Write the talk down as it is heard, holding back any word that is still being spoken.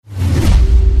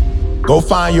Go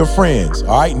find your friends,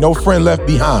 all right? No friend left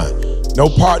behind. No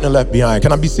partner left behind.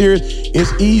 Can I be serious?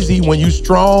 It's easy when you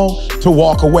strong to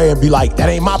walk away and be like, that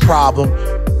ain't my problem.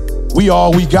 We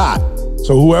all we got.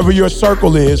 So whoever your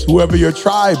circle is, whoever your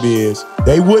tribe is,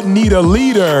 they wouldn't need a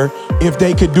leader if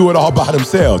they could do it all by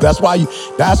themselves. That's why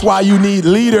you need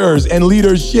leaders and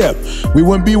leadership. We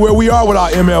wouldn't be where we are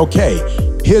without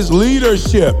MLK. His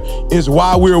leadership is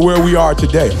why we're where we are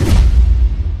today.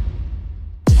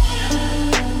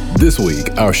 This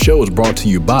week, our show is brought to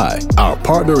you by our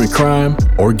partner in crime,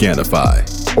 Organifi.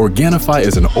 Organifi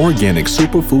is an organic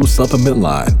superfood supplement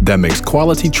line that makes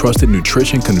quality, trusted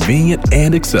nutrition convenient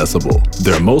and accessible.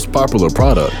 Their most popular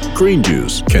product, Green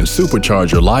Juice, can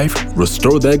supercharge your life,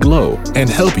 restore that glow, and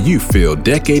help you feel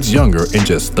decades younger in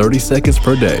just 30 seconds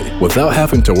per day without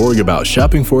having to worry about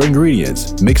shopping for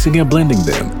ingredients, mixing and blending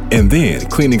them, and then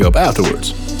cleaning up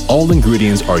afterwards. All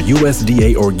ingredients are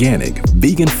USDA organic,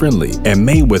 vegan-friendly, and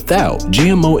made without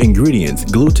GMO ingredients,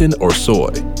 gluten, or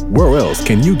soy. Where else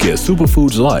can you get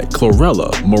superfoods like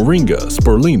chlorella, moringa,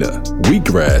 spirulina,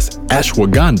 wheatgrass,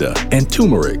 ashwagandha, and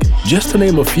turmeric, just to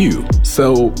name a few?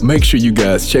 So make sure you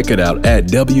guys check it out at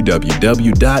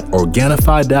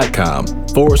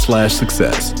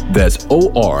www.organifi.com/success. That's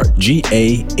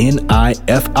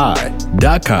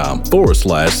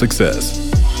ORGANIFI.com/success.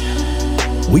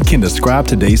 We can describe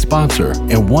today's sponsor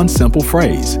in one simple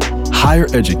phrase: higher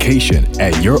education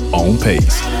at your own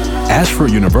pace.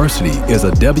 Ashford University is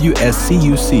a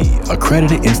WSCUC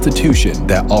accredited institution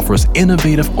that offers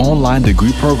innovative online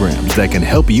degree programs that can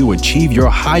help you achieve your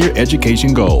higher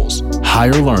education goals.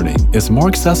 Higher learning is more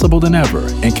accessible than ever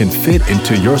and can fit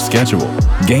into your schedule.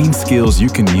 Gain skills you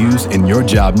can use in your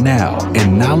job now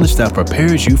and knowledge that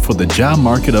prepares you for the job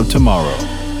market of tomorrow.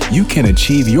 You can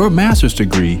achieve your master's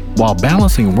degree while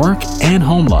balancing work and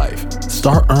home life.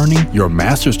 Start earning your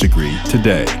master's degree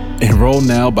today. Enroll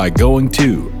now by going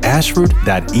to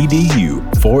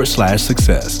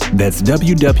ashford.edu/success. That's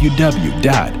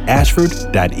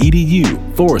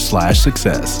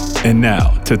www.ashford.edu/success. And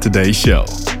now to today's show.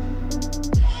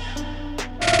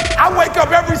 I wake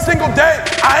up every single day.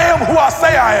 I am who I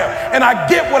say I am. And I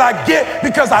get what I get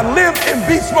because I live in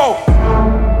beast mode.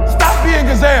 Stop being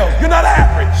gazelles. You're not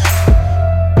average.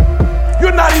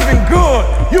 You're not even good.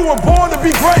 You were born to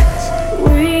be great.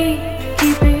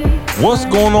 What's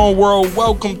going on, world?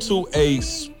 Welcome to a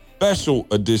special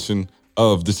edition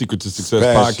of the Secret to Success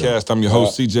podcast. I'm your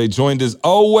host, CJ, joined as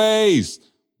always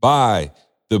by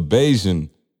the Bayesian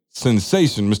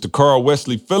sensation, Mr. Carl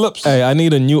Wesley Phillips. Hey, I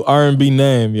need a new R&B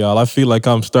name, y'all. I feel like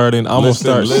I'm going to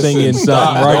start singing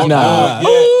something right now.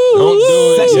 Don't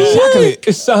do it yet. Chocolate.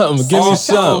 It's something. Give me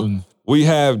something. We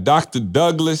have Dr.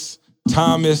 Douglas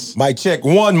Thomas. Mic check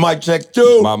 1, mic check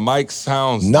 2. My mic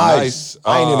sounds nice.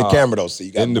 I ain't in the camera though, so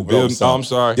you got in the building. Oh, I'm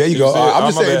sorry. There you go. I'm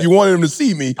just saying, if you wanted him to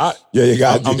see me, you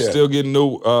got. I'm still getting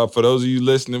new. For those of you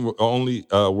listening, we're on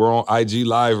IG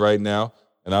Live right now,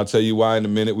 and I'll tell you why in a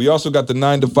minute. We also got the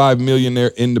 9 to 5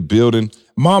 millionaire in the building.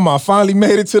 Mama, I finally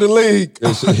made it to the league.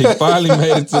 He finally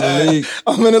made it to the league.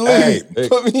 I'm in the league. Hey,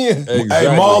 put me in. Exactly.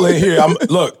 Hey, Maul in here.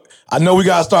 Look. I know we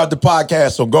gotta start the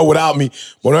podcast, so go without me.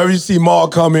 Whenever you see Maul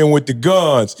come in with the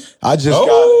guns, I just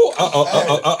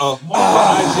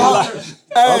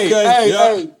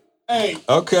Hey.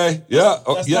 Okay, yeah.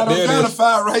 That's that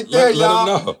Organifi right there, y'all.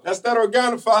 Let him know. That's that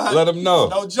Organifi. Let him know.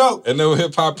 No joke. And then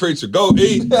hip-hop preacher. Go,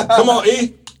 E. Come on,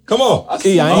 E. Come on.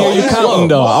 E, I ain't hear you counting,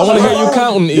 though. I want to hear you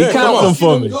counting. E, count them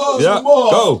for me. Yeah,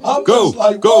 go.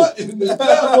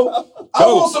 I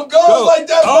want some guns like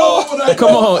that.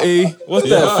 Come on, E. What's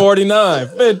that? 49,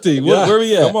 50. Where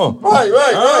we at? Come on.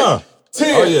 Right.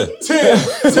 10. Oh, yeah. 10.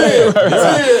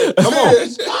 Come on.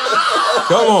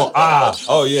 Come on.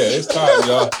 Oh, yeah. It's time,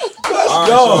 y'all. Let's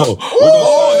go.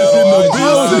 Maul is in the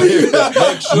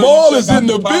building. Maul is in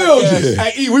the building.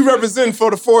 Hey, E, we represent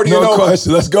for the 40 no and over.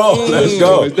 question. Let's go. Let's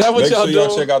go. Is that what Make y'all sure doing?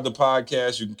 y'all check out the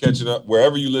podcast. You can catch it up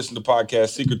wherever you listen to podcasts.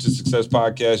 Secret to Success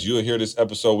podcast. You'll hear this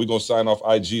episode. We're going to sign off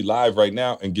IG Live right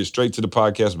now and get straight to the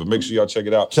podcast, but make sure y'all check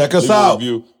it out. Check us Leave a out.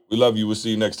 review. We love you. We'll see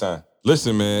you next time.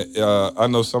 Listen, man, I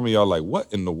know some of y'all like,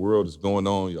 what in the world is going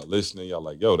on? Y'all listening. Y'all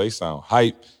like, yo, they sound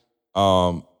hype.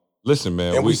 Listen,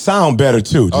 man. And we sound better,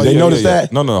 too. Did they notice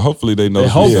that? No, hopefully they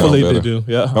notice. Hopefully they do,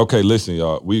 yeah. Okay, listen,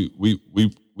 y'all. We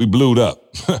blued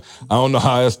up. I don't know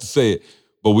how else to say it,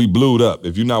 but we blued up.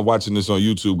 If you're not watching this on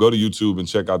YouTube, go to YouTube and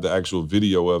check out the actual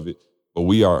video of it. But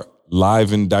we are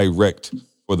live and direct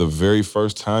for the very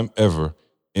first time ever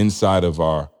inside of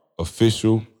our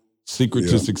official Secret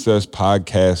to Success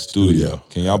podcast studio.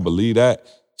 Can y'all believe that?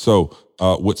 So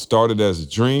what started as a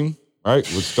dream, right?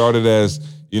 What started as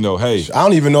you know, hey. I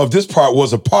don't even know if this part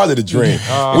was a part of the dream.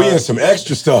 We in some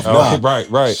extra stuff now.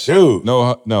 Right. Shoot.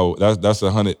 No, that's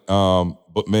 100.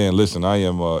 But man, listen, I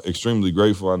am extremely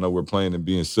grateful. I know we're playing and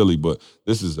being silly, but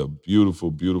this is a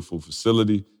beautiful, beautiful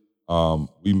facility.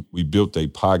 We built a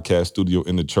podcast studio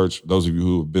in the church. Those of you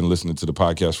who have been listening to the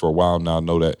podcast for a while now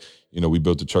know that, you know, we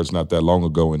built the church not that long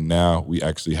ago, and now we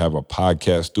actually have a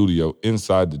podcast studio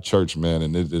inside the church, man.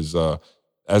 And it is,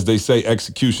 as they say,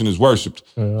 execution is worshipped.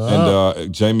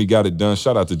 And Jamie got it done.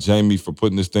 Shout out to Jamie for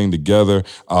putting this thing together.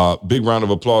 Big round of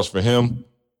applause for him.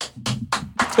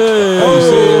 Hey.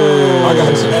 I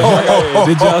got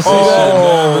you. Did y'all see that?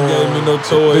 Never gave me no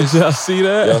toys. Did y'all see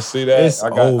that? Y'all see that? It's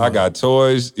I got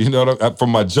toys. You know, from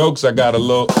my jokes, I got a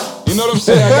little. You know what I'm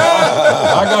saying?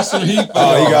 I got some heat for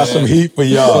y'all. He got some heat for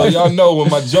y'all. So y'all know when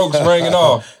my jokes ringing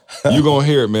off, you gonna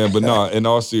hear it, man. But nah, in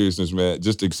all seriousness, man,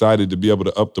 just excited to be able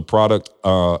to up the product.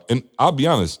 And I'll be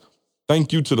honest,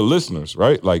 thank you to the listeners,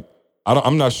 right? Like,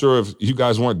 I'm not sure if you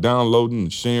guys weren't downloading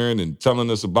and sharing and telling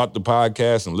us about the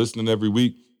podcast and listening every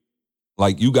week.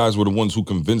 Like, you guys were the ones who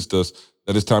convinced us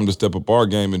that it's time to step up our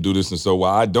game and do this. And so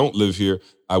while I don't live here,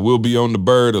 I will be on the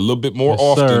bird a little bit more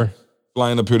often. Sir.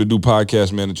 Flying up here to do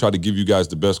podcasts, man, and try to give you guys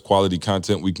the best quality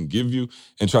content we can give you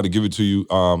and try to give it to you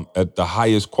at the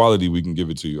highest quality we can give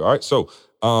it to you. All right. So,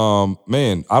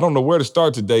 man, I don't know where to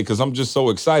start today because I'm just so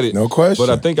excited. No question. But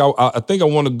I think I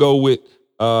want to go with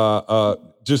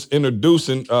just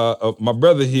introducing my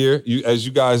brother here. As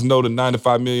you guys know, the 9 to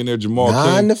 5 millionaire Jamal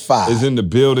 9 to 5 is in the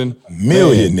building.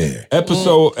 Millionaire. Man,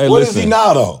 episode. Hey, What listen, is he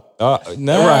now, though?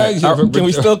 Right. Can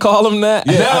we still call him that?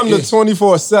 Yeah. Now I'm the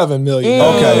 24/7 million.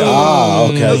 Okay.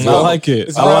 Okay. I like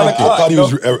it. I like it. I thought he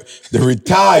was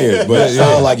retired, but it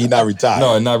sounds like he's not retired.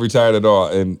 No, not retired at all.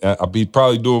 And he's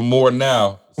probably doing more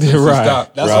now. Since he Right.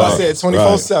 stopped. That's why I said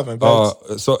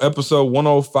 24/7. So episode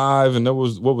 105, and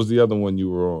what was the other one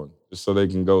you were on? Just so they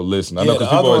can go listen. I know because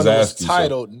people always ask you.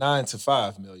 Titled 9 to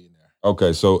 5 Millionaire.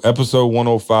 Okay, so episode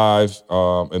 105,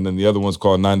 and then the other one's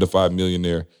called 9 to 5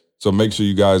 Millionaire. So make sure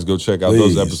you guys go check out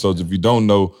those episodes if you don't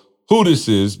know who this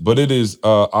is, but it is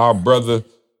our brother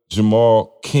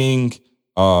Jamal King,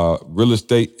 real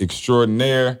estate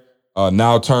extraordinaire,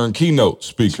 now turned keynote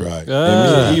speaker. That's right.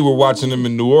 And me and E were watching him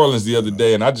in New Orleans the other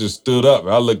day, and I just stood up.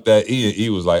 And I looked at E, and E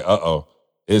was like, "Uh-oh,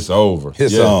 it's over."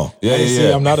 It's yeah. on. Yeah, See,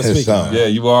 yeah. I'm not a It's speaker. on. Yeah,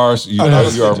 you are. You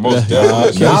are most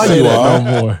definitely. Now you are.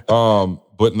 No more.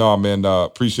 But no, man,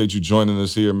 appreciate you joining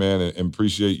us here, man, and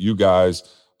appreciate you guys.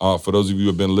 For those of you who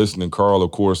have been listening, Carl, of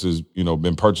course, has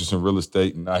been purchasing real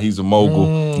estate, and now he's a mogul.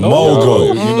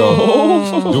 Mogul.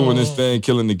 Doing this thing,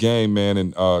 killing the game, man.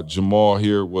 And Jamal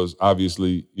here was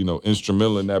obviously,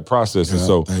 instrumental in that process. And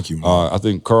so, thank you, man. I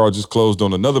think Carl just closed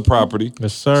on another property.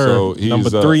 Yes, sir. So he's,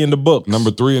 number 3 in the book. Number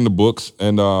 3 in the books.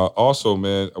 And also,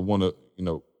 man, I want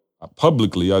to,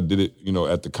 publicly, I did it,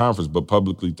 at the conference, but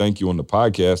publicly, thank you on the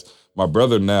podcast. My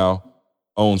brother now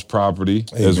owns property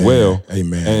as well.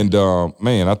 Amen. And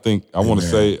man, I think I want to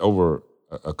say over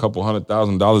a couple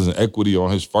 $100,000 in equity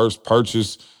on his first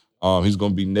purchase. He's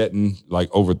going to be netting like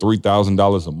over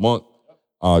 $3,000 a month.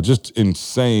 Just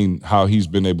insane how he's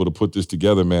been able to put this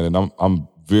together, man. And I'm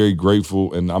very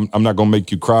grateful. And I'm not going to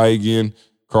make you cry again.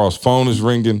 Carl's phone is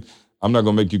ringing. I'm not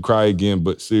going to make you cry again,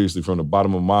 but seriously, from the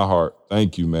bottom of my heart,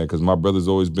 thank you, man, because my brother's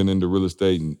always been into real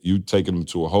estate, and you taking him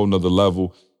to a whole nother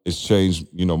level. It's changed,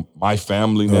 my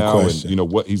family now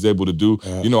and, what he's able to do.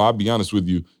 Yeah. I'll be honest with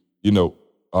you,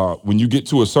 when you get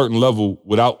to a certain level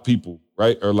without people,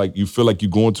 right? Or like you feel like you're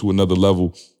going to another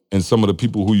level and some of the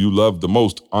people who you love the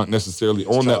most aren't necessarily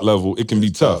on that level, it can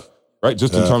be tough, right?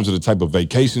 Just in terms of the type of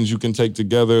vacations you can take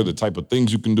together, the type of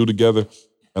things you can do together.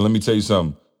 And let me tell you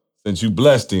something, since you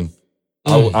blessed him,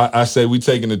 I say we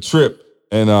taking a trip.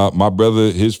 And my brother,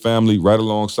 his family, right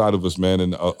alongside of us, man.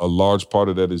 And a large part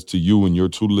of that is to you and your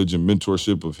tutelage and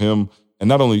mentorship of him. And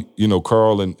not only,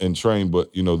 Carl and Train,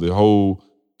 but, the whole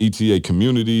ETA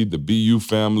community, the BU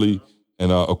family.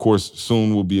 And, of course,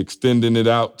 soon we'll be extending it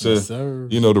out to,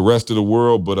 the rest of the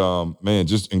world. But, man,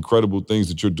 just incredible things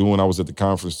that you're doing. I was at the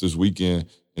conference this weekend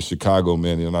in Chicago,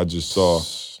 man, and I just saw...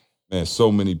 Man,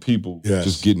 so many people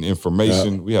just getting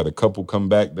information. Yeah. We had a couple come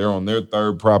back. They're on their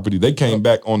 3rd property. They came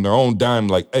back on their own dime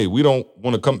like, hey, we don't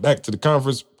want to come back to the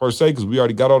conference per se because we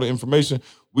already got all the information.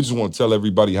 We just want to tell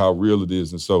everybody how real it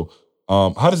is. And so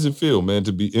how does it feel, man,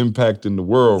 to be impacting the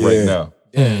world right now?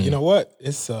 Yeah, you know what?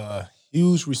 It's a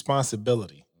huge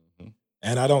responsibility.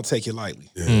 And I don't take it lightly.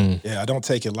 Yeah, I don't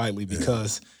take it lightly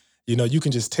because, you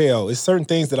can just tell. It's certain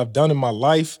things that I've done in my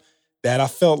life that I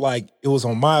felt like it was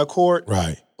on my accord.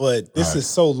 Right. But this is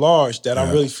so large that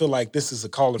I really feel like this is a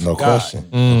calling from God. Question.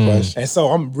 No question. And so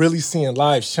I'm really seeing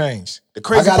lives change. The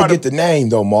crazy I got part to get the name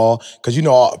though, Maul, because you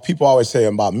know people always say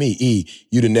about me,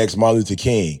 you the next Martin Luther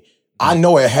King. I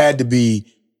know it had to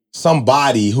be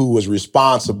somebody who was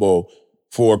responsible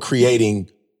for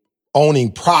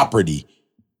owning property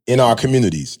in our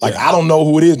communities. Like I don't know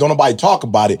who it is, don't nobody talk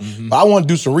about it, but I want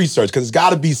to do some research because it's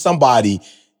got to be somebody.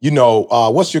 You know,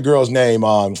 what's your girl's name?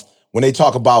 When they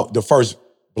talk about the first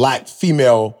Black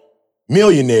female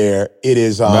millionaire, it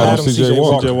is Madam C.J.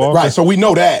 Walker. Right, so we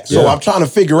know that. So I'm trying to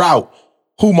figure out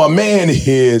who my man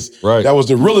is. Right. That was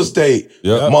the real estate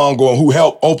mongo and who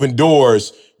helped open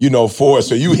doors, you know, for us.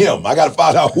 So you him. I got to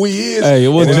find out who he is. Hey, it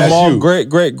was Jamal's great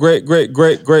grandfather.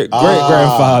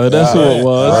 That's who it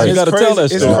was. Right. You got to tell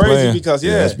that It's story. crazy because,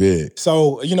 that's big.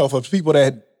 So, you know, for people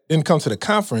that didn't come to the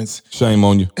conference. Shame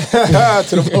on you. To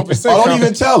the 4% don't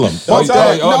even tell them. Don't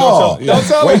tell them. Don't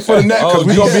tell them. Wait for the next, because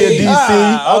we're going to be in D.C.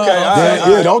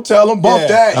 Okay. Don't tell them. Bump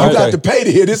that. You got to pay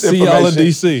to hear this See information. y'all in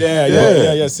D.C.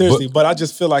 Yeah, seriously. But I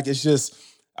just feel like it's just,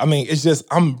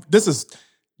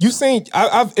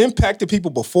 I've impacted people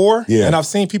before, and I've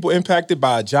seen people impacted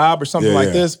by a job or something like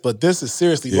this, but this is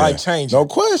seriously life-changing. No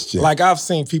question. Like, I've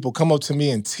seen people come up to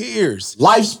me in tears.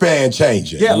 Lifespan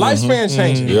changing. Yeah, lifespan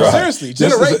changing. Seriously.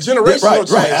 Generational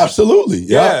change. Right, absolutely.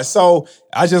 Yeah, so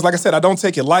I just, like I said, I don't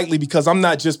take it lightly because I'm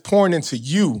not just pouring into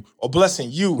you or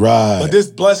blessing you, but this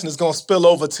blessing is going to spill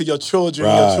over to your children,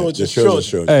 your children's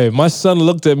children. Hey, my son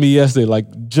looked at me yesterday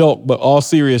like joke, but all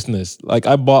seriousness. Like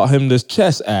I bought him this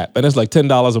chess app and it's like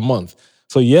 $10 a month.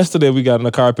 So yesterday we got in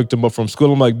the car, I picked him up from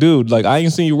school. I'm like, dude, like I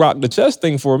ain't seen you rock the chess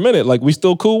thing for a minute. Like we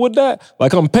still cool with that?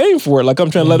 Like I'm paying for it. Like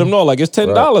I'm trying to let him know like it's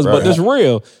 $10, but it's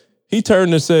real. He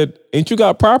turned and said, ain't you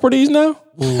got properties now?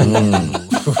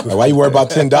 Why you worry about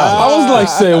 $10? I was like,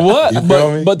 say what?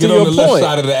 But to your point, left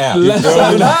side of the app.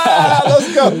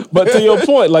 Let's go. But to your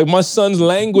point, like my son's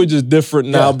language is different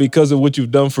now because of what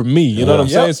you've done for me. You know what I'm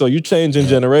saying? So you changing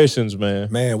generations,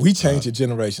 man. Man, we changing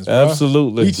generations, bro.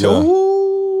 Absolutely.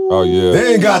 Oh yeah.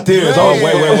 They ain't got theirs. Oh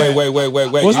wait. What's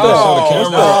You that? show the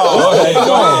camera. Go ahead. You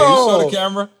show the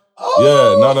camera.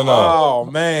 Yeah, no. Oh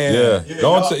man. Yeah.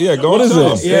 Go on. What is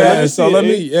this? this? So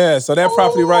that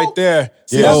property right there.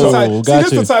 See,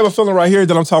 that's the type of feeling right here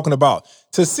that I'm talking about.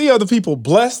 To see other people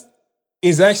blessed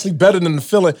is actually better than the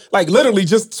feeling. Like literally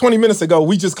just 20 minutes ago,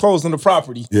 we just closed on the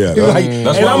property. Yeah.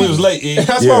 That's why we was late, E.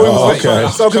 That's why we was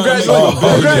late. So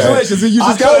congratulations. You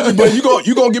just told you, but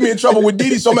you gonna get me in trouble with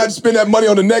Didi, so I'm gonna have to spend that money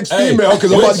on the next female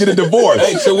because I'm about to get a divorce.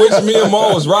 Hey, to which me and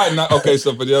Mo was riding. Okay,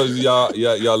 so for those of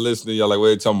y'all listening, y'all like, what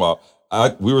are you talking about?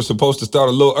 We were supposed to start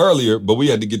a little earlier, but we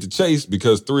had to get to Chase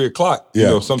because 3 o'clock. You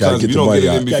know, sometimes if you don't get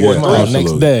it in before 3.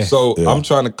 Next day. So I'm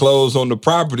trying to close on the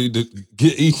property to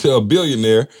get E to a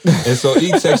billionaire. And so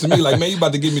E texted me like, man, you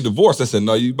about to get me divorced. I said,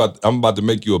 no, I'm about to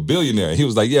make you a billionaire. And he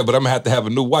was like, yeah, but I'm gonna have a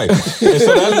new wife. And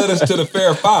so that led us to the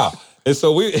fair file. And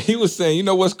so he was saying, you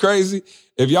know what's crazy?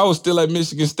 If y'all was still at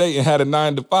Michigan State and had a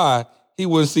 9 to 5, he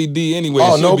wouldn't see D anyway.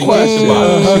 Oh, no question.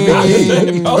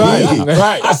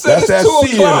 Right. I said that's it's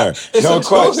 2 o'clock. No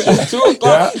question. It's 2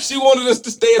 o'clock. She wanted us to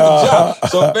stay at the job.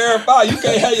 So verify, you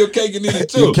can't have your cake and eat it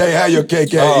too. You can't have your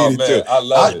cake and eat it too. I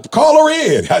love it. Call her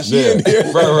in. She in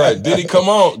here. Right. Did he come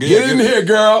on? Get in here,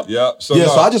 girl. Yeah. So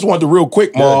I just wanted to real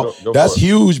quick, Mom. That's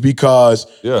huge because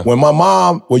when my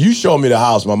mom, you showed me the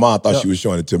house. My mom thought she was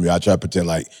showing it to me. I tried to pretend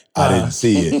like I didn't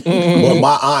see it. But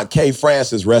my aunt Kay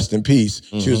Francis, rest in peace,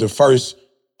 she was the first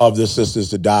of the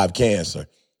sisters to die of cancer.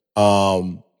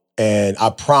 And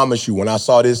I promise you, when I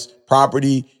saw this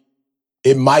property,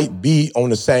 it might be on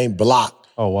the same block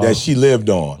that she lived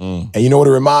on. And you know what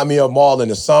it reminded me of, Maul, in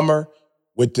the summer?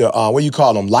 With the, what do you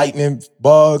call them, lightning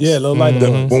bugs? Yeah, little lightning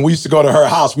bugs. When we used to go to her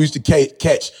house, we used to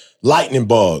catch lightning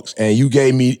bugs. And you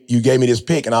gave me this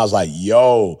pic, and I was like,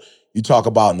 yo, you talk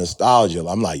about nostalgia.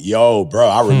 I'm like, yo, bro,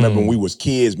 I remember when we was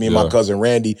kids, me and my cousin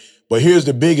Randy. But here's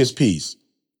the biggest piece.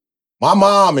 My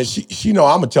mom, and she know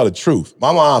I'm gonna tell the truth.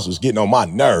 My mom was getting on my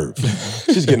nerves.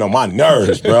 She's getting on my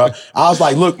nerves, bro. I was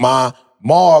like, look, Ma,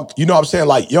 you know what I'm saying?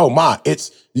 Like, yo, Ma, it's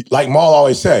like Maul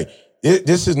always say,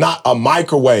 this is not a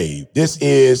microwave. This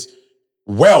is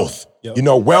wealth. Yep. You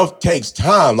know, wealth takes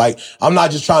time. Like, I'm not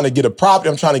just trying to get a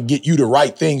property. I'm trying to get you the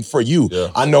right thing for you.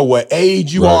 Yeah. I know what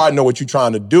age you are. I know what you're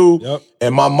trying to do. Yep.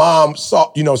 And my mom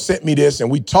sent me this, and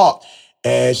we talked.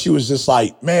 And she was just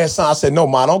like, man, son, I said, no,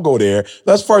 Ma, don't go there.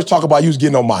 Let's first talk about you was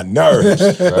getting on my nerves.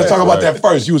 Let's talk about that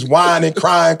first. You was whining,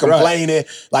 crying, complaining.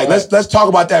 Like, let's talk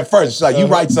about that first. She's like, you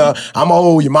right, son. I'm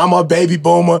old. Your mama a baby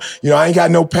boomer. You know, I ain't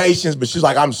got no patience. But she's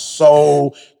like, I'm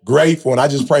so grateful. And I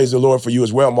just praise the Lord for you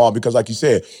as well, Ma, because like you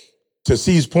said, to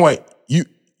C's point,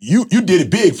 you did it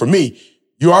big for me.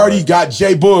 You already got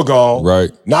Jay Boog on.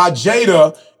 Right. Now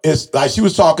Jada is like, she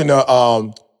was talking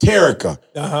to Terica.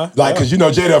 Like, cause you know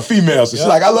Jada a female. So she's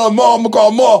like, I love Ma, I'm gonna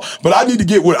call Ma, but I need to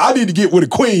get with a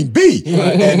queen bee.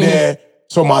 And then,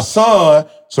 so my son,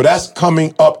 so that's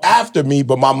coming up after me,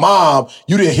 but my mom,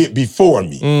 you didn't hit before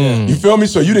me. You feel me?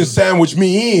 So you didn't sandwich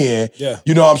me in,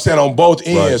 you know what I'm saying, on both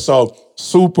ends. Right. So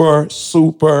super,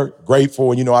 super grateful.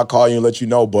 And you know, I call you and let you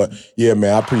know, but yeah,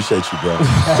 man, I appreciate you, bro.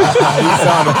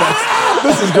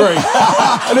 This is great.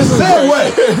 And it's a segue.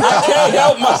 I can't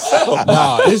help myself.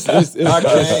 I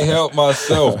can't help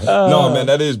myself. No, man,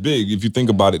 that is big. If you think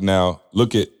about it now,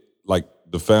 look at like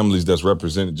the families that's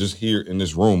represented just here in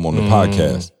this room on the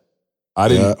podcast.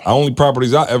 Only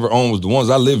properties I ever owned was the ones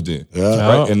I lived in.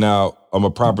 Right? And now I'm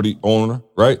a property owner,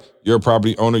 right? You're a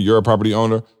property owner, you're a property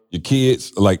owner, your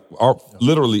kids, like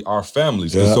literally our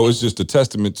families. And so it's just a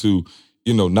testament to,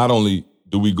 you know, not only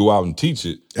do we go out and teach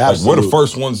it, like we're the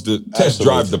first ones to test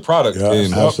drive the product.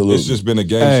 And it's just been a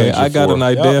game changer. I got an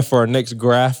idea for our next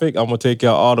graphic. I'm gonna take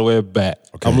y'all all the way back.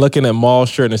 Okay. I'm looking at Maul's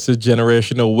shirt and it says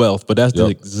generational wealth, but that's the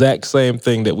exact same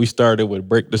thing that we started with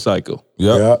Break the Cycle.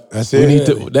 Yeah, that's it. We need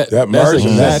to, that's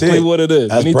exactly what it is.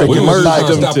 That's we need to merge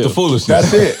them stop the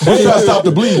foolishness. That's it. We're trying to stop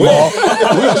the bleed, Maul. We're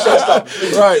trying to stop.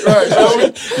 Right.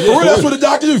 That's what the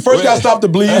doctor do. First, got to stop the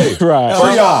bleed. Right.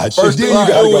 Triage. First, then you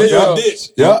got to go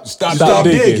ditch. Yep. Stop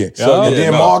digging. And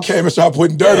then Maul came and started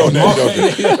putting dirt on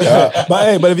that.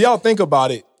 But if y'all think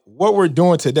about it, what we're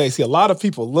doing today, see, a lot of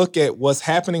people look at what's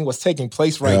happening, what's taking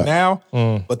place right now,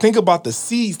 but think about the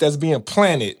seeds that's being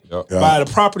planted by the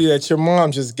property that your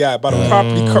mom just got, by the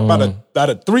property, by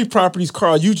the 3 properties,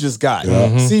 Carl, you just got.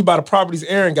 See, by the properties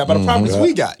Aaron got, by the properties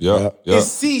we got. It's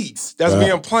seeds that's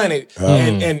being planted,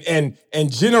 and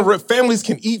families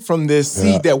can eat from this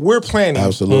seed that we're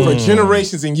planting for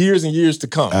generations and years to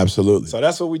come. Absolutely. So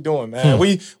that's what we're doing, man.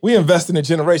 We invest in the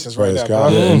generations right now,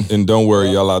 bro. And don't worry,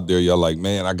 y'all out there, y'all like,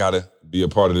 man, I gotta be a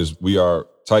part of this. We are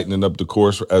tightening up the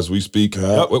course as we speak.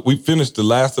 We finished the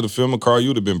last of the film, and Carl,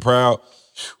 you'd have been proud.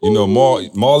 You know,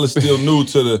 Maul is still new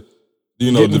to the,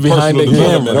 you know, the personal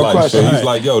development life. So he's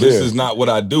like, yo, this is not what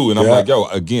I do. And I'm like, yo,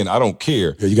 again, I don't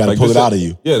care. You got to pull it out of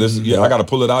you. I got to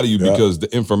pull it out of you because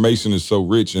the information is so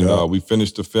rich. And we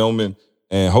finished the filming.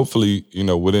 And hopefully, you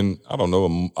know, within, I don't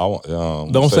know,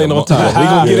 don't say no time. We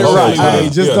gonna get it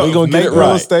right. We gonna get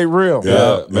real estate real.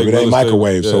 Maybe it ain't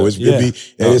microwave, so it's be.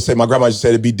 They say my grandma just said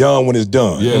it'd be done when it's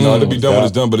done. It'll be done when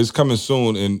it's done, but it's coming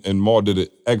soon. And Maul did an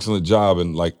excellent job.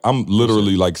 And like, I'm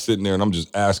literally like sitting there and I'm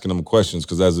just asking them questions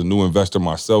because as a new investor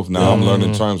myself now, I'm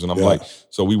learning terms and I'm like,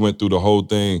 so we went through the whole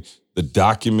thing. The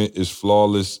document is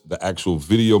flawless. The actual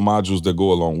video modules that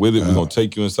go along with it, we're gonna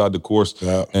take you inside the course,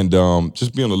 and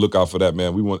just be on the lookout for that,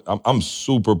 man. I'm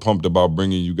super pumped about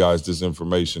bringing you guys this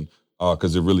information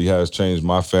because it really has changed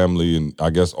my family and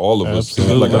I guess all of us.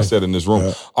 Like I said in this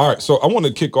room. All right, so I want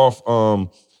to kick off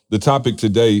the topic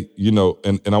today, you know,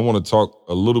 and I want to talk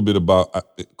a little bit about.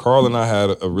 Carl and I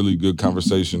had a really good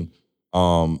conversation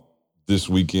this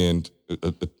weekend.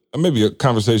 Maybe a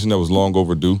conversation that was long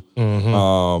overdue.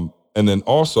 And then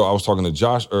also I was talking to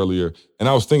Josh earlier, and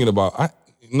I was thinking about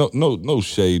no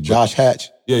shade. Josh Hatch.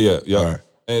 Yeah. Right.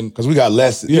 And because we got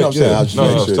less. You know what I'm saying?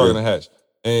 I was talking to Hatch,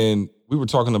 and we were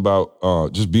talking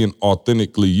about just being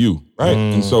authentically you, right?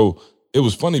 And so it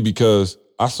was funny because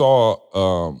I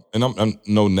saw, and I'm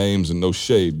no names and no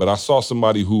shade, but I saw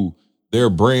somebody who their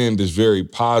brand is very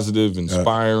positive,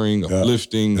 inspiring,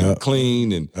 uplifting, and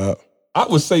clean, and I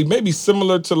would say maybe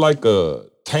similar to like a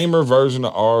tamer version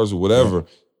of ours or whatever.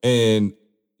 And,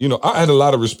 you know, I had a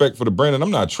lot of respect for the brand and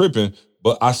I'm not tripping,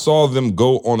 but I saw them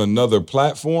go on another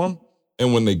platform.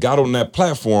 And when they got on that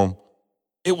platform,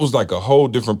 it was like a whole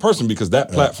different person because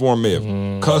that platform may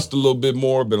have cussed a little bit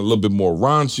more, been a little bit more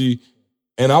raunchy.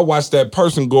 And I watched that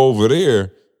person go over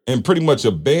there and pretty much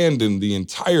abandon the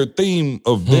entire theme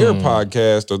of their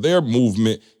podcast or their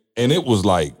movement. And it was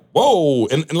like, whoa.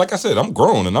 And like I said, I'm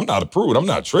grown and I'm not a prude. I'm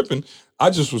not tripping. I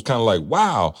just was kind of like,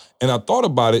 wow. And I thought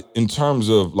about it in terms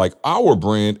of like our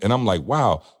brand. And I'm like,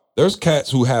 wow, there's cats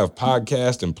who have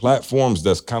podcasts and platforms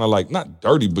that's kind of like not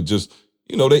dirty, but just,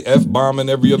 you know, they F-bombing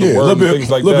every other word and things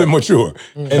like that. A little bit mature.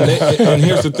 And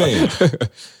here's the thing.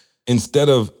 Instead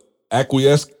of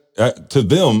acquiesce to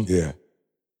them,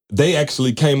 they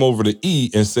actually came over to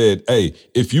E and said, hey,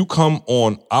 if you come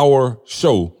on our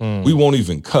show, we won't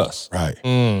even cuss. Right.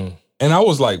 And I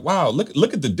was like, wow,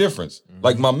 look at the difference.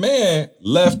 Like my man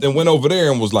left and went over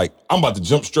there and was like, I'm about to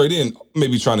jump straight in,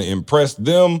 maybe trying to impress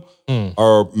them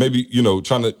or maybe, you know,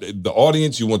 the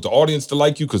audience, you want the audience to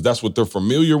like you because that's what they're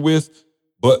familiar with.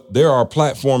 But there are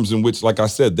platforms in which, like I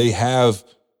said, they have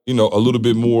a little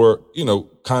bit more,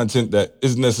 content that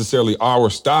isn't necessarily our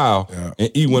style. Yeah.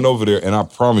 And E went over there, and I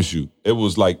promise you, it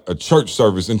was like a church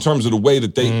service in terms of the way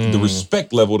that the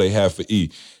respect level they have for E.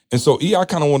 And so, E, I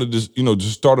kind of wanted to,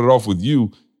 just start it off with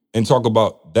you and talk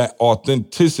about that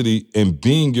authenticity and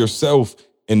being yourself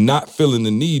and not feeling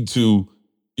the need to,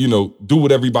 do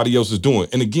what everybody else is doing.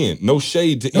 And again, no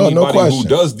shade to anybody who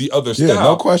does the other style.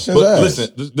 No questions but asked.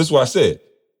 Listen, this is what I said.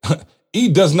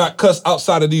 E does not cuss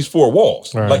outside of these four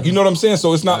walls. Right. Like, you know what I'm saying?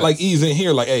 So it's not like E's in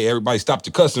here like, hey, everybody stop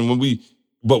the cussing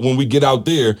but when we get out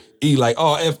there, E like,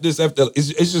 oh, F this, F that.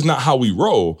 It's just not how we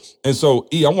roll. And so,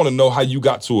 E, I want to know how you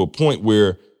got to a point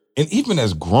where, and even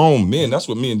as grown men, that's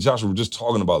what me and Joshua were just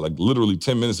talking about, like literally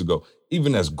 10 minutes ago,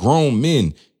 even as grown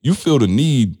men, you feel the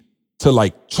need to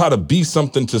like try to be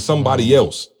something to somebody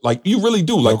else. Like you really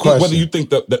do. Like whether you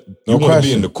think that you want to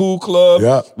be in the cool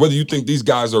club, whether you think these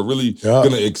guys are really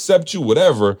going to accept you,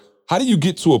 whatever. How do you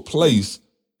get to a place,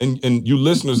 and you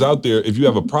listeners out there, if you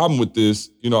have a problem with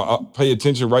this, I'll pay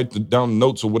attention, write down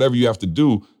notes or whatever you have to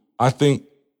do. I think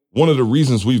one of the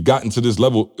reasons we've gotten to this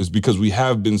level is because we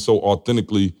have been so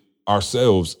authentically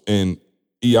ourselves. And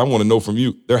E, I want to know from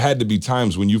you, there had to be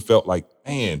times when you felt like,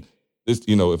 man, this,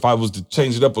 if I was to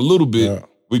change it up a little bit,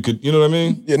 we could, you know what I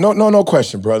mean? Yeah, no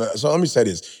question, brother. So let me say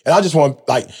this. And I just want,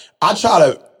 I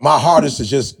try my hardest to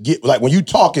just get, when you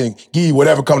talking, give you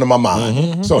whatever come to my mind.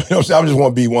 Mm-hmm. So, I'm saying? I just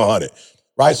want to be 100,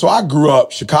 right? So I grew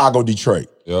up Chicago, Detroit.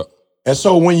 Yeah. And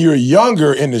so when you're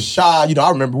younger in the Chi, I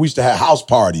remember we used to have house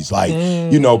parties,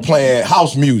 playing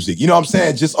house music. You know what I'm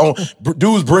saying? Just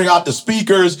dudes bring out the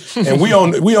speakers, and we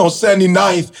on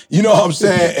 79th, you know what I'm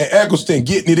saying, and Eggleston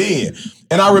getting it in.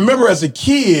 And I remember as a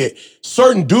kid,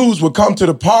 certain dudes would come to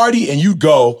the party, and you'd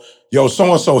go, yo,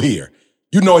 so-and-so here.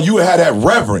 You would have that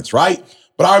reverence, right?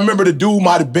 But I remember the dude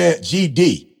might have been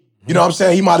GD. You know what I'm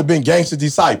saying? He might have been Gangsta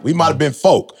Disciple. He might have been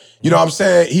folk. You know what I'm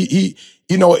saying? He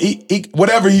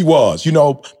whatever he was,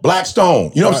 Black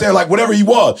Stone, you know what I'm saying? Like whatever he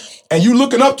was. And you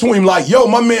looking up to him like, yo,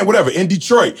 my man, whatever. In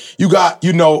Detroit, you got,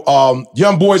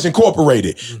 Young Boys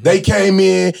Incorporated. Mm-hmm. They came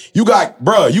in, you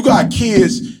got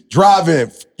kids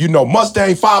driving,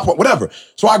 Mustang 5, whatever.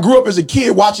 So I grew up as a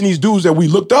kid watching these dudes that we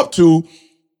looked up to,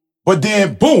 but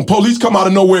then boom, police come out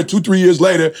of nowhere 2-3 years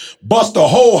later, bust the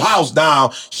whole house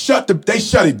down, they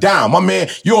shut it down. My man,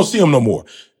 you don't see them no more.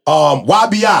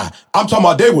 YBI, I'm talking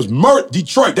about they was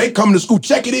Detroit. They coming to school,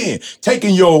 check it in,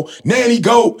 taking your nanny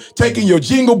goat, taking your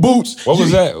jingle boots. What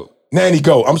was that? Nanny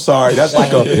goat. I'm sorry. That's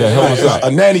like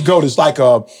a nanny goat is like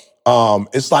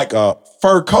it's like a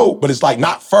fur coat, but it's like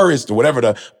not fur, it's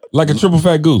whatever like a triple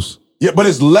fat goose. Yeah, but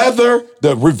it's leather,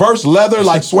 the reverse leather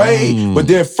like suede, but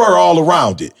then fur all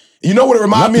around it. You know what it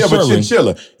reminded me of? A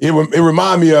chinchilla. It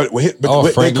reminded me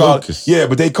of Frank Lucas.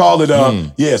 But they call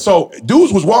it So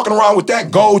dudes was walking around with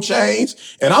that gold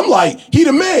chains, and I'm like, he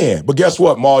the man. But guess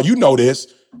what, Maul? You know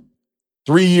this.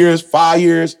 3 years, 5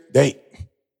 years,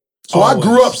 So I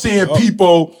grew up seeing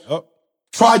people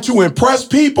try to impress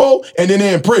people, and then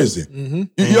they're in prison. Mm-hmm.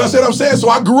 You understand what I'm saying? So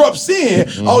I grew up seeing,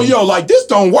 this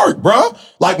don't work, bro.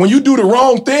 Like when you do the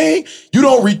wrong thing, you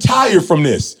don't retire from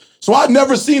this. So I've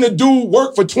never seen a dude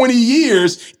work for 20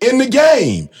 years in the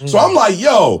game. Mm-hmm. So I'm like,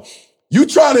 yo, you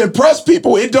trying to impress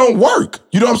people, it don't work.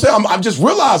 You know what I'm saying? I'm just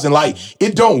realizing,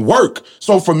 it don't work.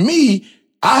 So for me,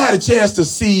 I had a chance to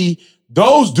see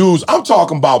those dudes, I'm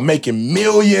talking about making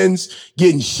millions,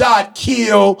 getting shot,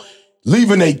 killed,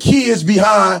 leaving their kids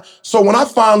behind. So when I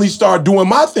finally started doing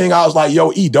my thing, I was like,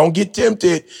 yo, E, don't get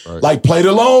tempted. Right. Play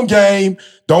the long game.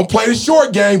 Don't play the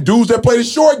short game. Dudes that play the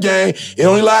short game, it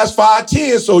only lasts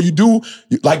 5-10. So you do,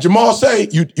 like Jamal say,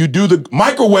 you do the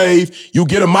microwave, you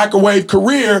get a microwave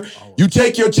career. You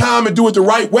take your time and do it the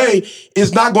right way.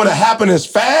 It's not going to happen as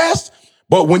fast.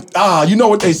 But when, you know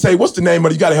what they say, what's the name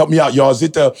of it? You got to help me out, y'all. Is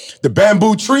it the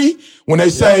bamboo tree? When they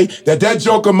say that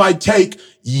joker might take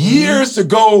years to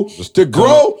grow,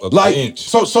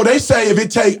 so they say if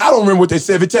it take, I don't remember what they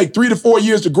said, if it take 3 to 4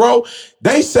 years to grow,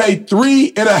 they say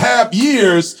 3.5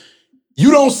 years,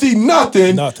 you don't see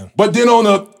nothing. But then on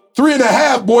the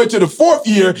 3.5, boy, to the 4th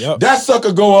year, that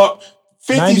sucker go up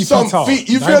 50 something feet.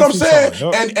 You feel what I'm saying?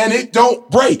 And it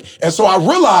don't break. And so I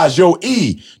realized, yo,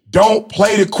 E, don't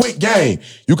play the quick game.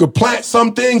 You could plant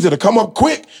some things that'll come up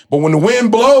quick, but when the wind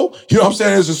blow, you know what I'm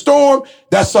saying, there's a storm,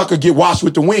 that sucker get washed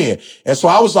with the wind. And so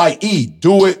I was like, E,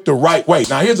 do it the right way.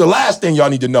 Now, here's the last thing y'all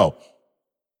need to know.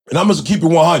 And I'm going to keep it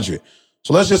 100.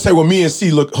 So let's just say when me and C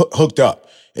hooked up,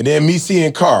 and then me, C,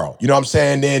 and Carl, you know what I'm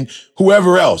saying, then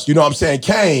whoever else, you know what I'm saying,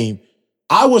 came,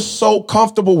 I was so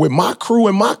comfortable with my crew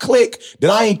and my clique that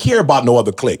I ain't care about no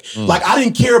other clique. I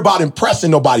didn't care about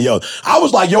impressing nobody else. I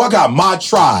was like, yo, I got my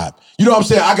tribe. You know what I'm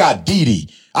saying? I got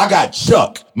Didi. I got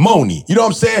Chuck, Moni. You know what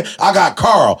I'm saying? I got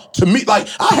Carl. To me, like,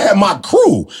 I had my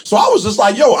crew. So I was just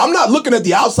like, yo, I'm not looking at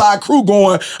the outside crew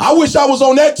going, I wish I was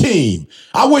on that team.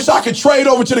 I wish I could trade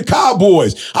over to the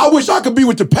Cowboys. I wish I could be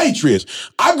with the Patriots.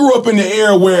 I grew up in the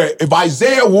era where if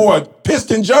Isaiah wore a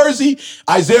Piston jersey,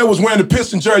 Isaiah was wearing the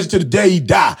Piston jersey to the day he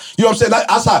died. You know what I'm saying?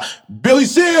 I saw Billy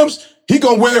Sims, he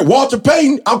gonna wear it. Walter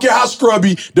Payton, I don't care how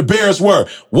scrubby the Bears were.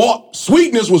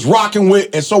 Sweetness was rocking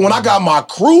with, and so when I got my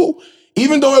crew,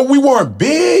 even though we weren't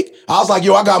big, I was like,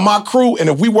 yo, I got my crew, and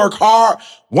if we work hard,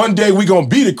 one day we gonna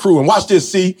be the crew. And watch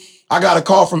this, see, I got a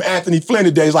call from Anthony Flynn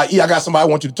today. He's like, I got somebody I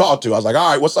want you to talk to. I was like,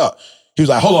 all right, what's up? He was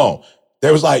like, hold on. He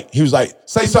was like,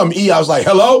 say something, E. I was like,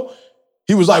 hello?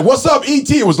 He was like, what's up,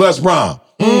 E.T.? It was Les Brown.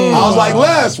 I was like,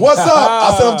 Les, what's up?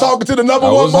 I said, I'm talking to the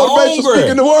number one motivational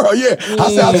speaker in the world. Yeah. I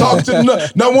said, I'm talking to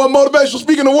the number one motivational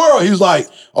speaker in the world. He was like,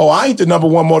 oh, I ain't the number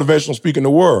one motivational speaker in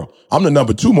the world. I'm the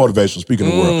number 2 motivational speaker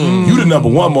in the world. You the number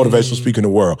 1 motivational speaker in the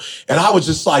world. And I was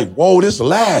just like, whoa, this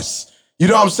Les. You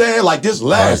know what I'm saying? Like this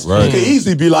Les. Right. He could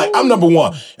easily be like, I'm number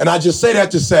 1. And I just say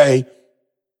that to say,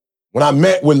 when I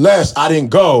met with Les, I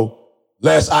didn't go,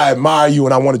 Les, I admire you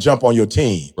and I want to jump on your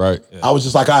team. Right. Yeah. I was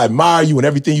just like, I admire you and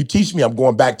everything you teach me, I'm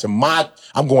going back to my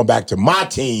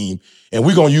team, and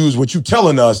we're going to use what you're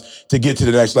telling us to get to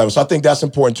the next level. So I think that's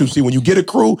important too. See, when you get a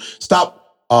crew,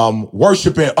 stop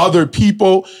worshiping other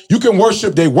people. You can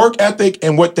worship their work ethic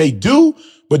and what they do,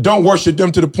 but don't worship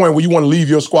them to the point where you want to leave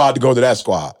your squad to go to that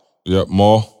squad. Yep,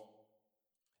 more.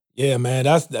 Yeah, man,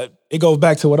 it goes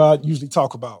back to what I usually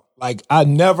talk about. Like, I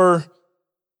never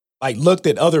looked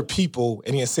at other people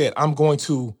and then said, I'm going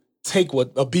to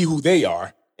be who they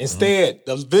are. Instead,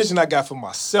 the vision I got for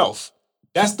myself,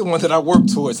 that's the one that I work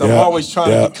towards. I'm always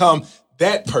trying to become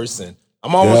that person.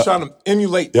 I'm always trying to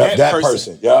emulate that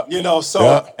person. Yeah. You know,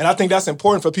 so, and I think that's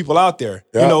important for people out there.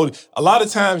 You know, a lot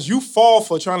of times you fall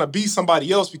for trying to be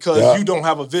somebody else because you don't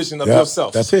have a vision of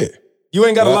yourself. That's it. You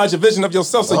ain't got a larger vision of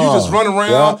yourself, so you just run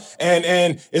around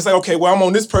and it's like, okay, well, I'm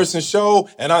on this person's show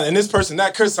and this person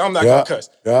not cuss, so I'm not gonna cuss.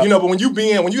 You know, but when you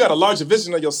got a larger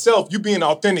vision of yourself, you being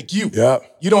authentic you.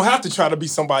 You don't have to try to be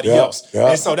somebody else.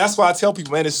 And so that's why I tell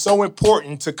people, man, it's so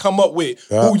important to come up with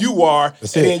who you are,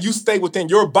 then you stay within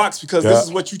your box because this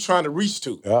is what you're trying to reach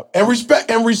to. And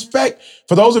respect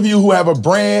for those of you who have a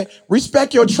brand,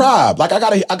 respect your tribe. Like I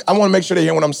want to make sure they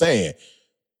hear what I'm saying.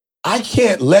 I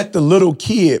can't let the little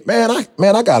kid, I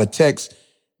got a text.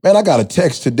 Man, I got a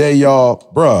text today,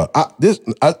 y'all.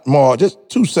 Bruh, just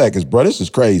 2 seconds, bro. This is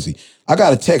crazy. I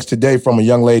got a text today from a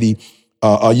young lady,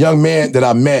 a young man that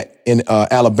I met in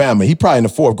Alabama. He probably in the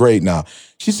 4th grade now.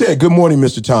 She said, good morning,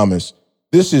 Mr. Thomas.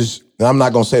 This is, and I'm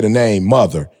not going to say the name,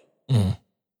 Mother.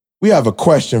 We have a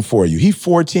question for you. He's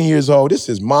 14 years old. This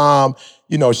is mom.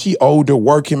 You know, she older,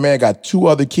 working, man, got 2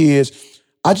 other kids.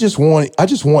 I just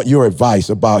want your advice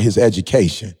about his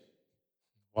education.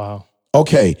 Wow.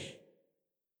 Okay.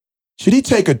 Should he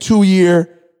take a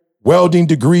 2-year welding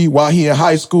degree while he in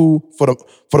high school? For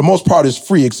the most part, it's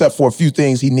free except for a few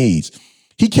things he needs.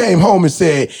 He came home and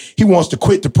said he wants to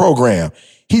quit the program.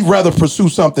 He'd rather pursue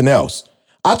something else.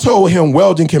 I told him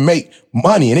welding can make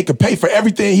money and it can pay for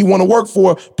everything he want to work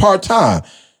for part-time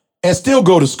and still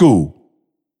go to school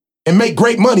and make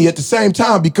great money at the same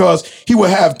time because he will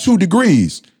have 2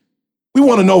 degrees. We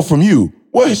want to know from you,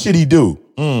 what should he do?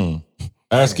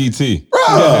 Ask E.T.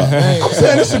 I'm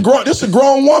saying this is a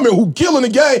grown woman who killing the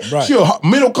game. Right. She a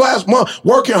middle-class mom,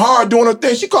 working hard, doing her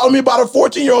thing. She calling me about her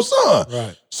 14-year-old son.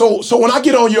 Right. So when I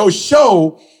get on your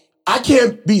show, I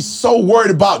can't be so worried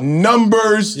about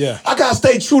numbers. Yeah. I got to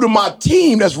stay true to my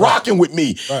team that's rocking with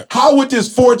me. Right. How would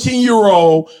this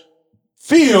 14-year-old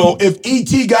feel if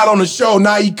E.T. got on the show,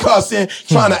 now he cussing,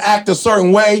 trying to act a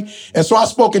certain way? And so I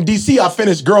spoke in D.C. I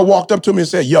finished, girl walked up to me and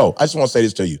said, yo, I just want to say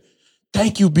this to you.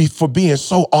 Thank you for being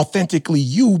so authentically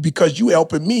you because you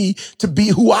helping me to be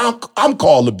who I'm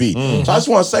called to be. So I just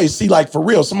want to say, see, like for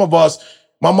real, some of us,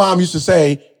 my mom used to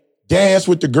say, dance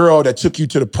with the girl that took you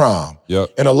to the prom.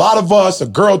 Yep. And a lot of us, a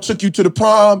girl took you to the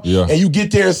prom and you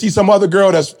get there and see some other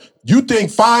girl that's you think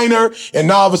finer, and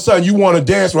now all of a sudden you want to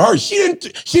dance with her. She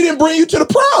didn't bring you to the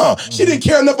prom. She didn't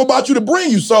care enough about you to bring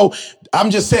you. So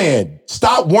I'm just saying,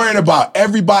 stop worrying about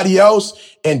everybody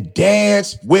else and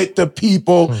dance with the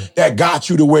people that got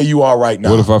you to where you are right now.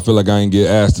 What if I feel like I ain't get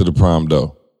asked to the prom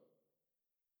though?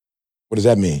 What does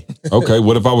that mean? Okay,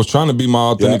 what if I was trying to be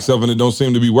my authentic self and it don't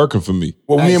seem to be working for me?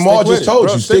 Well, me and Maul just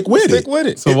told you, stick with it. Stick with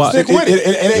it. So stick with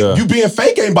it. And you being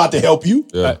fake ain't about to help you.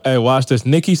 Yeah. Hey, watch this.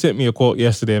 Nikki sent me a quote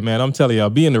yesterday, man. I'm telling y'all,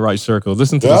 be in the right circle.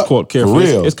 Listen to this quote carefully.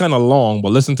 For real. It's kind of long,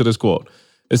 but listen to this quote.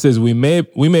 It says we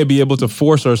may be able to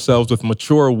force ourselves with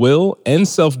mature will and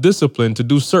self-discipline to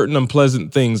do certain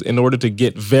unpleasant things in order to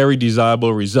get very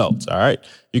desirable results. All right,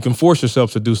 you can force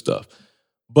yourself to do stuff,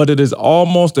 but it is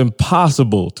almost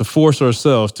impossible to force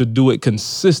ourselves to do it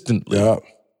consistently. Yeah.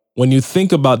 When you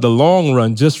think about the long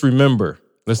run, just remember,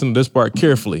 listen to this part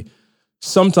carefully.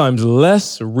 Sometimes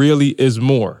less really is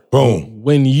more. Boom.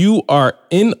 When you are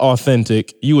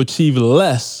inauthentic, you achieve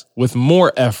less with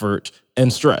more effort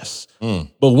and stress.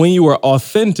 But when you are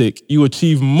authentic, you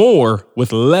achieve more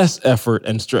with less effort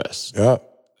and stress. Yeah.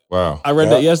 Wow. I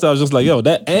read that yesterday. I was just like, yo,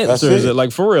 that answers it.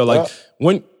 Like, for real. Like,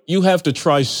 when you have to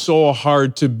try so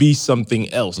hard to be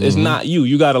something else. It's not you.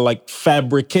 You got to, like,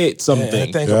 fabricate something.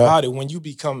 And think about it. When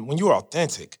you're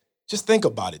authentic, just think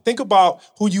about it. Think about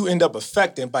who you end up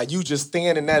affecting by you just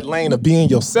staying in that lane of being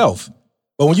yourself.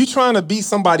 But when you're trying to be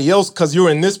somebody else because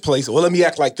you're in this place, well, let me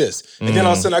act like this. And then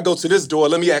all of a sudden I go to this door,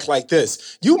 let me act like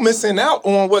this. You missing out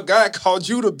on what God called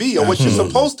you to be or what you're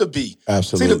supposed to be.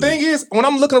 Absolutely. See, the thing is, when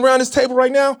I'm looking around this table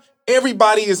right now,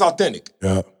 everybody is authentic.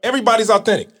 Yeah. Everybody's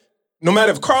authentic. No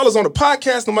matter if Carl is on the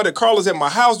podcast, no matter if Carl is at my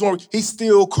house doing, he's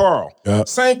still Carl. Yeah.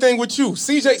 Same thing with you.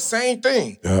 CJ, same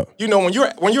thing. Yeah. You know, when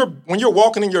you're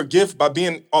walking in your gift by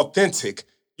being authentic,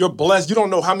 you're blessed. You don't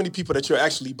know how many people that you're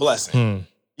actually blessing.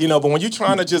 You know, but when you're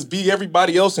trying to just be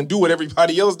everybody else and do what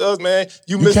everybody else does, man,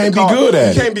 you can't be good at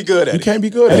it. You can't be good at it. You can't be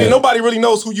good at and it. then nobody really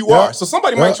knows who you are. So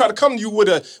somebody might try to come to you with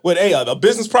a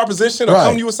business proposition or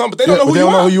come to you with something, but they don't know who you are.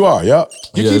 They don't know who you are. Yeah.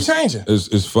 You keep changing.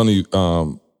 It's funny.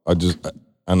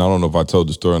 And I don't know if I told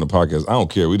the story on the podcast. I don't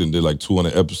care. We did like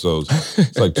 200 episodes.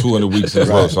 It's like 200 weeks in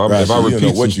a row. So if I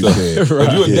repeat some stuff, if you're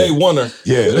a day oneer,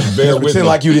 just bear with me. Pretend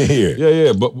like you didn't hear it.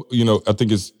 Yeah. But, I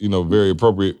think it's, very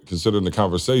appropriate considering the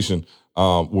conversation.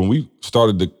 When we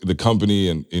started the company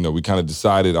and, we kind of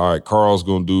decided, all right, Carl's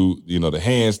going to do, the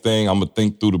hands thing. I'm going to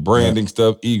think through the branding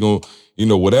stuff. E going,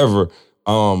 whatever.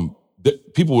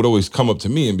 People would always come up to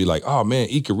me and be like, oh man,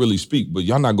 he could really speak, but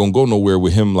y'all not gonna go nowhere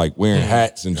with him like wearing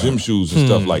hats and gym shoes and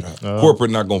stuff. Like corporate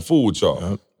not gonna fool with y'all.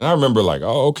 And I remember like,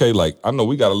 oh, okay, like I know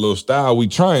we got a little style, we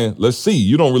trying, let's see.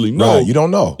 You don't really know. Right, you don't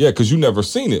know. Yeah, because you never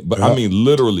seen it. But I mean,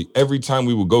 literally every time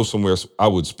we would go somewhere, I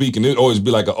would speak and it'd always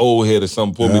be like an old head or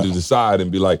something for me to decide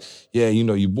and be like, yeah,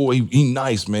 your boy, he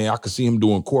nice, man. I could see him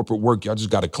doing corporate work. Y'all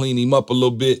just gotta clean him up a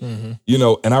little bit. And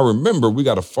I remember we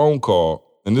got a phone call.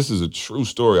 And this is a true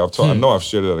story. I know I've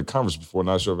shared it at a conference before,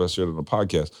 not sure if I shared it on a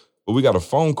podcast, but we got a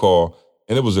phone call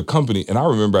and it was a company. And I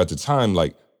remember at the time,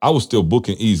 like I was still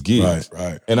booking E's gigs.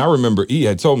 Right. And I remember E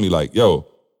had told me like, yo,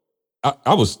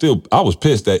 I was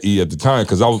pissed at E at the time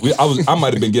because I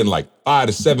might have been getting like 5,000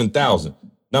 to 7,000.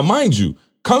 Now, mind you,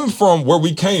 coming from where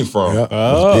we came from,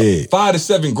 $5,000 to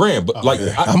 $7,000, but like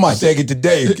I might take it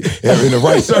today in the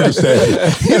right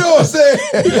circumstance. You know what I'm saying?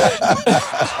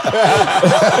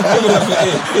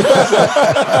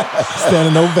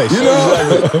 Standing ovation.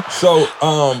 Exactly. So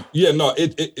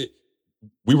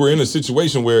we were in a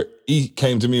situation where E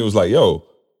came to me and was like, yo,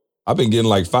 I've been getting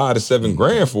like $5,000 to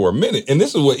 $7,000 for a minute. And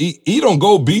this is what he don't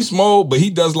go beast mode, but he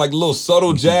does like little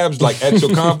subtle jabs like at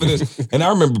your confidence. And I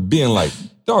remember being like,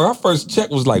 dog, our first check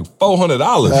was like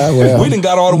 $400. We done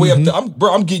got all the way up to,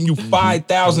 I'm getting you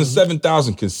 5,000,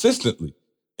 7,000 consistently.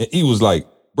 And he was like,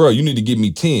 bro, you need to give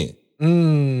me 10.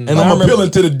 And I'm appealing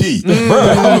to the D. Bro,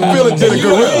 I'm appealing to the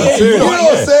gorilla. You know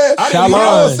what I'm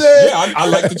saying? I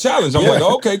like the challenge. I'm like,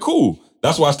 okay, cool.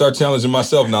 That's why I start challenging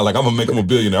myself now. Like, I'm going to make him a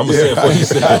billionaire. I'm going to say what he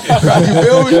said. You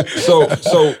feel me? So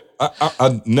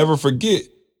I never forget.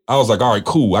 I was like, all right,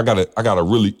 cool. I gotta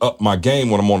really up my game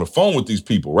when I'm on the phone with these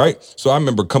people, right? So I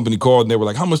remember a company called and they were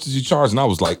like, how much did you charge? And I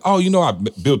was like, oh, I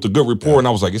built a good rapport. And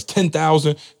I was like, it's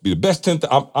 10,000. Be the best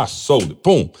 10,000. I sold it.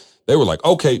 Boom. They were like,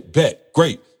 okay, bet,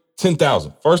 great.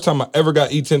 10,000. First time I ever got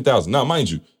 $10,000. Now, mind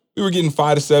you, we were getting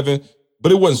 5 to 7, but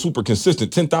it wasn't super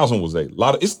consistent. 10,000 was a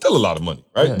lot of, it's still a lot of money,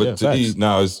 right? But to these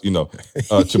now it's,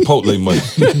 Chipotle money.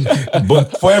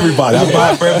 But for everybody. I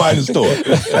buy it for everybody in the store.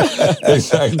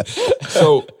 Exactly.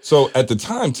 So at the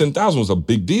time, 10,000 was a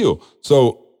big deal.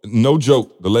 So no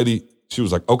joke, the lady, she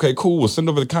was like, okay, cool. We'll send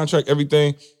over the contract,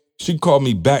 everything. She called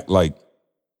me back like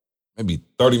maybe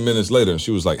 30 minutes later. And she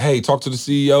was like, hey, talk to the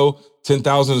CEO.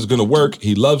 10,000 is going to work.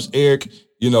 He loves Eric,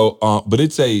 but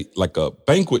it's a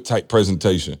banquet type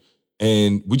presentation.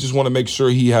 And we just want to make sure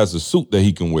he has a suit that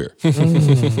he can wear.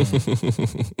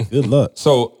 Good luck.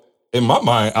 So in my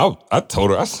mind, I told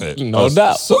her, I said, no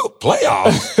doubt. Suit,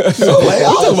 playoffs. We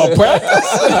talking about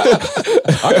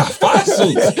practice? I got 5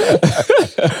 suits.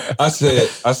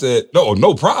 I said,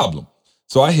 no problem.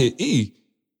 So I hit E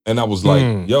and I was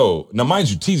like, yo, now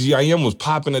mind you, TGIM was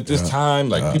popping at this time.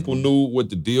 Like people knew what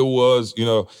the deal was. They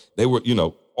were,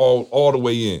 all the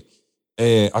way in.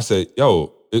 And I said,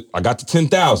 yo, I got to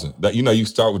 10,000. That, you know, you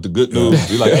start with the good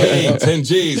news. You're like, hey, 10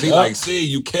 G's. He like, see,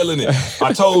 you killing it.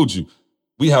 I told you.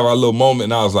 We have our little moment,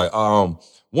 and I was like,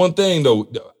 one thing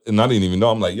though, and I didn't even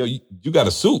know. I'm like, yo, you got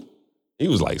a suit? He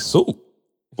was like, suit?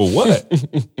 For what?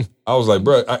 I was like,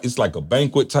 bro, it's like a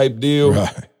banquet type deal,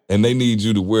 and they need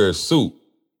you to wear a suit.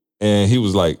 And he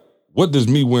was like, what does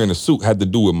me wearing a suit have to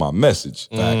do with my message?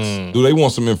 Do they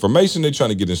want some information? They trying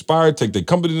to get inspired, take their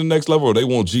company to the next level, or they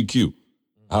want GQ?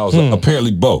 I was like,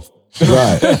 apparently both.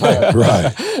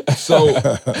 Right. So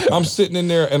I'm sitting in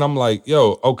there and I'm like,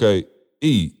 yo, okay,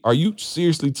 E, are you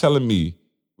seriously telling me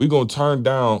we gonna turn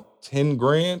down 10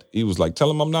 grand? He was like, tell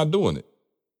him I'm not doing it.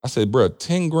 I said, bro,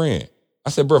 10 grand. I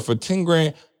said, bro, for 10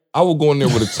 grand, I will go in there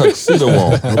with a tuxedo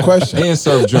on. No question. And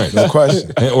serve drinks. No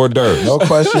question. And hors d'oeuvres. No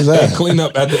questions And asked. clean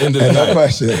up at the end of the night.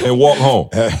 question. And walk home.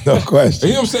 No question.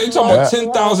 You know what I'm saying? You're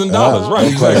talking about $10,000, right?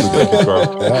 Exactly. Thank you, bro.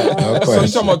 No So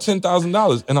he's question. talking about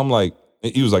 $10,000. And I'm like,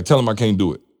 he was like, tell him I can't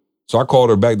do it. So I called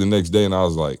her back the next day and I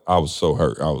was like, I was so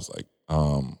hurt. I was like,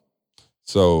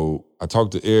 so I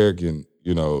talked to Eric and,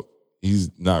 you know,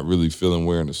 he's not really feeling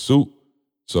wearing a suit.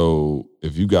 So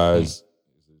if you guys,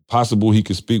 possible he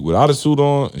could speak without a suit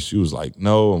on? And she was like,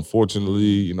 no, unfortunately,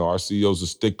 you know, our CEO's a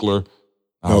stickler.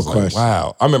 I was like,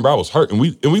 wow. I remember I was hurt and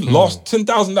we lost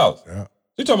 $10,000. Yeah.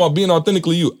 You talking about being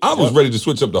authentically you. I was ready to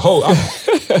switch up the whole.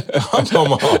 I'm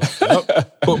talking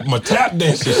about put my tap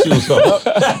dancing shoes on.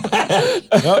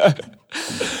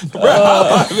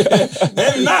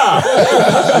 And now,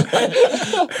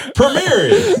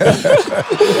 premiering.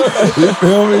 You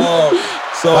feel me?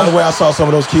 So by the way, I saw some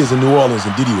of those kids in New Orleans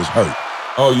and Diddy was hurt.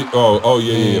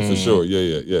 Yeah, for sure.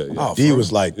 Yeah. Oh, he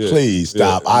was like, please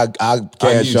stop. I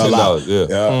cash y'all out.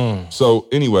 Yeah. So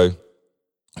anyway,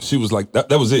 she was like, that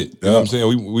was it. You know what I'm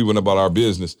saying? We went about our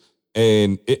business.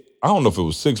 And I don't know if it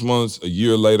was 6 months, a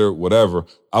year later, whatever.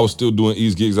 I was still doing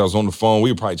E's gigs. I was on the phone.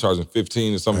 We were probably charging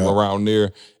 15 or something around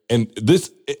there. And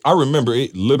I remember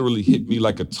it literally hit me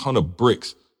like a ton of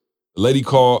bricks. The lady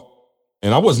called,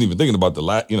 and I wasn't even thinking about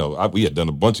we had done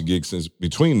a bunch of gigs since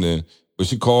between then. But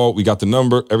she called, we got the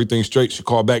number, everything straight. She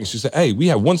called back and she said, hey, we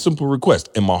have one simple request.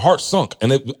 And my heart sunk.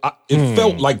 And it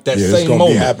felt like that same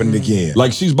moment. Be happening again.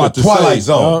 Like she's about to Twilight say.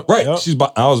 Zone. Right. I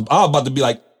was about to be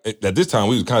like, at this time,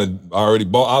 we was kind of already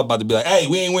bought. I was about to be like, hey,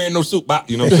 we ain't wearing no suit.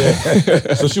 You know what I'm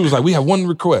saying? So she was like, we have one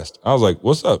request. I was like,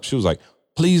 what's up? She was like,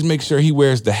 please make sure he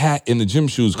wears the hat and the gym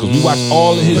shoes because we watch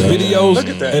all of his videos. Look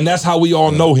at that. And that's how we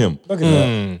all know him. Look at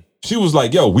that. She was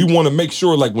like, yo, we want to make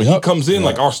sure like when he comes in,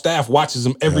 like our staff watches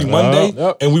him every Monday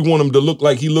and we want him to look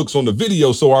like he looks on the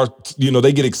video so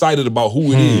they get excited about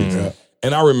who it is. Yeah.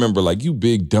 And I remember like, you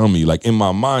big dummy, like in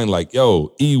my mind, like,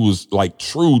 yo, E was like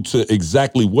true to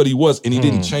exactly what he was and he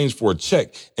didn't change for a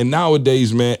check. And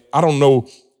nowadays, man, I don't know,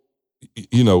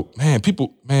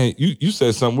 you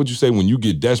said something, what'd you say? When you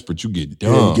get desperate, you get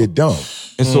dumb. Yeah, you get dumb.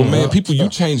 And so, man, people, you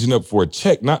changing up for a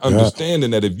check, not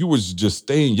understanding that if you was just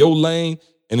stay in your lane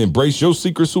and embrace your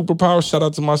secret superpower, shout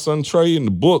out to my son Trey in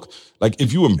the book. Like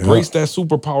if you embrace that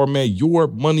superpower, man, your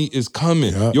money is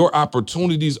coming. Your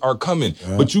opportunities are coming.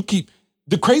 But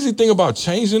the crazy thing about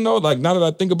changing though, like now that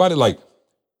I think about it, like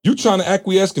you trying to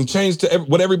acquiesce and change to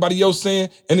what everybody else saying,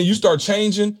 and then you start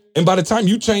changing, and by the time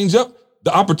you change up,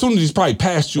 the opportunity's probably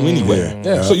past you anyway.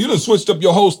 So you done switched up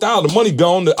your whole style, the money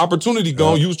gone, the opportunity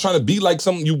gone, you was trying to be like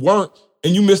something you weren't,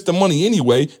 and you missed the money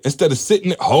anyway, instead of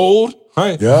sitting hold,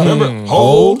 right? Remember?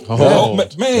 Hold.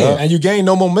 Man. And you gain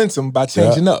no momentum by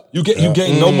changing up. You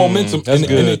gain no momentum,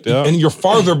 and you're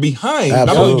farther behind. Absolutely.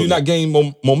 Not only do you not gain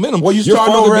momentum, well, you start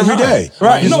over every day.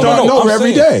 Right. You start over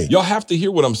every day. Y'all have to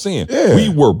hear what I'm saying. Yeah. We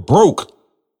were broke.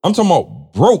 I'm talking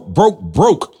about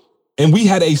broke. And we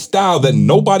had a style that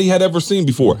nobody had ever seen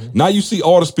before. Now you see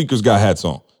all the speakers got hats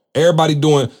on. Everybody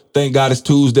doing, thank God it's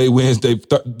Tuesday, Wednesday.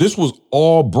 This was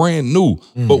all brand new,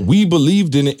 but we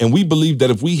believed in it, and we believed that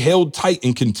if we held tight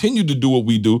and continued to do what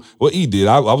we do, well, he did.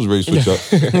 I was ready to switch up.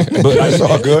 But that's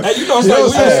all good. Hey, you know what I'm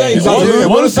saying?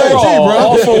 We the same team,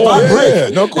 bro.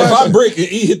 If I break and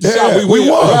he hit the shot, we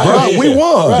won. Bro. We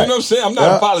won. You know what I'm saying? I'm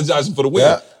not apologizing for the win.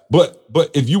 Yeah.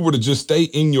 But if you were to just stay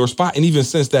in your spot, and even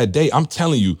since that day, I'm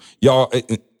telling you, y'all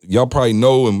probably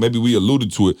know, and maybe we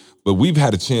alluded to it, but we've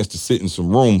had a chance to sit in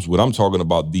some rooms where I'm talking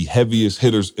about the heaviest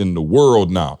hitters in the world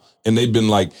now. And they've been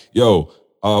like, yo,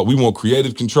 we want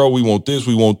creative control, we want this,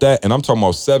 we want that. And I'm talking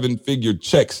about 7-figure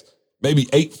checks, maybe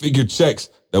 8-figure checks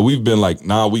that we've been like,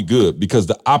 nah, we good. Because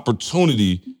the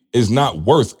opportunity is not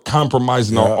worth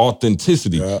compromising our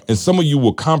authenticity. Yeah. And some of you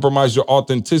will compromise your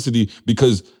authenticity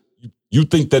because you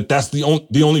think that that's the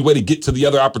only way to get to the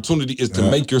other opportunity is to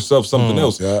make yourself something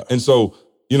else. Yeah. And so,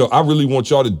 I really want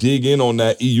y'all to dig in on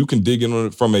that. You can dig in on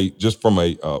it from a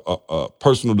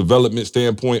personal development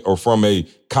standpoint or from a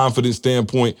confidence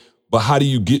standpoint. But how do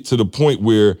you get to the point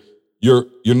where you're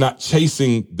not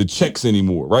chasing the checks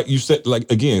anymore, right? You said,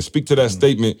 again, speak to that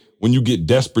statement. When you get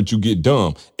desperate, you get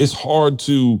dumb. It's hard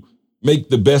to make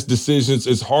the best decisions.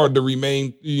 It's hard to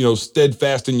remain,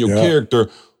 steadfast in your character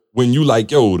when you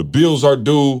the bills are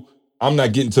due. I'm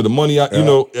not getting to the money.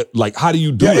 How do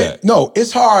you do that? No,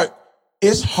 it's hard.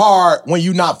 It's hard when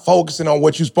you're not focusing on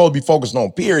what you're supposed to be focusing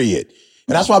on, period.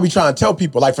 And that's why we try to tell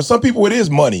people, for some people, it is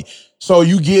money. So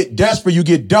you get desperate, you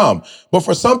get dumb. But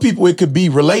for some people, it could be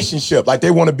relationship.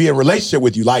 They want to be in a relationship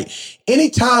with you.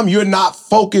 Anytime you're not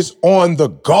focused on the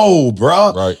goal,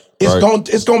 bruh,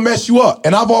 it's gonna mess you up.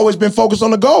 And I've always been focused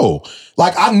on the goal.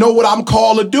 I know what I'm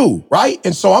called to do, right?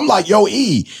 And so I'm like, yo,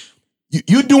 E,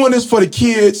 you doing this for the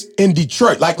kids in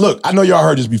Detroit. Look, I know y'all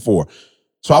heard this before.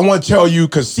 So I want to tell you,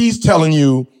 because C's telling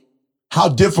you how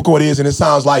difficult it is, and it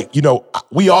sounds like,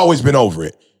 we always been over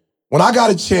it. When I got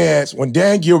a chance, when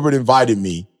Dan Gilbert invited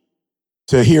me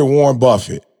to hear Warren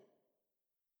Buffett,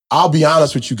 I'll be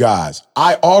honest with you guys,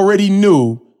 I already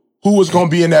knew who was going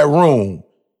to be in that room,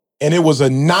 and it was a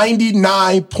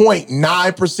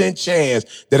 99.9%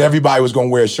 chance that everybody was going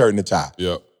to wear a shirt and a tie.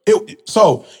 Yeah.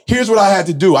 So here's what I had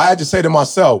to do. I had to say to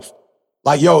myself,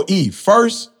 yo, E,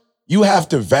 first, you have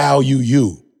to value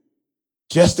you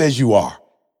just as you are.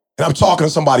 And I'm talking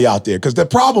to somebody out there, because the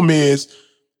problem is,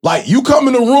 you come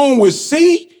in the room with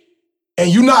C and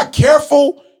you're not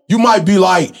careful, you might be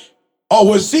like, oh,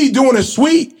 what C doing is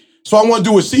sweet, so I want to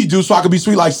do what C do so I can be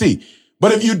sweet like C.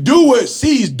 But if you do what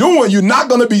C's doing, you're not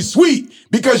going to be sweet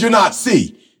because you're not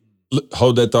C.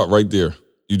 Hold that thought right there.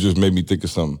 You just made me think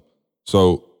of something.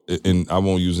 So, and I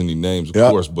won't use any names, of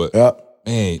course, but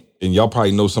man, and y'all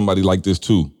probably know somebody like this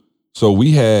too. So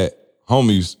we had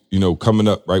homies, coming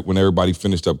up, right, when everybody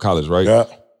finished up college, right? Yeah.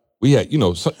 We had, you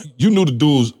knew the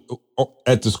dudes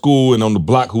at the school and on the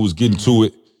block who was getting to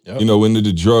it, into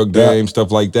the drug game, stuff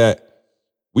like that.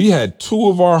 We had two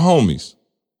of our homies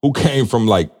who came from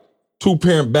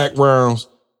two-parent backgrounds.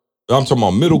 I'm talking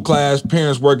about middle class,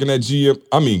 parents working at GM.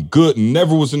 I mean, good,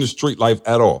 never was in the street life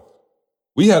at all.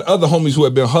 We had other homies who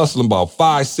had been hustling about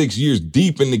 5-6 years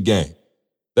deep in the game.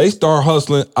 They start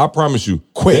hustling, I promise you,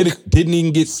 quick. They didn't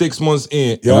even get 6 months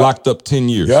in and locked up 10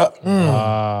 years.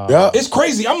 It's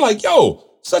crazy. I'm like, yo,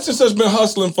 such and such been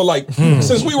hustling for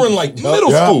since we were in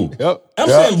middle school. I'm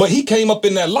saying, but he came up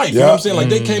in that life. You know what I'm saying?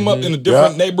 They came up in a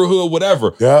different neighborhood,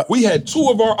 whatever. We had two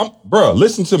of our, bruh,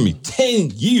 listen to me,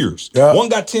 10 years. One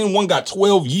got 10, one got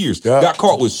 12 years. Got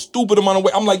caught with stupid amount of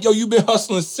weight. I'm like, yo, you been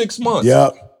hustling 6 months.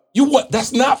 You what?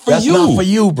 That's not for you. That's not for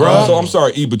you, bro. So I'm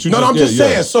sorry, E, but you. No, I'm just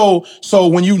saying. So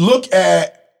when you look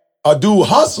at a dude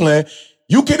hustling,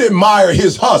 you can admire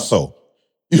his hustle.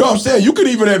 You know what I'm saying? You can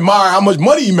even admire how much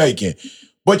money he's making,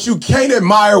 but you can't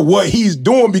admire what he's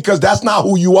doing because that's not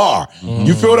who you are.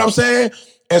 You feel what I'm saying?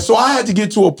 And so I had to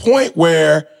get to a point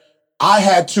where I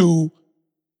had to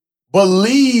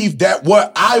believe that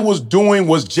what I was doing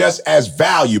was just as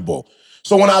valuable.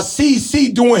 So when I see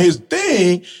C doing his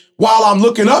thing, while I'm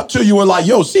looking up to you and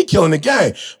yo, C killing the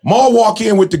game. Maul walk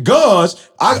in with the guns,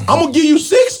 I'm going to give you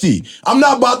 60. I'm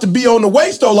not about to be on the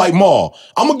waist though like Maul.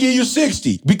 I'm going to give you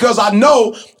 60 because I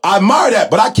know I admire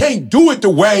that, but I can't do it the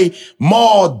way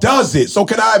Maul does it. So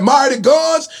can I admire the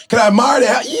guns? Can I admire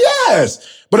that?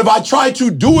 Yes. But if I try to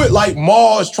do it like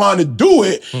Maul is trying to do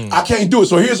it, I can't do it.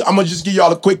 So I'm going to just give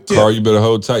y'all a quick tip. Carl, you better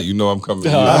hold tight. You know I'm coming.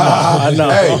 I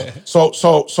know. Hey,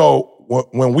 so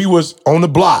when we was on the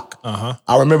block, I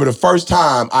remember the first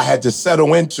time I had to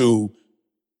settle into,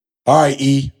 all right,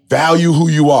 E, value who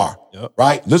you are,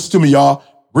 right? Listen to me, y'all,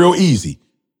 real easy.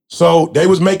 So they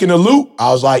was making a loot. I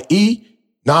was like, E,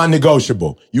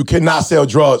 non-negotiable. You cannot sell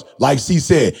drugs. Like C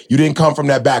said, you didn't come from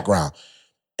that background.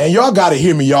 And y'all got to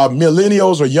hear me, y'all.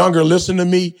 Millennials or younger, listen to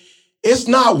me. It's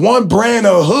not one brand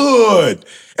of hood.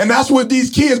 And that's what these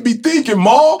kids be thinking,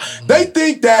 Maul. They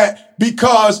think that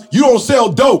because you don't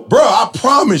sell dope. Bro, I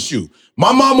promise you.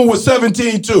 My mama was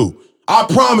 17 too. I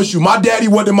promise you, my daddy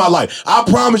wasn't in my life. I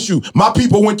promise you, my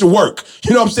people went to work.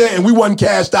 You know what I'm saying? And we wasn't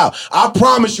cashed out. I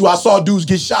promise you, I saw dudes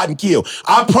get shot and killed.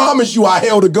 I promise you, I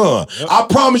held a gun. I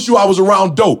promise you, I was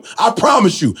around dope. I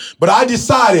promise you. But I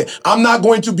decided I'm not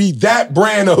going to be that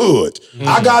brand of hood.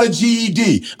 I got a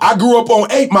GED. I grew up on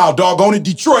 8 Mile, doggone it,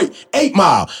 Detroit, 8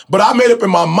 Mile. But I made up in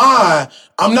my mind,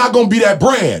 I'm not going to be that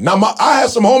brand. Now, I had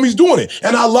some homies doing it,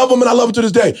 and I love them, and I love them to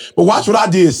this day. But watch what I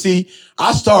did, see?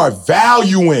 I started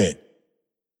valuing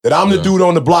that I'm the dude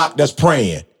on the block that's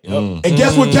praying. And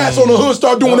guess what cats on the hood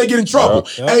start doing when they get in trouble?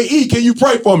 Hey, E, can you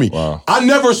pray for me? Wow. I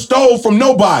never stole from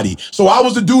nobody. So I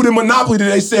was the dude in Monopoly that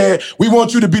they said, we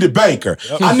want you to be the banker.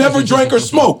 I never drank or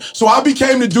smoked. So I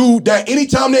became the dude that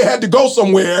anytime they had to go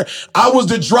somewhere, I was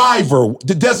the driver,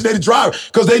 the designated driver,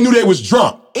 because they knew they was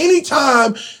drunk.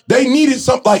 Anytime they needed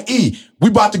something like, E, we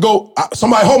about to go,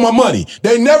 somebody hold my money.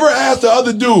 They never asked the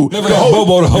other dude. Never asked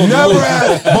Bobo to hold the money. Never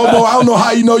asked Bobo, I don't know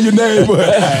how you know your name,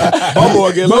 but Bobo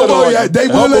will get little. Yeah, they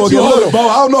will let you hold it, Bobo.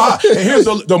 I don't know how. And here's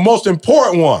the most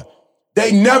important one.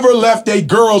 They never left their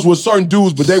girls with certain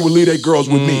dudes, but they would leave their girls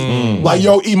with me. Like,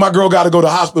 yo, E, my girl got to go to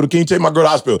the hospital. Can you take my girl to the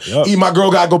hospital? E, my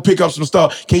girl got to go pick up some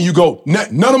stuff. Can you go?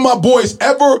 None of my boys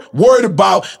ever worried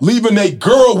about leaving their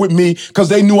girl with me because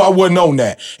they knew I wasn't on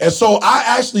that. And so I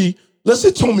actually,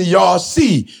 listen to me, y'all,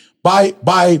 see, by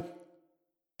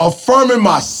affirming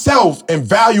myself and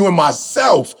valuing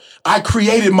myself, I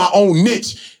created my own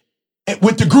niche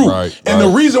with the group.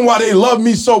 The reason why they love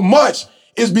me so much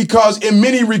is because in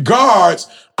many regards,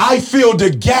 I filled the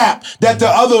gap that the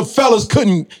other fellas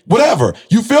couldn't, whatever.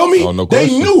 You feel me? Oh, no they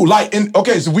question. knew, like,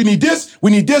 okay, so we need this, we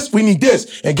need this, we need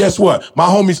this. And guess what? My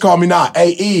homies call me now,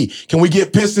 hey, E, can we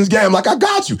get Pistons game? I'm like, I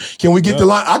got you. Can we get the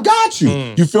line? I got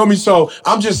you. You feel me? So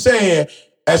I'm just saying,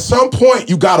 at some point,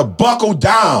 you got to buckle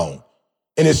down.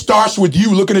 And it starts with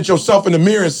you looking at yourself in the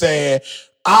mirror and saying,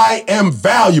 I am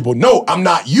valuable. No, I'm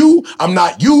not you. I'm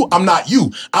not you. I'm not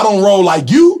you. I don't roll like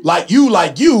you, like you,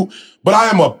 like you, but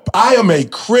I am a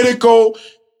critical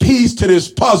piece to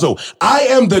this puzzle. I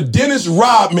am the Dennis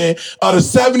Rodman of the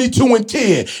 72 and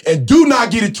 10. And do not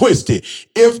get it twisted.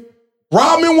 If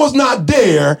Rodman was not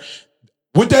there,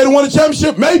 would they have won a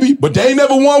championship? Maybe, but they ain't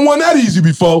never won one that easy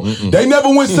before. They never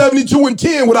went 72 and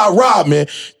 10 without Rodman.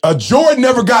 Jordan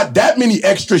never got that many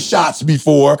extra shots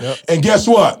before. And guess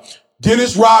what?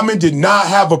 Dennis Rodman did not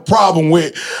have a problem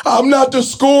with, I'm not the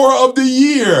scorer of the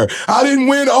year. I didn't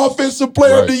win Offensive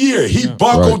Player of the Year. He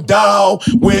buckled down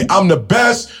with, I'm the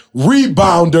best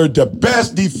rebounder, the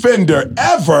best defender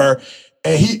ever.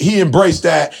 And he embraced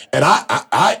that. And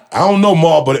I don't know,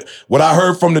 Maul, but what I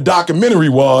heard from the documentary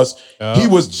was he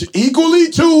was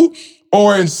equally to,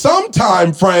 or in some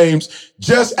time frames,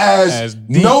 just as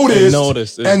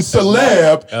noticed and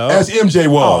celeb as MJ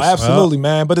was. Oh, absolutely,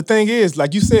 man. But the thing is,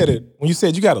 like you said it, when you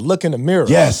said you got to look in the mirror.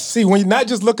 Yes. See, when you not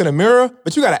just look in the mirror,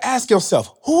 but you got to ask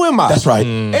yourself, who am I? That's right.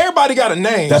 Everybody got a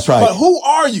name. That's right. But who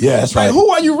are you? Yeah, that's right. Like, who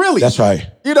are you really? That's right.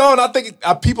 You know, and I think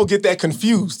people get that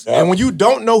confused. And when you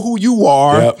don't know who you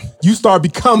are, you start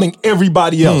becoming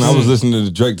everybody else. I was listening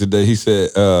to Drake today. He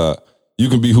said, you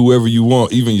can be whoever you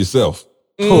want, even yourself.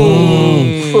 Bars.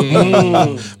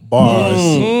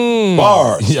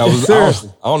 Yeah, I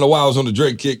don't know why I was on the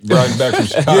Drake kick riding back from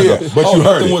Chicago. But you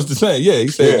heard it. Was the same. Yeah, he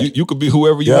said you could be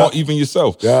whoever you want, even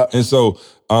yourself. Yeah. And so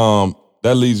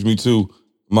that leads me to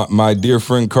my dear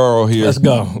friend Carl here. Let's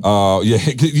go.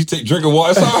 You take drinking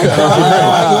water. It's all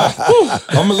right, Carl.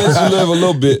 I'm gonna let you live a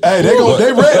little bit. Hey, they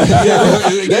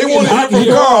ready. They want to hear from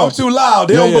Carl. I'm too loud.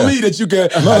 They don't believe that you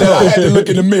can. I had to look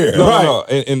in the mirror. No.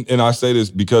 And I say this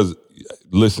because,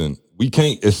 listen, we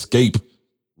can't escape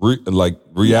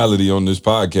reality on this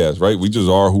podcast, right? We just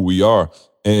are who we are.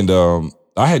 And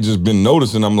I had just been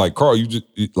noticing, I'm like, Carl, you just,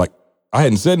 like, I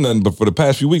hadn't said nothing, but for the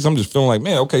past few weeks, I'm just feeling like,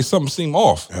 man, okay, something seemed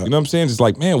off. You know what I'm saying? Just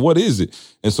like, man, what is it?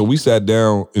 And so we sat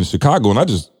down in Chicago, and I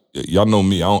just, y'all know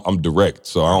me, I'm direct,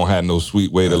 so I don't have no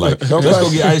sweet way to like, let's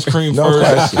go get ice cream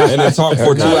first, and then talk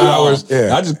for 2 hours.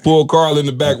 I just pulled Carl in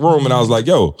the back room, and I was like,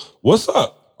 yo, what's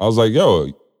up? I was like, yo,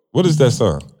 what is that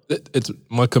sound? It's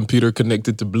my computer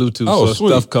connected to Bluetooth, so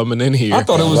sweet. Stuff coming in here. I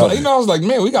thought it was, I was like,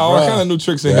 man, we got all kind of new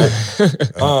tricks in here.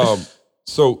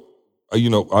 So,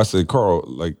 I said, Carl,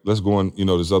 like, let's go in,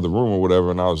 this other room or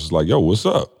whatever. And I was just like, yo, what's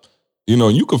up?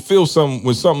 And you could feel something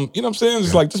with something, you know what I'm saying?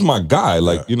 It's like, this is my guy.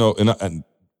 Like, and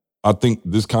I think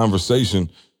this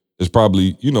conversation is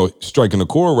probably, striking a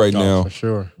chord right now. For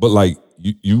sure. But like,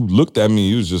 you looked at me,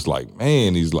 you was just like,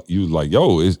 man, you was like,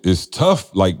 yo, it's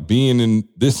tough, like, being in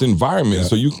this environment.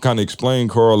 So you can kind of explain,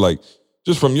 Carl, like,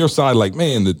 just from your side, like,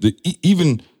 man,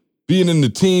 even being in the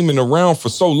team and around for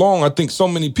so long, I think so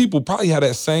many people probably had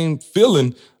that same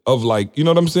feeling of like, you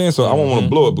know what I'm saying? So I don't want to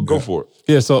blow it, but go for it.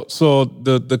 Yeah, so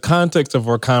the context of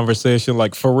our conversation,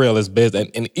 like, for real, is based,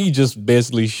 and he just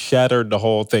basically shattered the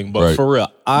whole thing. But for real,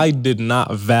 I did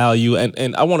not value,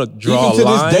 and I want to draw even a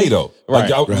line. to this day, though.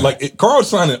 Like Carl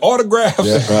signing autographs.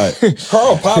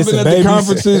 Carl popping at the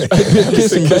conferences,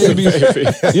 kissing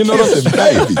babies. You know what I'm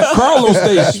saying? Carl on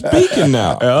stage speaking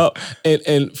now.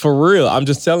 And for real, I'm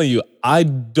just telling you, I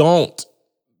don't,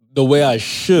 the way I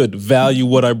should, value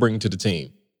what I bring to the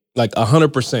team. Like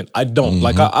 100%. I don't.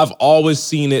 Like I've always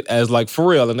seen it as like for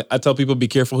real. And I tell people be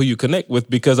careful who you connect with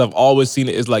because I've always seen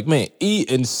it as like, man, E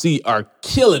and C are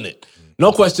killing it.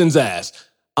 No questions asked.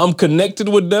 I'm connected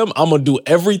with them. I'm going to do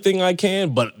everything I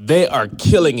can, but they are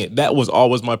killing it. That was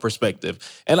always my perspective.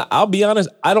 And I'll be honest,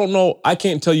 I don't know. I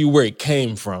can't tell you where it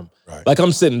came from. Right. Like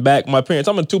I'm sitting back, I'm a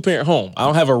 2-parent home. I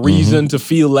don't have a reason to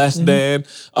feel less than.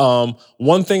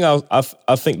 One thing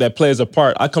I think that plays a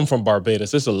part, I come from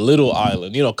Barbados. It's a little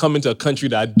island, coming to a country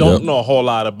that I don't know a whole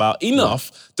lot about,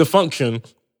 enough to function,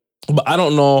 but I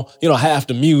don't know, half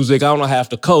the music. I don't know half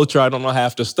the culture. I don't know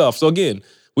half the stuff. So again,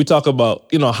 we talk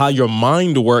about, how your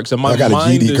mind works, and my mind I got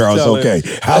a GD, Carl. It's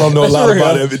okay. I don't know a lot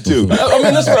about it too. I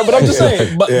mean, that's right. But I'm just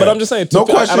saying. But I'm just saying. No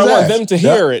questions I don't want asked. them to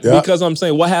hear it because I'm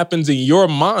saying what happens in your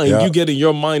mind. You get in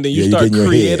your mind and you start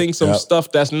creating some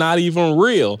stuff that's not even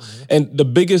real. And the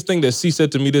biggest thing that C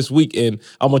said to me this week, and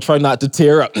I'm gonna try not to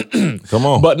tear up. Come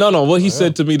on. But no. What he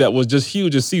said to me that was just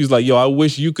huge is C was like, "Yo, I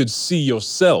wish you could see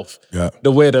yourself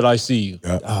the way that I see you."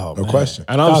 Oh, no question.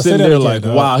 And I'm sitting there like,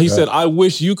 wow. He said, "I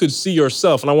wish you could see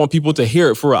yourself," and I want people to hear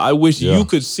it for real. I wish you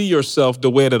could see yourself the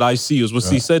way that I see you, is what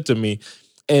C said to me.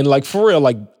 And like for real,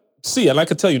 like C, and I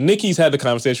could tell you, Nikki's had the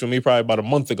conversation with me probably about a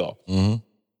month ago.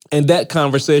 And that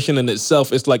conversation in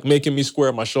itself is like making me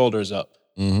square my shoulders up.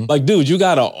 Like, dude, you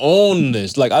gotta own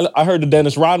this. Like I heard the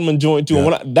Dennis Rodman joint too. And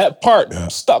when that part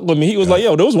stuck with me, he was like,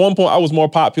 yo, there was one point I was more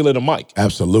popular than Mike.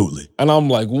 Absolutely. And I'm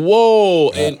like,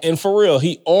 whoa. And for real,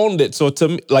 he owned it. So to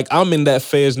me, like I'm in that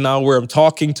phase now where I'm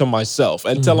talking to myself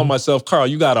and telling myself, Carl,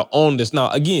 you gotta own this. Now,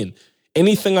 again,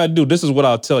 anything I do, this is what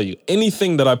I'll tell you.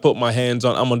 Anything that I put my hands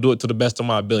on, I'm gonna do it to the best of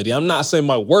my ability. I'm not saying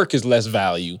my work is less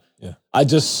value. I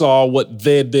just saw what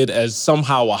they did as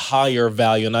somehow a higher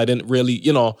value. And I didn't really,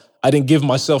 I didn't give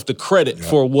myself the credit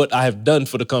for what I have done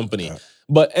for the company.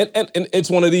 But and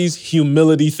it's one of these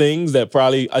humility things that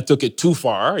probably I took it too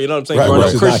far. You know what I'm saying? Right, Growing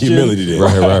that's up Christian. not humility then.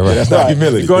 Right. That's not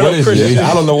humility. Growing up Christian.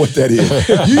 I don't know what that is.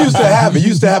 You used to have it. You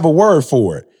used to have a word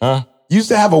for it. Huh? You used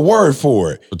to have a word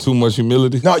for it. For too much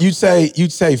humility? No, you'd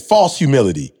say false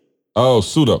humility. Oh,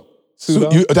 pseudo.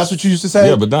 That's what you used to say?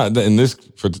 Yeah, but not in this.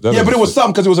 But it was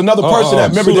something because it was another person that,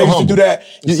 remember they used to do that?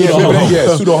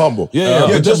 Pseudo humble.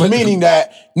 Yeah, just meaning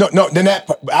that, then that,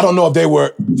 I don't know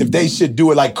if they should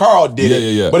do it like Carl did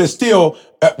it, but it's still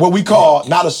what we call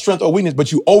not a strength or weakness,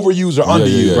 but you overuse or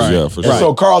underuse. Yeah, for sure. And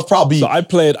so Carl's probably. So I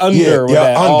played under with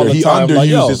that all the he time.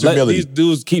 underused his let humility. these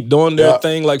dudes keep doing their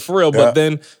thing like for real, but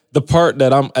then the part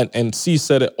that and C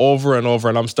said it over and over,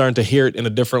 and I'm starting to hear it in a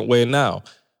different way now.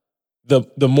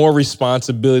 The more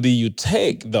responsibility you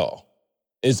take, though,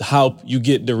 is how you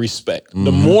get the respect.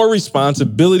 The more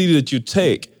responsibility that you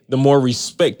take, the more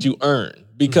respect you earn.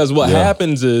 Because what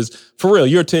happens is, for real,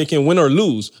 you're taking win or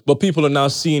lose, but people are now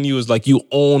seeing you as like you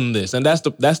own this. And that's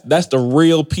the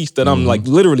real piece that I'm like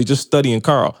literally just studying,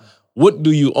 Carl. What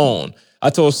do you own? I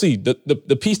told C,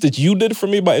 the piece that you did for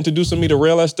me by introducing me to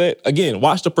real estate, again,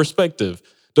 watch the perspective.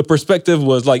 The perspective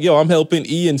was like, yo, I'm helping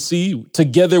E and C.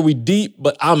 Together we deep,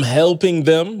 but I'm helping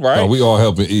them, right? No, we all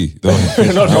helping E. Don't get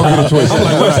it twisted. You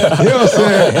know what I'm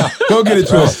saying? Don't get it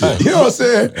twisted. You know what I'm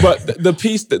saying? But the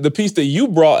piece that you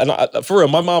brought, and for real,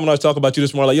 my mom and I was talking about you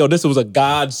this morning, like, yo, this was a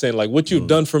godsend. Like, what you've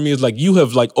done for me is like, you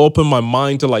have like opened my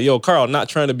mind to like, yo, Carl, not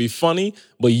trying to be funny,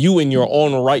 but you in your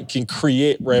own right can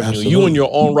create revenue. Absolutely. You in your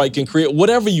own right can create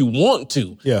whatever you want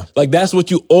to. Yeah. Like, that's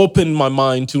what you opened my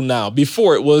mind to now.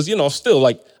 Before it was, still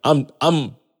like,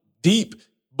 I'm deep,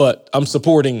 but I'm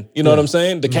supporting, you know what I'm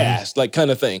saying? The cast, like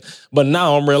kind of thing. But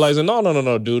now I'm realizing,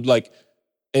 no, dude. Like,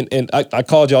 and I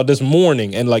called y'all this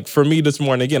morning, and like for me this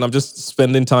morning, again, I'm just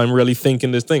spending time really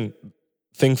thinking this thing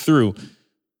through.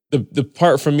 The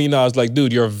part for me now is like,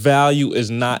 dude, your value is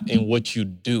not in what you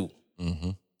do.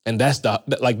 And that's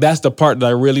the part that I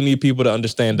really need people to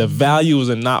understand. The value is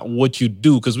in not what you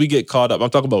do, because we get caught up. I'm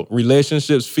talking about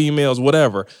relationships, females,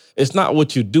 whatever. It's not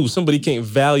what you do. Somebody can't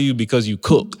value because you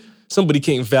cook. Somebody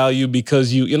can't value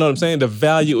because you know what I'm saying? The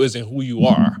value is in who you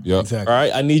are. Yeah. Exactly. All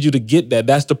right? I need you to get that.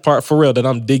 That's the part for real that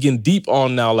I'm digging deep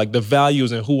on now. Like the value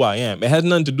is in who I am. It has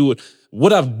nothing to do with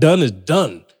what I've done is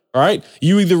done. All right?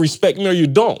 You either respect me or you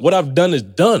don't. What I've done is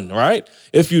done. All right?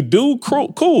 If you do,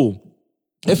 cool.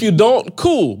 If you don't,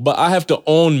 cool. But I have to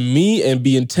own me and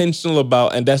be intentional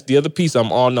about, and that's the other piece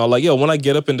I'm on now. Like, yo, when I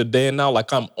get up in the day now,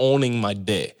 like I'm owning my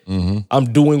day.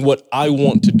 I'm doing what I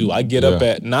want to do. I get up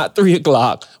at not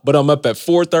 3:00, but I'm up at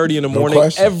 4:30 in the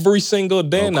morning every single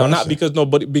day now. Not because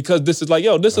because this is like,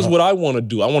 yo, this is what I want to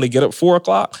do. I want to get up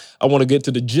 4:00. I want to get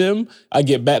to the gym. I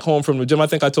get back home from the gym. I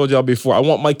think I told y'all before, I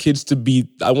want my kids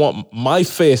I want my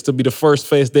face to be the first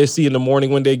face they see in the morning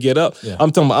when they get up.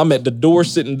 I'm talking about I'm at the door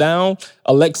sitting down.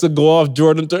 Alexa go off,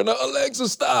 Jordan turn up, Alexa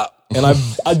stop. And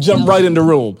I jump right in the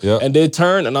room. Yep. And they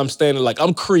turn and I'm standing like,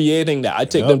 I'm creating that. I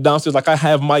take them downstairs like I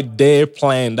have my day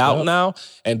planned out now.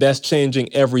 And that's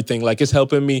changing everything. Like it's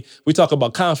helping me. We talk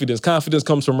about confidence. Confidence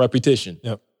comes from repetition.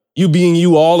 Yep. You being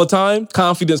you all the time,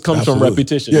 confidence comes from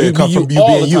repetition. Yeah, you it comes from you all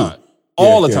being the you. time.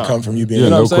 All the time. It comes from you being you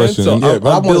know no what I'm saying? question. So Yeah, but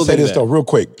I want to say this that. though, real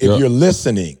quick. If you're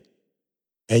listening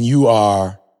and you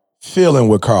are feeling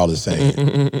what Carl is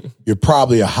saying, you're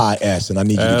probably a high S, and I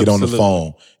need you to get on the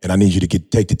phone and I need you to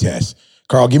take the test.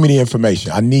 Carl, give me the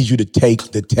information. I need you to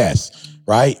take the test,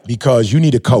 right? Because you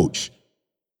need a coach.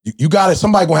 You got it.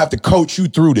 Somebody gonna have to coach you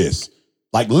through this,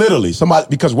 like literally. Somebody,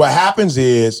 because what happens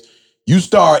is you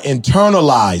start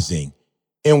internalizing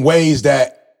in ways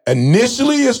that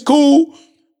initially is cool,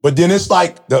 but then it's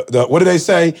like the what do they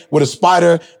say with a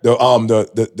spider?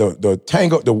 The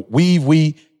tangle, the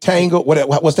weave tangle.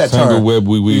 What's that Tangle term? web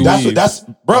we. That's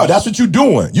what you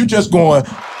doing. You just going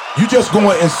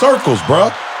in circles,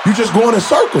 bro. You just going in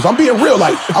circles. I'm being real.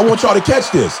 Like I want y'all to catch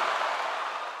this.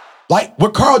 Like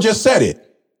what Carl just said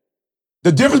it.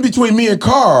 The difference between me and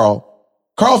Carl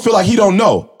feel like he don't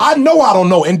know. I know I don't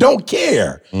know and don't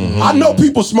care. Mm-hmm. I know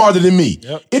people smarter than me.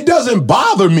 Yep. It doesn't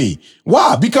bother me.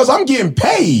 Why? Because I'm getting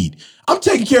paid. I'm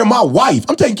taking care of my wife.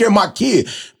 I'm taking care of my kid.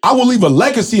 I will leave a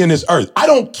legacy in this earth. I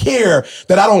don't care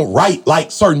that I don't write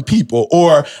like certain people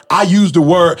or I use the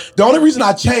word. The only reason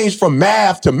I changed from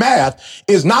math to math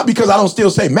is not because I don't still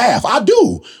say math. I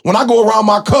do. When I go around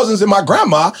my cousins and my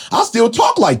grandma, I still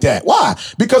talk like that. Why?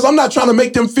 Because I'm not trying to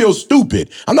make them feel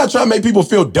stupid. I'm not trying to make people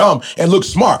feel dumb and look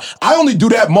smart. I only do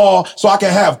that more so I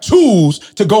can have tools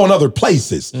to go in other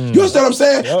places. You understand what I'm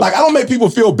saying? Yep. Like I don't make people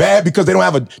feel bad because they don't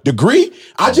have a degree.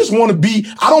 I just want to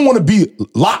I don't want to be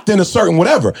locked in a certain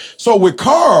whatever. So with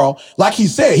Carl, like he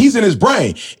said, he's in his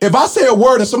brain. If I say a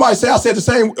word and somebody say I said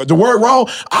the word wrong,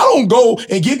 I don't go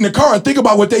and get in the car and think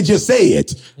about what they just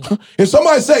said. If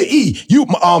somebody say,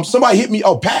 somebody hit me,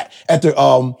 Pat at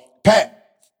the, Pat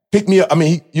picked me up. I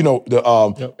mean,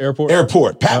 the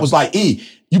airport. Pat was like,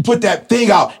 you put that thing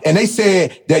out and they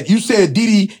said that you said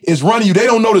Didi is running you. They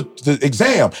don't know the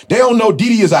exam. They don't know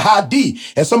Didi is a high D.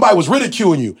 And somebody was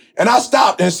ridiculing you. And I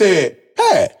stopped and said,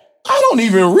 Pat, I don't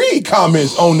even read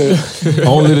comments on the...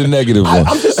 Only the negative one.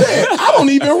 I'm just saying, I don't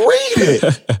even read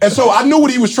it. And so I knew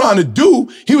what he was trying to do.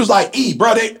 He was like,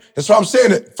 bro, that's why I'm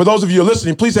saying it. For those of you who are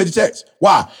listening, please take the text.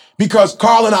 Why? Because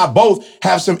Carl and I both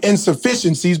have some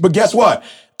insufficiencies, but guess what?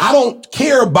 I don't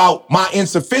care about my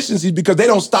insufficiencies because they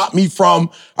don't stop me from,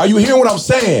 are you hearing what I'm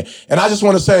saying? And I just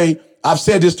want to say, I've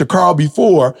said this to Carl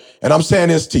before, and I'm saying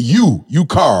this to you,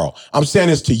 Carl. I'm saying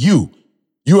this to you.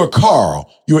 You're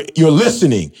Carl. You're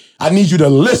listening. I need you to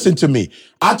listen to me.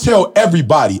 I tell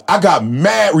everybody, I got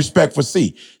mad respect for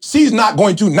C. C's not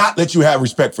going to not let you have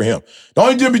respect for him. The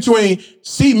only difference between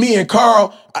C, me, and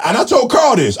Carl, and I told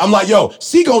Carl this, I'm like, yo,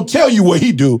 C gonna tell you what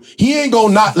he do. He ain't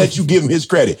gonna not let you give him his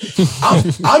credit.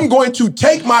 I'm going to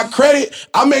take my credit.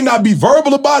 I may not be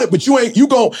verbal about it, but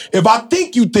if I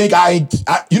think you think I'm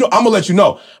gonna let you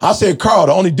know. I said, Carl,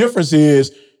 the only difference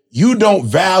is you don't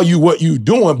value what you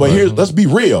doing, but let's be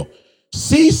real.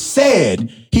 C said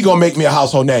he gonna make me a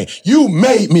household name. You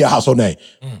made me a household name.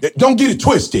 Don't get it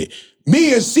twisted.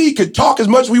 Me and C could talk as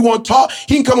much as we want to talk.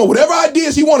 He can come up with whatever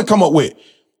ideas he want to come up with.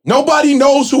 Nobody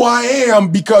knows who I am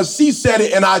because C said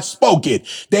it and I spoke it.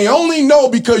 They only know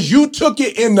because you took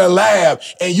it in the lab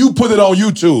and you put it on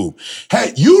YouTube.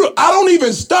 Hey, I don't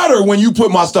even stutter when you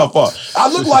put my stuff up.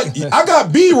 I look like I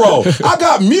got B-roll. I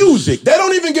got music. They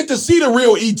don't even get to see the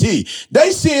real E.T.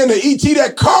 They seeing the E.T.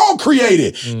 that Carl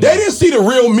created. They didn't see the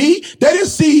real me. They didn't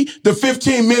see the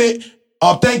 15-minute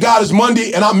thank God it's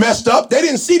Monday and I messed up. They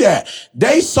didn't see that.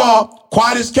 They saw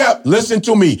quiet as kept. Listen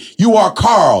to me. You are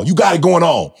Carl. You got it going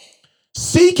on.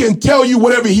 C can tell you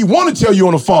whatever he want to tell you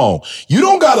on the phone. You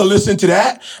don't got to listen to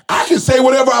that. I can say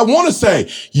whatever I want to say.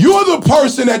 You're the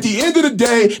person at the end of the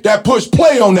day that pushed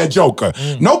play on that joker.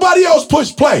 Nobody else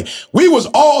pushed play. We was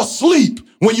all asleep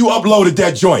when you uploaded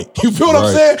that joint. You feel what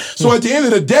I'm saying? So at the end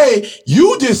of the day,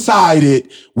 you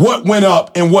decided what went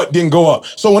up and what didn't go up.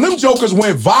 So when them jokers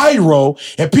went viral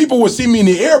and people would see me in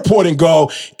the airport and go,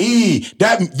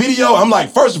 that video, I'm like,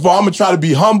 first of all, I'm gonna try to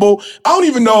be humble. I don't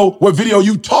even know what video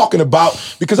you talking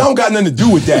about because I don't got nothing to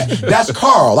do with that. That's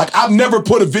Carl. Like I've never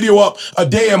put a video up a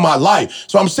day in my life.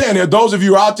 So I'm saying there are those of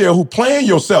you out there who playing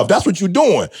yourself. That's what you're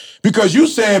doing. Because you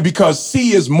saying because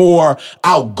C is more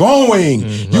outgoing,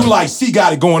 you like C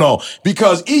got it going on.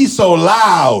 Because E's so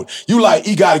loud, you like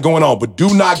E got it going on. But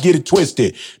do not get it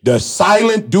twisted. The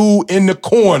silent dude in the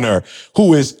corner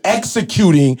who is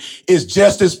executing is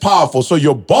just as powerful. So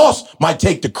your boss might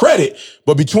take the credit,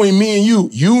 but between me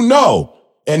and you know.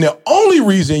 And the only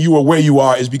reason you are where you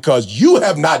are is because you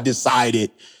have not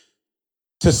decided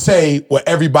to say what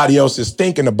everybody else is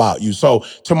thinking about you. So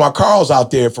to my Carls out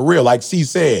there, for real, like C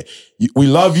said, we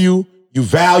love you. You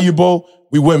valuable.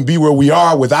 We wouldn't be where we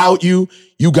are without you.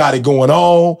 You got it going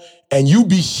on. And you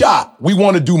be shocked. We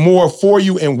want to do more for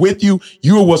you and with you.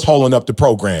 You're what's holding up the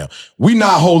program. We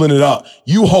not holding it up.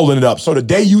 You holding it up. So the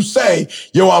day you say,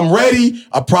 yo, I'm ready,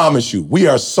 I promise you, we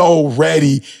are so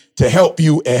ready to help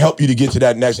you and help you to get to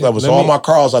that next level. So all my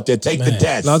Carls out there, take the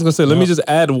test. I was going to say, let me just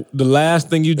add, the last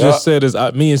thing you just said is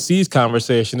me and C's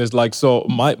conversation is like, so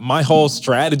my whole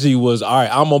strategy was, all right,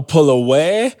 I'm going to pull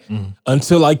away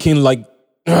until I can like,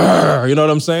 you know what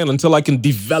I'm saying? Until I can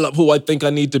develop who I think I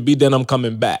need to be, then I'm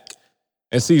coming back.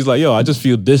 And C's like, yo, I just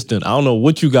feel distant. I don't know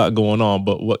what you got going on,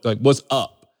 but what's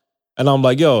up? And I'm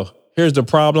like, yo, here's the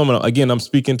problem. And again, I'm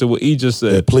speaking to what E just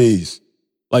said. Yeah, please.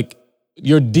 Like,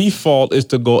 your default is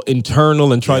to go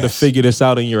internal and try to figure this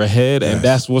out in your head. And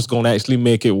that's what's going to actually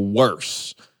make it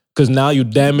worse. Because now you're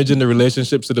damaging the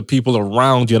relationships of the people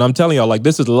around you. And I'm telling y'all, like,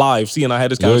 this is live. C and I had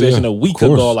this conversation a week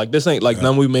ago. Like, this ain't like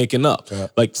none we making up.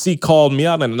 Like, C called me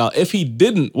out. And now, if he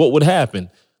didn't, what would happen?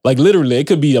 Like, literally, it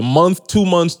could be a month, 2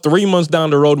 months, 3 months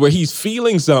down the road where he's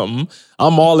feeling something.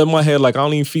 I'm all in my head, like, I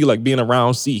don't even feel like being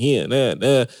around C here.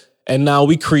 And now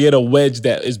we create a wedge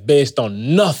that is based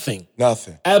on nothing.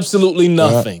 Nothing. Absolutely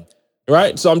nothing.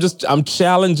 Right? So I'm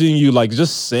challenging you, like,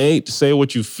 just say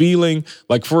what you're feeling.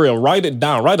 Like, for real, write it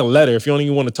down. Write a letter if you don't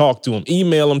even want to talk to him.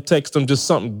 Email him, text him, just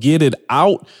something. Get it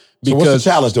out. So what's the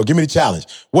challenge, though? Give me the challenge.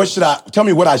 Tell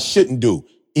me what I shouldn't do.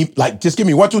 Like, just give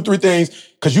me 1, 2, 3 things,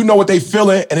 because you know what they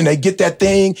feeling, and then they get that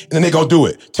thing, and then they go do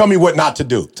it. Tell me what not to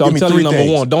do. So I'm telling you,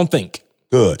 number one, don't think.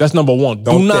 Good. That's number one.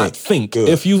 Do not think. Good.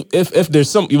 If there's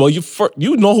something, well,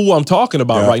 you know who I'm talking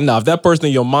about right now. If that person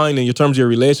in your mind, in your terms of your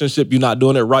relationship, you're not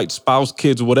doing it right, spouse,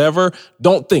 kids, whatever,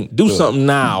 don't think. Do something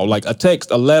now, like a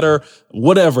text, a letter,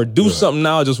 whatever. Do something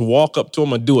now. Just walk up to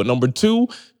them and do it. Number two,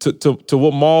 to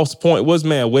what Maul's point was,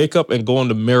 man, wake up and go in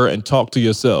the mirror and talk to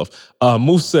yourself.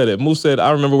 Moose said it. Moose said,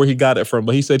 I remember where he got it from,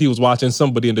 but he said he was watching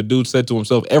somebody and the dude said to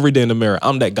himself every day in the mirror,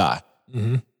 I'm that guy.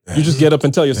 Mm-hmm. You just get up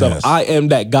and tell yourself, I am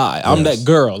that guy. I'm that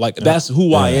girl. Like, that's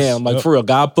who I am. Like, for real,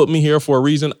 God put me here for a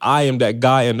reason. I am that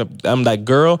guy and I'm that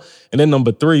girl. And then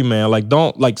number 3, man,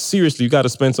 like, seriously, you got to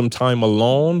spend some time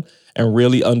alone and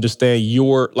really understand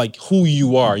who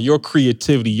you are, your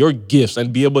creativity, your gifts,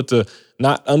 and be able to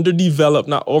not underdevelop,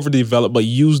 not overdevelop, but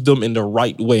use them in the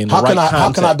right way, How can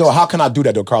I do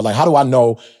that, though, Carl? Like, how do I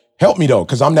know? Help me, though,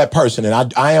 because I'm that person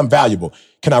and I am valuable.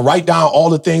 Can I write down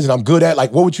all the things that I'm good at?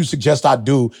 Like, what would you suggest I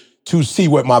do to see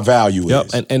what my value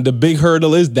is? And the big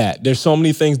hurdle is that there's so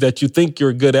many things that you think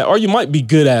you're good at, or you might be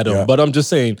good at them, but I'm just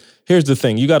saying, here's the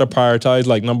thing. You got to prioritize.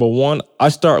 Like, number one, I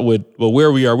start with,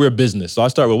 where we are, we're a business. So I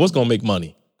start with what's going to make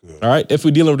money. Good. All right. If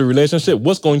we're dealing with a relationship,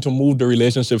 what's going to move the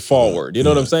relationship forward? You know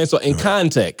what I'm saying? So in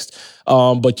context,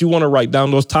 but you want to write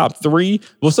down those top 3.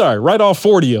 Write off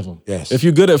 40 of them. Yes. If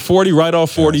you're good at 40, write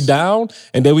off 40 down,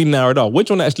 and then we narrow it off.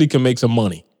 Which one actually can make some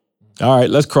money? All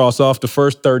right, let's cross off the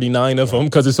first 39 of them,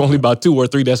 because it's only about 2 or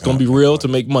 3 that's going to be real to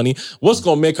make money. What's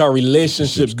going to make our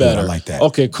relationship better? I like that.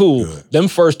 Okay, cool. Good. Them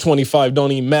first 25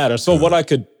 don't even matter. So what I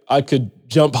could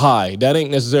jump high. That ain't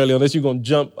necessarily, unless you're going to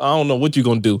jump, I don't know what you're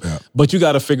going to do. Yeah. But you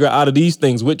got to figure out of these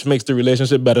things, which makes the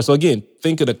relationship better. So again,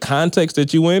 think of the context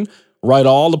that you in, write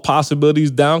all the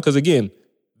possibilities down, because again,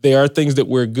 there are things that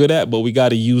we're good at, but we got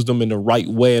to use them in the right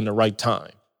way and the right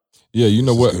time. Yeah, you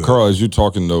know what, Carl, as you're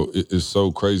talking, though, it's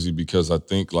so crazy because I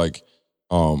think, like,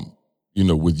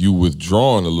 with you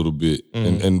withdrawing a little bit,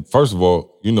 and first of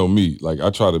all, you know me, like, I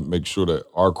try to make sure that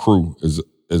our crew is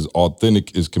as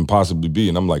authentic as can possibly be.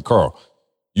 And I'm like, Carl,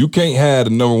 you can't have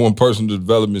the number 1 personal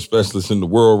development specialist in the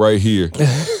world right here.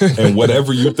 And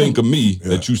whatever you think of me,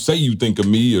 that you say you think of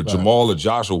me or Jamal or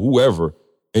Josh or whoever,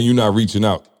 and you're not reaching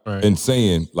out and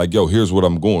saying, like, yo, here's what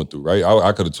I'm going through, right?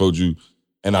 I could have told you,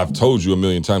 and I've told you a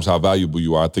million times how valuable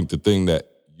you are. I think the thing that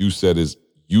you said is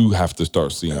you have to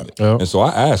start seeing it. Yeah. And so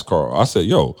I asked Carl, I said,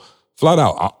 yo, flat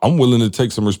out, I'm willing to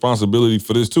take some responsibility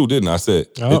for this too, didn't I? I said,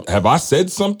 have I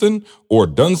said something or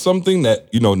done something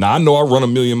that, now I know I run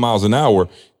 1,000,000 miles an hour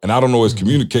and I don't always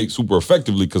communicate super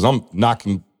effectively because I'm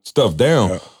knocking stuff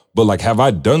down. Yeah. But like, have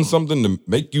I done something to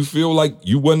make you feel like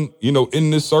you wasn't,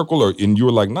 in this circle, and you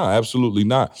were like, nah, absolutely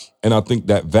not. And I think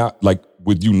that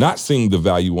with you not seeing the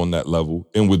value on that level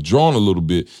and withdrawn a little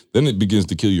bit, then it begins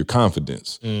to kill your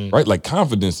confidence, right? Like,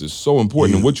 confidence is so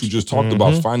important. And what you just talked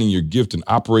about, finding your gift and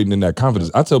operating in that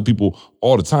confidence. I tell people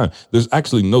all the time, there's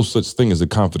actually no such thing as a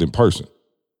confident person.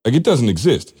 Like, it doesn't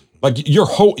exist. Like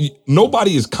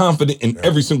nobody is confident in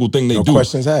every single thing they do.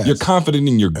 Questions asked. You're confident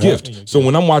in your gift. So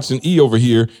when I'm watching E over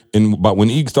here, but when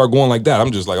E start going like that,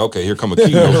 I'm just like, okay, here come a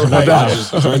keynote. I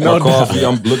just drink my coffee.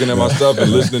 I'm looking at my stuff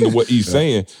and listening to what E's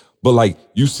saying. But like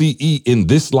you see E in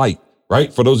this light,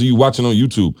 right? For those of you watching on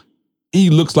YouTube, E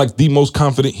looks like the most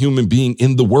confident human being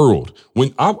in the world.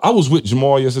 When I was with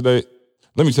Jamal yesterday,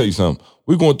 let me tell you something.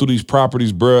 We're going through these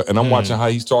properties, bruh, and I'm watching how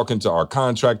he's talking to our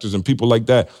contractors and people like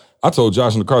that. I told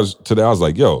Josh in the car today, I was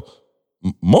like, yo,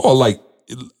 Maul, like,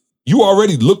 you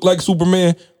already look like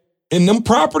Superman in them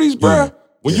properties, bruh. Yeah.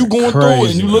 When you going through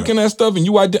it and you looking at stuff and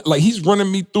like he's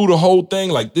running me through the whole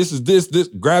thing, like this is this,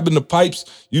 grabbing the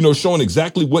pipes, showing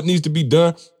exactly what needs to be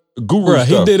done. Guru stuff.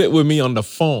 He did it with me on the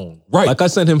phone. Right. Like I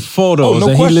sent him photos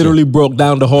and he literally broke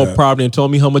down the whole property and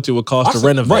told me how much it would cost to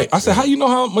renovate. Right. I said, how you know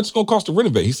how much it's going to cost to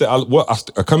renovate? He said,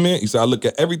 I come in. He said, I look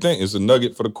at everything. It's a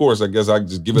nugget for the course. I guess I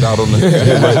just give it out on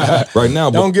the right now.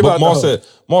 Don't give out.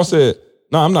 Maul said,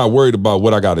 no, I'm not worried about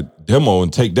what I got to demo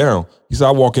and take down. He said,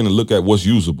 I walk in and look at what's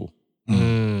usable.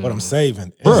 What I'm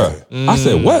saving. Bruh. I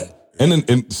said, what?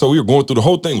 And so we were going through the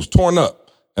whole thing. It was torn up.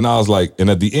 And I was like, and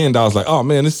at the end, I was like, oh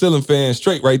man, this ceiling fan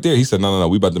straight right there. He said, no,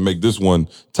 we about to make this one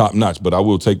top notch, but I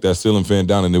will take that ceiling fan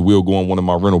down and it will go on one of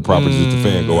my rental properties if the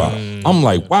fan go out. I'm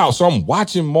like, wow. So I'm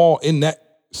watching Maul in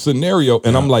that scenario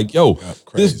and I'm like, yo,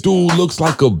 this dude looks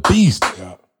like a beast.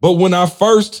 Yeah. But when I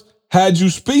first had you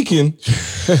speaking,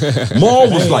 Maul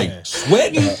was like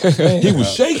sweating. He was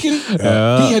shaking.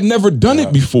 Yeah. He had never done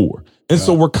it before. And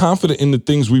so we're confident in the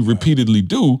things we repeatedly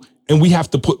do. And we have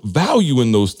to put value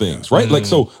in those things, right? Like,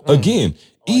 so again,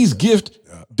 E's gift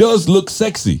does look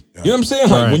sexy. You know what I'm saying?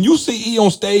 Like when you see E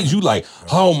on stage, you like,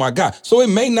 oh my God. So it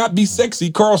may not be sexy,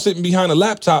 Carl sitting behind a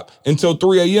laptop until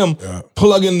 3 a.m.,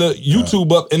 plugging the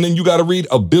YouTube up, and then you got to read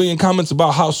a billion comments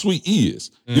about how sweet E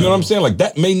is. You know what I'm saying? Like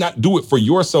that may not do it for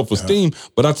your self-esteem,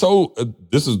 but I told,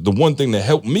 this is the one thing that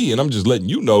helped me, and I'm just letting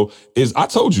you know, is I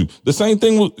told you, the same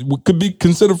thing could be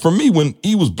considered for me when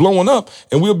E was blowing up,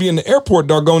 and we'll be in the airport,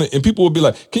 doggone it, and people will be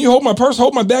like, can you hold my purse,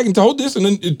 hold my bag, and hold this, and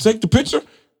then take the picture?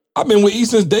 I've been with E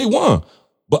since day one,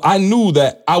 but I knew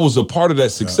that I was a part of that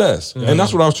success. And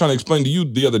that's what I was trying to explain to you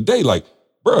the other day. Like,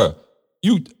 bruh,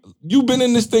 you've been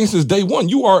in this thing since day one.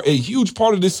 You are a huge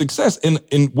part of this success.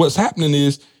 And what's happening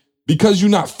is because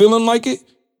you're not feeling like it,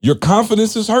 your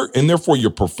confidence is hurt, and therefore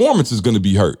your performance is going to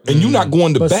be hurt. And you're not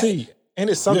going to bat. And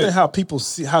it's something how people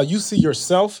see, how you see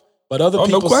yourself, but other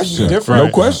people see you different.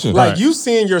 No question. Like you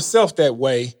seeing yourself that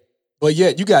way, but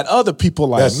yet you got other people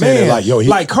like, man, like, yo,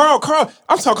 like Carl,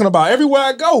 I'm talking about everywhere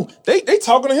I go, they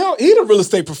talking to him. He the real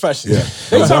estate professional. Yeah.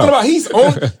 They talking about he's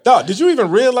on. Dog, did you even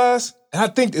realize? And I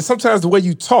think that sometimes the way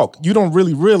you talk, you don't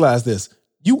really realize this.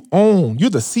 You're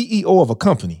the CEO of a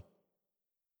company.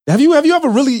 Have you ever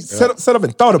really set up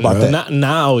and thought about that? Not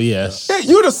now, yes. Yeah,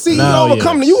 you're the CEO of a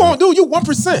company. You won't do you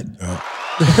 1%.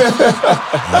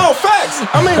 No, facts.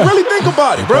 I mean, really think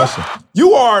about it, bro.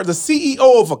 You are the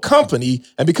CEO of a company,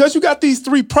 and because you got these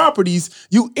 3 properties,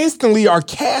 you instantly are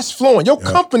cash flowing. Your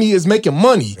company is making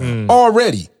money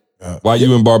already. Why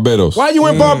you in Barbados? Why you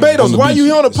in Barbados? Why you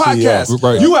here on a podcast?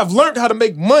 Right. You have learned how to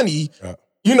make money,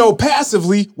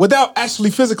 passively without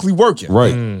actually physically working.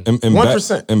 Right. And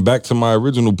 1%. And back to my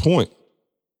original point,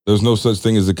 there's no such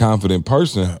thing as a confident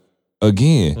person.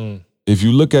 Again, if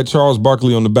you look at Charles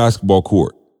Barkley on the basketball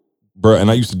court, bro, and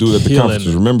I used to do it at the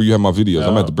conferences. Remember, you have my videos.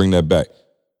 I'm going to have to bring that back.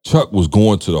 Chuck was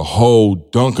going to the hole,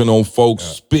 dunking on folks,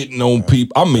 spitting on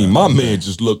people. I mean, my man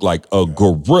just looked like a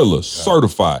gorilla,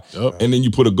 certified. And then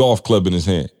you put a golf club in his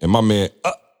hand, and my man,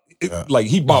 like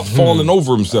he about falling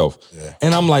over himself.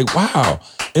 And I'm like, wow.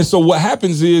 And so what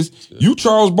happens is you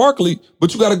Charles Barkley,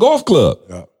 but you got a golf club.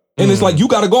 And it's like you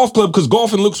got a golf club because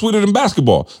golfing looks sweeter than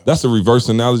basketball. That's a reverse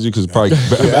analogy because probably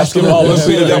basketball looks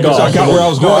sweeter than golf. I got where I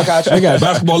was going. I got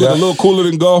basketball look a little cooler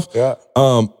than golf.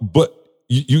 But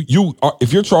you are,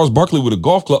 if you're Charles Barkley with a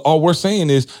golf club, all we're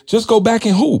saying is just go back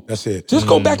and hoop. That's it. Just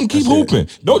go back and keep hooping.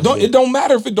 It don't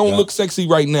matter if it don't look sexy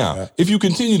right now. If you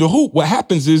continue to hoop, what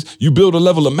happens is you build a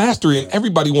level of mastery, and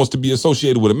everybody wants to be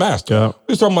associated with a master.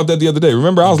 We was talking about that the other day.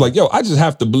 Remember, I was like, yo, I just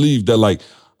have to believe that like,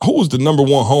 who was the number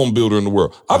 1 home builder in the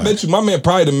world? I bet you my man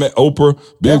probably done met Oprah,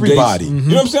 Bill Gates. You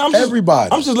know what I'm saying?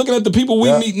 I'm just looking at the people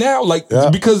we meet now, like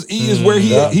because E is where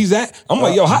he's at. I'm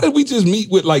like, yo, how did we just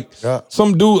meet with like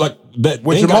some dude like that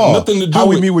with ain't Jamal. got nothing to do how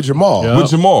with we meet with Jamal. With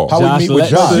Jamal. How we meet with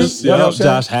Josh. You know what I'm saying?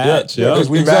 Josh Hatch. Because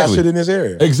we mastered in this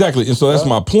area. Exactly. And so that's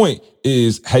my point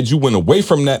is had you went away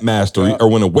from that mastery or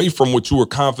went away from what you were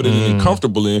confident and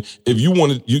comfortable in, if you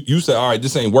wanted, you said, all right,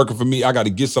 this ain't working for me, I got to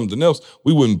get something else,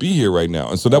 we wouldn't be here right now.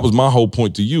 And so that was my whole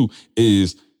point to you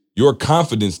is your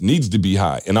confidence needs to be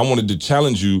high. And I wanted to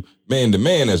challenge you man to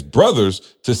man as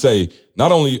brothers to say,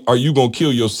 not only are you going to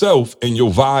kill yourself and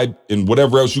your vibe and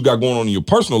whatever else you got going on in your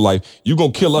personal life, you're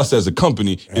going to kill us as a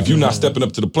company if you're not stepping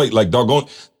up to the plate. Like, doggone,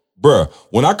 bruh,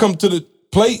 when I come to the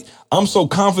plate, I'm so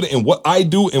confident in what I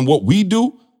do and what we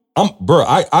do.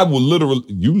 I will literally,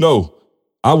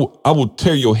 I will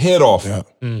tear your head off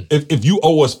if you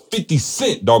owe us 50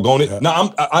 cents, doggone it. Yeah.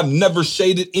 Now, I've never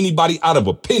shaded anybody out of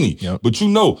a penny, but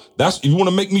that's, if you want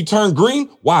to make me turn green,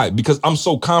 why? Because I'm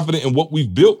so confident in what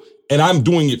we've built, and I'm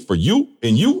doing it for you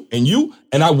and you and you,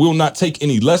 and I will not take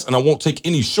any less, and I won't take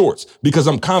any shorts because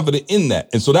I'm confident in that.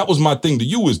 And so that was my thing to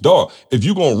you is, dog, if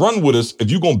you're going to run with us, if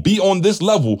you're going to be on this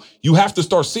level, you have to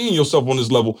start seeing yourself on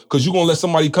this level because you're going to let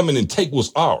somebody come in and take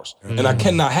what's ours. And I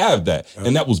cannot have that.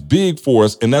 And that was big for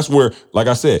us. And that's where, like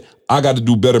I said, I got to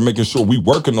do better making sure we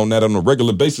working on that on a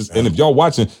regular basis. And if y'all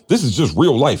watching, this is just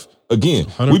real life. Again,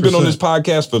 100%. We've been on this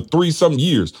podcast for 3-something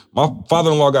years. My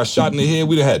father-in-law got shot in the head.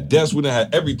 We done had deaths. We done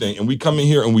had everything. And we come in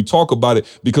here and we talk about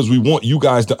it because we want you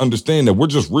guys to understand that we're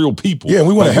just real people. Yeah,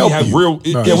 we want to help you.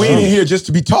 We ain't in here just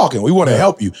to be talking. We want to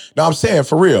help you. Now, I'm saying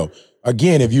for real,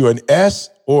 again, if you're an S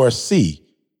or a C,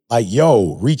 like,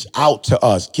 reach out to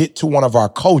us. Get to one of our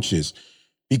coaches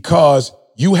because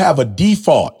you have a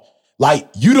default. Like,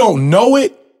 you don't know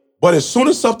it, but as soon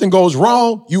as something goes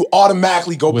wrong, you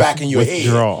automatically go back in your head.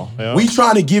 Yeah. We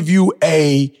trying to give you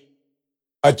a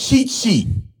cheat sheet.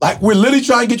 Like, we're literally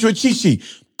trying to get you a cheat sheet.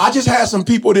 I just had some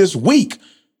people this week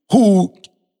who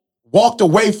walked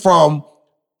away from,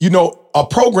 a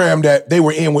program that they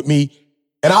were in with me,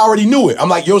 and I already knew it. I'm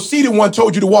like, C, the one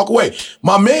told you to walk away.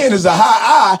 My man is a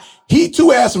high I. He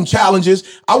too had some challenges.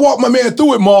 I walked my man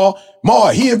through it, Ma,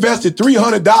 he invested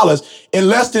 $300. In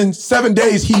less than 7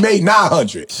 days, he made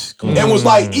 $900. And was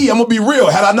like, I'm gonna be real.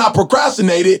 Had I not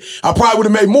procrastinated, I probably would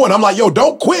have made more. And I'm like,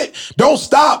 don't quit. Don't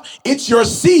stop. It's your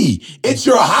C. It's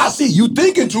your high C. You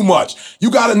thinking too much.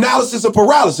 You got analysis of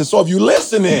paralysis. So if you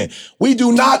listening, we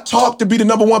do not talk to be the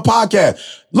number one podcast.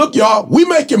 Look, y'all, we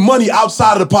making money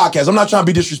outside of the podcast. I'm not trying to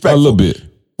be disrespectful. A little bit.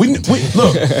 We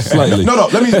look, slightly. No,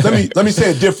 let me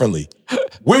say it differently.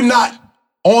 We're not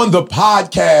on the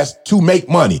podcast to make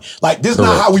money. Like, this is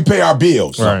not how we pay our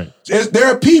bills. Right. There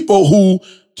are people who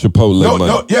Chipotle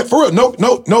money. For real.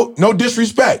 No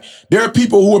disrespect. There are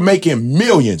people who are making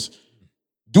millions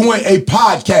doing a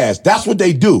podcast. That's what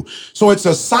they do. So it's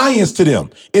a science to them.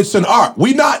 It's an art.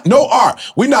 No art.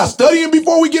 We're not studying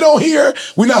before we get on here.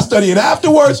 We're not studying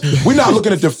afterwards. We're not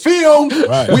looking at the film.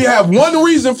 Right. We have one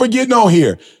reason for getting on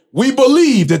here. We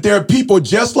believe that there are people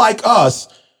just like us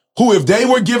who, if they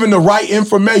were given the right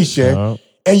information,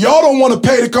 and y'all don't want to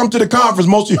pay to come to the conference,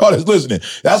 most of y'all that's listening,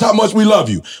 that's how much we love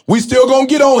you. We still gonna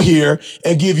get on here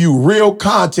and give you real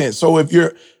content. So if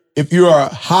you're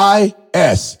a high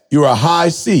S, you're a high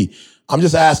C, I'm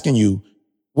just asking you,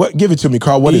 give it to me,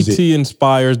 Carl. What is it?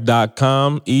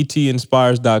 etinspires.com,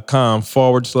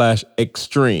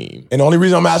 etinspires.com/extreme. And the only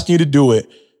reason I'm asking you to do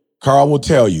it, Carl will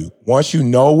tell you, once you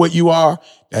know what you are,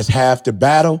 that's half the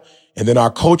battle. And then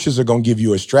our coaches are going to give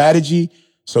you a strategy.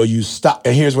 So you stop.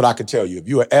 And here's what I can tell you. If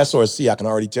you're an S or a C, I can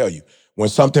already tell you. When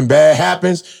something bad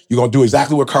happens, you're going to do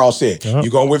exactly what Carl said. You're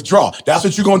going to withdraw. That's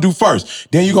what you're going to do first.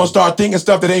 Then you're going to start thinking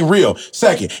stuff that ain't real.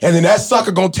 Second. And then that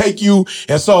sucker going to take you.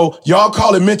 And so y'all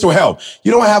call it mental health.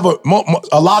 You don't have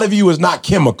a lot of you is not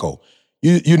chemical.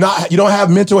 You don't have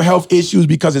mental health issues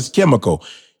because it's chemical.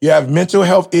 You have mental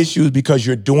health issues because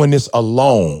you're doing this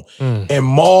alone. And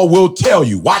Maul will tell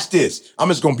you, watch this. I'm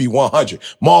just going to be 100.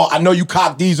 Maul, I know you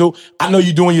cock diesel. I know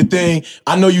you doing your thing.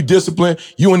 I know you disciplined.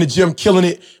 You in the gym killing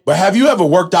it. But have you ever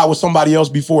worked out with somebody else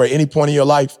before at any point in your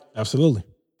life? Absolutely.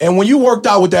 And when you worked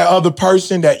out with that other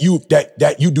person that you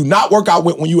do not work out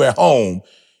with when you're at home,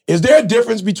 is there a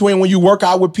difference between when you work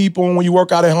out with people and when you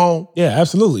work out at home? Yeah,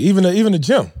 absolutely. Even the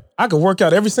gym. I can work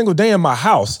out every single day in my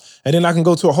house, and then I can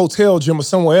go to a hotel gym or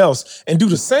somewhere else and do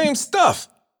the same stuff,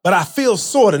 but I feel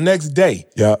sore the next day.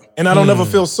 Yeah. And I don't ever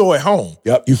feel sore at home.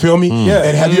 Yep. You feel me? Yeah.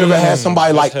 And have you ever had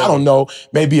somebody like, I don't know,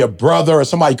 maybe a brother or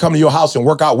somebody come to your house and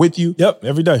work out with you? Yep,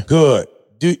 every day. Good.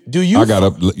 Do you? I got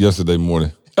up yesterday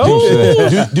morning.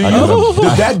 Does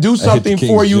that do something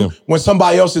for you when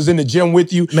somebody else is in the gym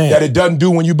with you that it doesn't do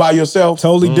when you by yourself?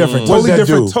 Totally different.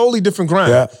 Totally different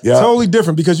grind. Totally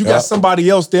different because you got somebody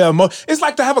else there. It's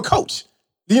like to have a coach.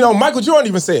 Michael Jordan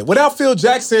even said, without Phil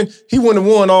Jackson, he wouldn't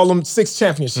have won all them 6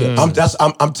 championships. I'm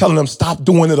telling them, stop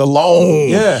doing it alone.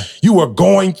 Yeah. You are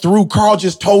going through, Carl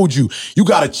just told you, you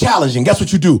got a challenge, and guess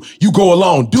what you do? You go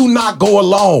alone. Do not go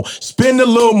alone. Spend a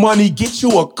little money, get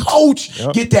you a coach,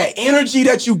 get that energy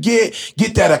that you get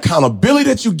that accountability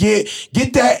that you get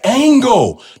that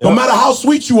angle. No matter how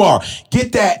sweet you are,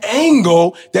 get that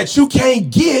angle that you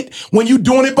can't get when you're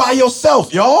doing it by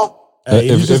yourself, y'all. Hey,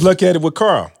 you just look at it with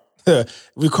Carl.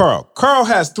 Carl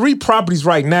has 3 properties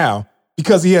right now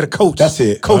because he had a coach. That's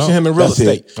it. Coaching him in real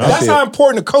estate. That's how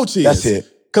important a coach is. That's it.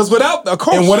 Because without a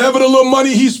coach. And whatever the little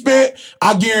money he spent,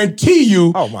 I guarantee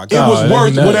you oh my God, it was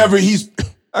worth whatever he's.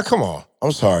 Come on.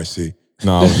 I'm sorry, see.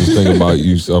 No, I was just thinking about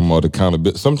you talking about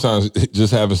accountability. Sometimes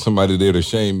just having somebody there to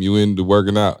shame you into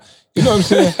working out. You know what I'm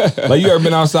saying? Like, you ever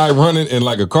been outside running and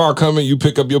like a car coming, you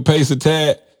pick up your pace a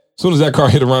tad. As soon as that car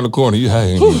hit around the corner, you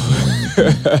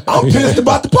I'm pissed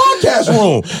about the podcast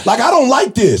room. Like, I don't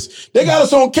like this. They got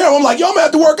us on camera. I'm like, yo, I'm gonna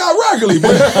have to work out regularly.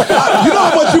 But you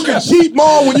know how much you can cheat,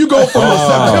 Maul, when you go from a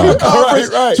September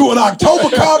conference to an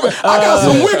October conference? I got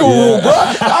some wiggle room, bro.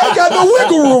 I ain't got no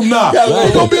wiggle room now.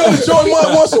 You gonna be able to join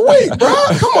once a week, bro.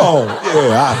 Come on.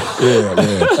 Yeah,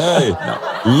 man. Hey,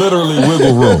 literally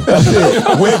wiggle room. That's it.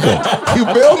 Wiggle. You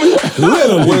feel me?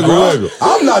 Literally, wiggle.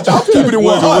 I'm keeping it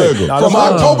 100. From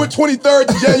October 23rd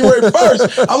to January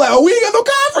 1st, I'm like, oh, we ain't got no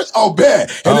conference. Oh,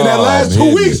 bad. And then that last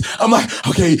 2 weeks, I'm like,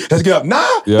 okay, let's get up. Nah,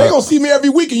 they gonna see me every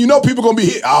week, and you know people gonna be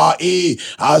hit.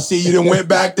 I see you done went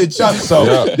back to Chuck.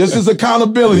 So this is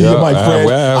accountability, my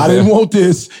friend. I didn't want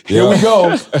this. Here we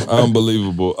go.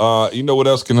 Unbelievable. You know what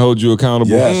else can hold you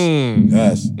accountable?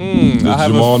 Yes. I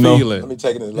have Jamal a know? feeling. Let me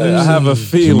take it. I have a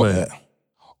feeling.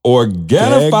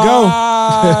 Organifi.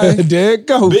 There it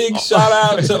go. Big shout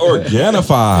out to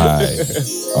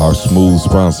Organifi, our smooth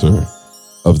sponsor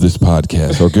of this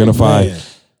podcast. Organifi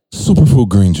Superfood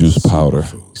Green Juice Powder.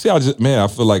 See, I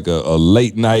feel like a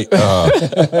late night,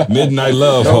 midnight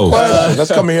love host.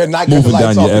 Let's come in here and not moving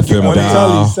down your FM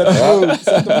dial.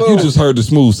 You just heard the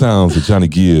smooth sounds of Johnny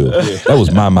Gill. That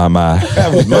was my.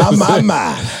 That was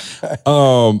my.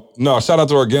 No, shout out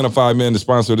to Organifi, man, the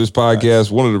sponsor of this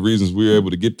podcast. One of the reasons we were able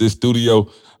to get this studio.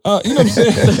 You know what I'm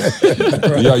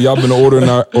saying? Y'all been ordering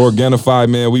our Organifi,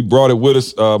 man. We brought it with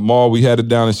us. Maul, we had it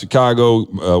down in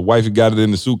Chicago. Wifey got it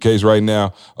in the suitcase right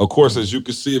now. Of course, as you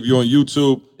can see, if you're on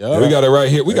YouTube, we got it right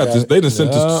here. We got this. They done sent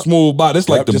us smooth buy. It's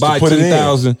like to buy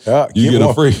 10,000, you get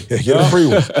a free. Get a free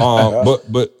one.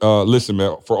 But listen,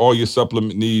 man, for all your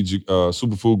supplement needs,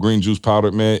 Superfood Green Juice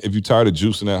Powder, man, if you're tired of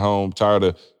juicing at home, tired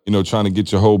of trying to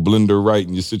get your whole blender right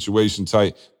and your situation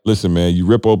tight. Listen, man, you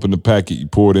rip open the packet, you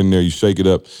pour it in there, you shake it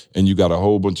up, and you got a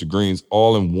whole bunch of greens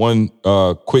all in one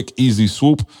quick, easy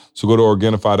swoop. So go to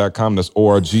Organifi.com. That's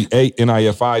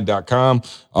ORGANIFI.com.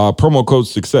 Promo code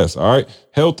SUCCESS, all right?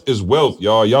 Health is wealth,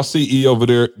 y'all. Y'all see E over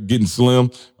there getting slim,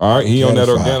 all right? He on that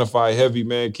Organifi heavy,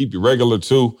 man. Keep you regular,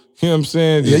 too. You know what I'm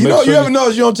saying? Just you ever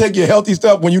notice you don't take your healthy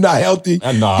stuff when you're not healthy?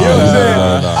 Nah, you know what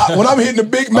I'm saying? When I'm hitting the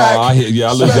Big Mac, I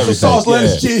love special sauce,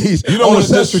 lettuce, cheese. You don't want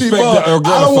to disrespect the Organifi.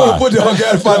 I don't want to put the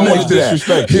Organifi next to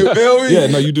that. You feel me? Yeah,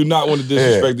 no, you do not want to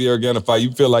disrespect the Organifi.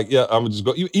 You feel like, I'm going to just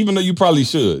go, even though you probably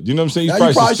should. You know what I'm saying? You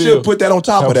probably should put that on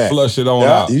top of that. Flush it on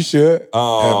out. You should.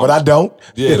 But I don't.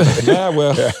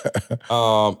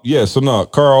 So no,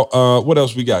 Carl, what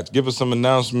else we got? Give us some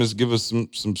announcements. Give us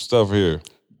some stuff here.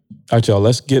 All right, y'all,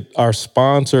 let's get our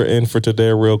sponsor in for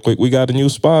today real quick. We got a new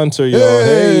sponsor, y'all.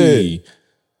 Hey.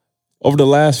 Over the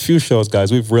last few shows,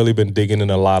 guys, we've really been digging in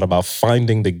a lot about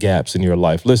finding the gaps in your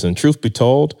life. Listen, truth be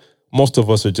told, most of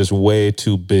us are just way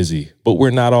too busy, but we're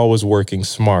not always working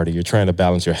smarter. You're trying to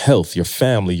balance your health, your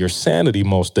family, your sanity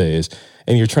most days,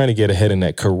 and you're trying to get ahead in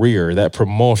that career, that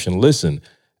promotion. Listen,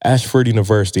 Ashford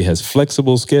University has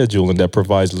flexible scheduling that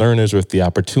provides learners with the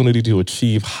opportunity to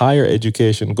achieve higher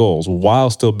education goals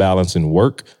while still balancing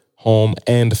work, home,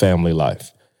 and family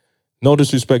life. No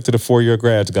disrespect to the four-year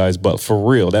grads, guys, but for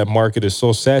real, that market is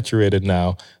so saturated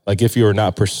now. Like, if you're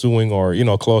not pursuing or,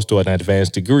 close to an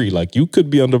advanced degree, like, you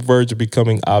could be on the verge of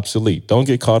becoming obsolete. Don't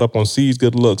get caught up on C's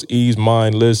good looks, E's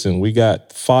mine. Listen, we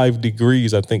got 5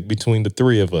 degrees, I think, between the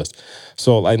 3 of us.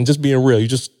 So, and just being real,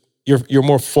 you're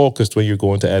more focused when you're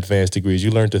going to advanced degrees. You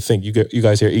learn to think. You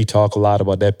guys hear E talk a lot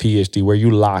about that PhD where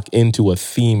you lock into a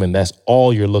theme and that's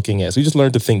all you're looking at. So you just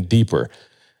learn to think deeper.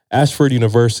 Ashford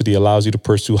University allows you to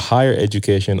pursue higher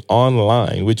education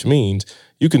online, which means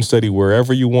you can study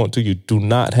wherever you want to. You do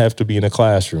not have to be in a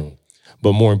classroom.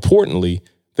 But more importantly,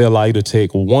 they allow you to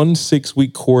take 1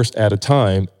 6-week course at a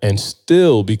time and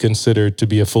still be considered to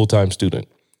be a full-time student.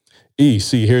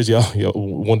 See, here's y'all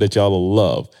one that y'all will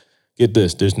love. Get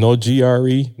this, there's no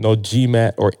GRE, no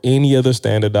GMAT, or any other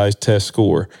standardized test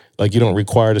score. Like, you don't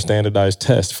require the standardized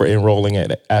test for enrolling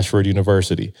at Ashford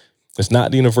University. It's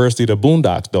not the University of the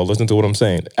Boondocks, though. Listen to what I'm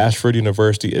saying. Ashford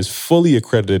University is fully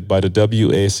accredited by the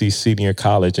WAC Senior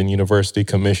College and University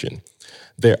Commission.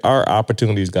 There are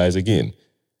opportunities, guys. Again,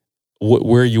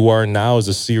 where you are now is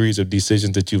a series of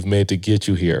decisions that you've made to get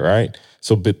you here, right?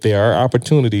 So, but there are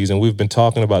opportunities, and we've been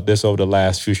talking about this over the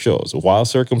last few shows. While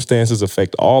circumstances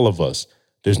affect all of us,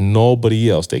 There's nobody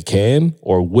else that can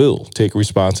or will take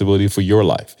responsibility for your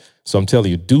life. So I'm telling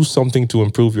you, do something to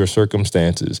improve your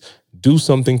circumstances. Do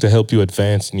something to help you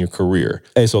advance in your career.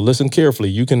 Hey, so listen carefully.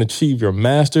 You can achieve your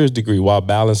master's degree while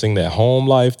balancing that home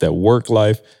life, that work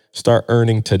life. Start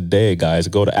earning today, guys.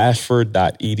 Go to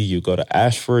ashford.edu. Go to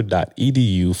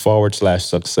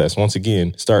ashford.edu/success. Once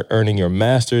again, start earning your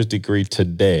master's degree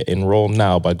today. Enroll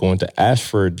now by going to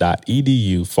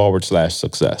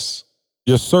ashford.edu/success.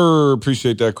 Yes, sir.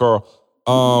 Appreciate that, Carl.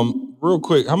 Real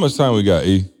quick, how much time we got,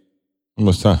 E? How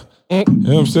much time? You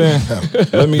know what I'm saying?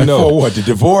 Let me know. Oh, what, the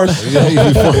divorce?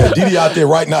 Didi out there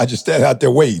right now, just standing out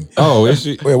there waiting. Oh, is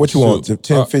she? Wait, what you want?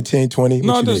 10, 15, 20?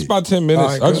 No, just about 10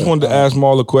 minutes. Right, I just wanted to ask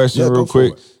Maul a question real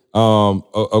quick.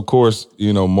 Of course,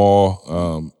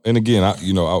 Maul, and again, I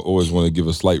always want to give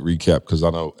a slight recap because I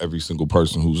know every single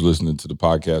person who's listening to the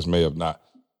podcast may have not,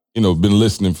 been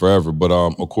listening forever. But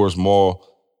of course, Maul,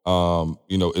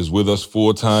 is with us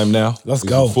full time now. Let's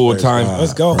go. Full time.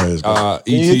 Let's go. ETA.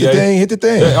 Hit the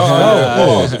thing.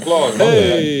 Applause.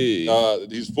 Hey.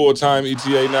 He's full time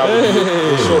ETA now.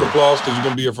 Short applause because you're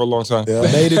gonna be here for a long time. Yeah.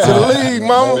 Made it to the league,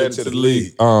 mama. Made it to the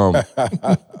league.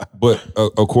 But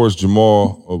of course,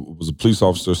 Jamal was a police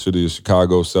officer, city of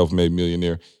Chicago, self-made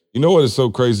millionaire. You know what is so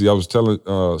crazy? I was telling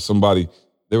somebody,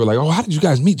 they were like, "Oh, how did you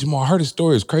guys meet Jamal? I heard his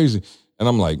story. It's crazy." And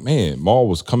I'm like, "Man, Maul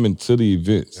was coming to the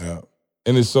events." Yeah.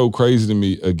 And it's so crazy to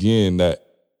me, again, that,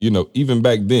 even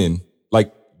back then,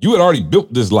 like, you had already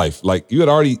built this life. Like, you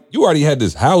already had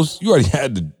this house. You already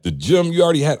had the gym. You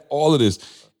already had all of this.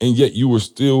 And yet you were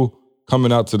still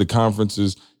coming out to the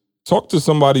conferences. Talk to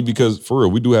somebody because, for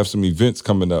real, we do have some events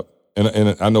coming up.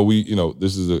 And I know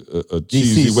this is a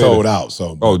cheesy DC way sold out.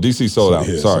 So DC sold out.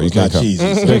 Yeah, Sorry, so you it's can't not come. cheesy.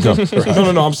 You can't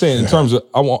come. No. I'm saying in terms of,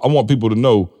 I want people to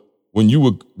know when you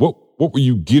were, what were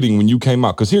you getting when you came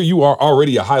out? Because here you are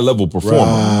already a high-level performer.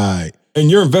 Right.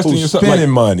 And you're investing in yourself. Spending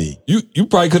money. You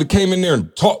probably could have came in there and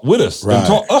taught with us Right. and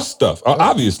taught us stuff,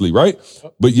 obviously, right?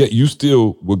 But yet you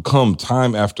still would come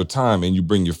time after time and you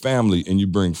bring your family and you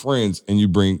bring friends and you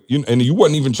bring, and you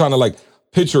wasn't even trying to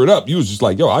picture it up. You was just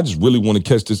like, yo, I just really want to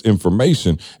catch this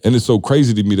information. And it's so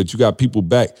crazy to me that you got people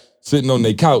back sitting on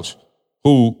their couch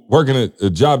who working a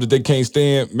job that they can't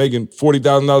stand, making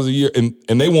 $40,000 a year, and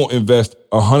they won't invest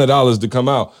 $100 to come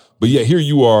out. But yet here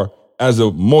you are as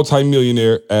a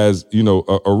multimillionaire, as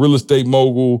a real estate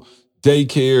mogul,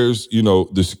 daycares,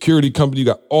 the security company, you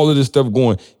got all of this stuff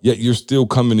going, yet you're still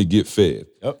coming to get fed.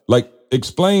 Yep. Like,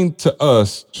 explain to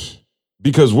us,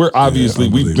 because we've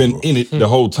been in it the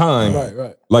whole time.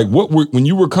 Right. Like, when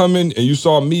you were coming and you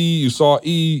saw me, you saw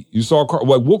E, you saw Carl,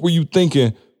 like, what were you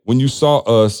thinking when you saw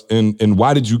us, and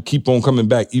why did you keep on coming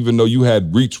back, even though you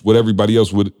had reached what everybody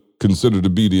else would consider to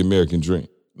be the American dream?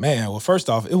 Man, well, first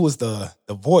off, it was the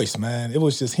voice, man. It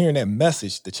was just hearing that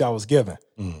message that y'all was giving.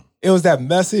 It was that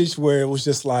message where it was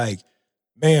just like,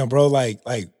 man, bro, like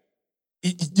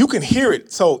you can hear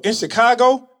it. So in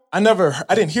Chicago, I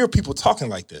didn't hear people talking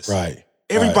like this. Right.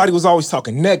 Everybody was always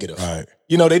talking negative. Right.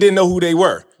 They didn't know who they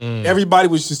were. Everybody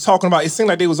was just talking about, it seemed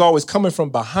like they was always coming from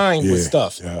behind with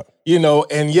stuff. Yeah.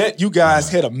 And yet you guys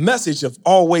had a message of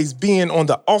always being on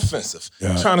the offensive,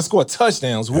 trying to score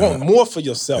touchdowns, wanting more for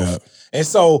yourself. Yeah. And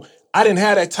so I didn't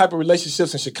have that type of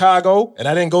relationships in Chicago, and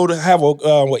I didn't go to have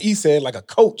what he said, like a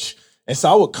coach. And so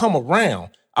I would come around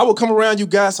you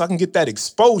guys so I can get that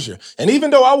exposure. And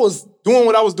even though I was doing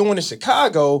what I was doing in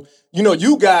Chicago,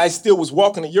 you guys still was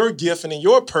walking in your gift and in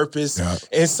your purpose. Yeah.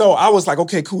 And so I was like,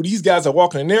 okay, cool. These guys are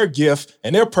walking in their gift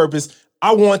and their purpose.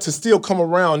 I want to still come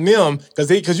around them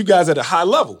because you guys are at a high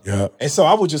level. Yeah. And so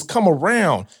I would just come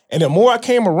around. And the more I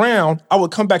came around, I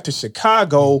would come back to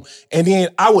Chicago and then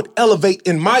I would elevate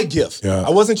in my gift. Yeah.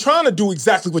 I wasn't trying to do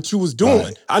exactly what you was doing.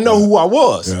 Right. I know who I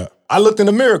was. Yeah. I looked in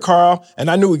the mirror, Carl, and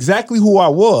I knew exactly who I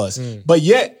was. But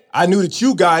yet, I knew that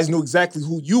you guys knew exactly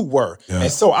who you were. Yeah.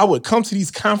 And so I would come to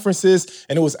these conferences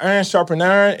and it was iron sharpened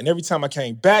iron. And every time I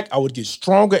came back, I would get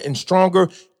stronger and stronger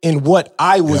in what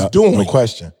I was doing. No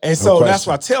question. And so that's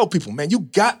why I tell people, man, you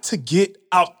got to get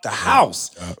out the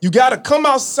house. Yeah. You got to come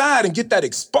outside and get that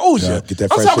exposure. Yeah, get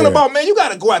that I'm talking about, man, you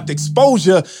got to go out the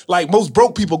exposure like most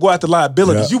broke people go out the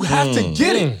liabilities. Yeah. You have to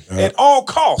get it at all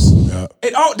costs. Yeah.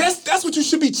 That's what you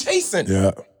should be chasing.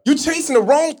 Yeah. You're chasing the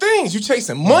wrong things. You're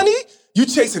chasing money. You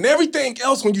chasing everything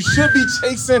else when you should be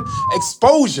chasing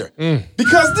exposure.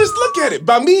 Because just look at it.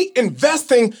 By me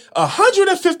investing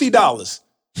 $150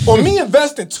 or me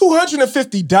investing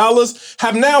 $250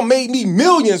 have now made me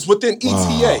millions within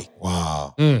ETA.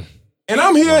 Wow. And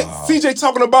I'm here, CJ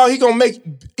talking about he gonna make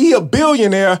E a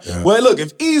billionaire. Yeah. Well, look,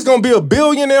 if E's gonna be a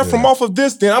billionaire from off of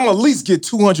this, then I'm gonna at least get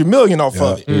 $200 million off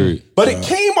of it. But it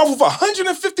came off of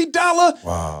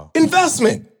 $150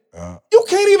 investment. You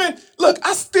can't even, look,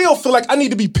 I still feel like I need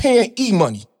to be paying E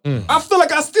money. I feel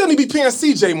like I still need to be paying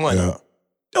CJ money. Yeah.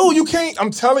 Dude, you can't,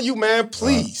 I'm telling you, man,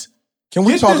 please. Can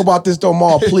we talk about this though,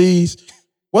 Maul, please?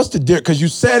 What's the difference? Because you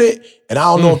said it, and I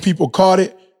don't know if people caught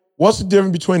it. What's the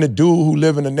difference between a dude who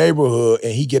live in the neighborhood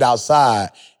and he get outside?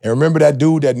 And remember that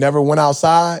dude that never went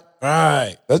outside?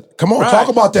 Right. Come on, talk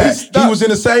about that. He was in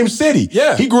the same city.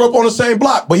 Yeah. He grew up on the same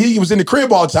block, but he was in the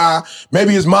crib all the time.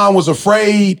 Maybe his mom was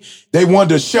afraid. They wanted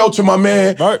to shelter my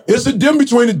man. Right. It's a difference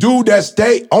between the dude that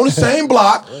stayed on the same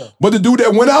block, but the dude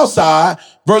that went outside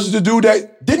versus the dude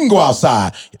that didn't go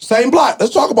outside. Same block.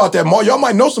 Let's talk about that, Maul. Y'all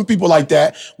might know some people like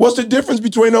that. What's the difference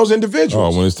between those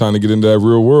individuals? Oh, when it's time to get into that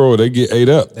real world, they get ate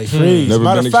up. They freeze. Never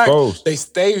Matter been of fact, exposed. they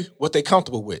stay what they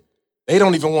comfortable with. They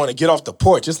don't even want to get off the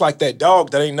porch. It's like that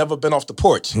dog that ain't never been off the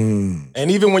porch. And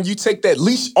even when you take that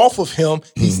leash off of him,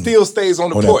 he still stays on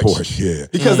the porch. That porch, yeah.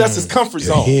 Because that's his comfort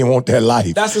zone. He ain't want that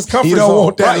life. That's his comfort He zone. don't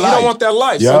want that Right, life. He don't want that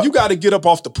life. Yeah. So you got to get up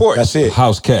off the porch. That's it.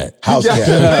 House cat. House Yeah, cat.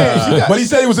 man, you got- But he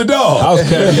said he was a dog. House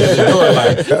cat. Yeah, you know,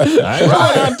 like, I ain't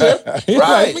going out there. He's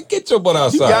Right. like, get your butt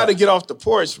outside. You got to get off the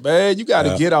porch, man. You got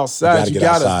to get outside. You gotta get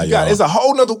outside, y'all. It's a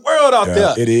whole nother world out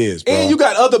there. It is, bro. And you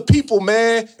got other people,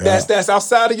 man, that's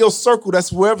outside of your circle.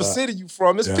 That's wherever city you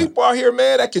from. There's people out here,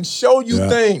 man, that can show you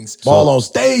things. Ball on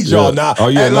stage, y'all now. Oh,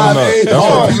 yeah, At no, Live no. Aid, That's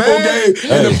all right. the people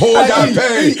gave, and the poor got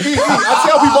paid. I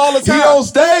tell people all the He time. on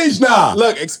stage now.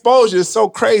 Look, exposure is so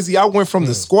crazy. I went from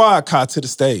the squad car to the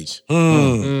stage.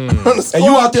 And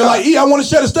you out there like, I want to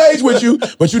share the stage with you,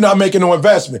 but you're not making no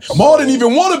investment. Maul didn't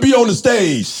even want to be on the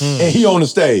stage, and he on the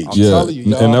stage. I'm telling you,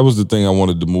 y'all. and that was the thing I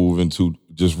wanted to move into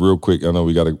just real quick. I know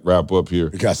we got to wrap up here.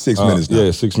 We got 6 minutes now.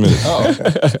 Yeah, 6 minutes.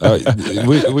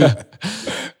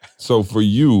 So for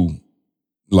you,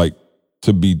 like,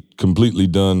 to be completely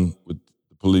done with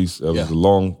the police, that was a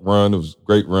long run. It was a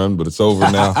great run, but it's over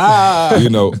now. You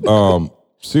know,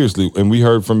 seriously, and we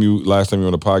heard from you last time you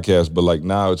were on the podcast, but like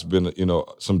now it's been, you know,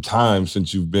 some time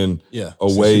since you've been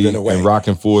away and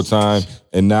rocking full time,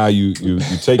 and now you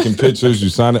taking pictures, you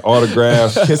signing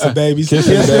autographs, Kissing babies.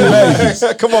 kissing babies.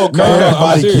 Come on, No, Carl. I'm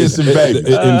Everybody serious. kissing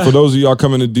babies. And for those of y'all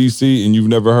coming to DC and you've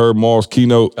never heard Maul's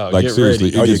keynote, like get seriously,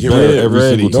 ready. it gets get better ready. every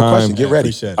single No time. question. Get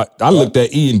ready. I looked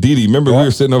at E and Diddy. Remember, we were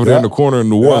sitting over there in the corner in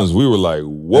New Orleans. We were like,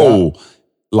 "Whoa!"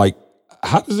 Like,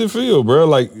 how does it feel, bro?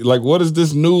 Like, what does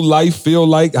this new life feel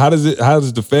like? How does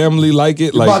the family like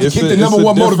it? You're Like, about to kick the number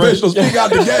one motivational speaker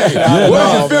out the game. What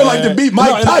does it feel like to beat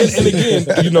Mike Tyson? And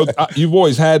again, you know, you've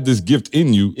always had this gift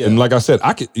in you, and like I said,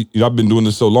 I've been doing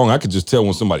this so long, I could just tell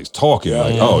when somebody's talking.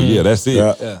 Like, oh yeah, that's it.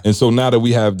 Yeah. And so now that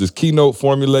we have this keynote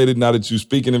formulated, now that you're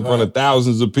speaking in front of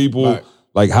thousands of people,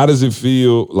 like, how does it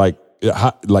feel? Like,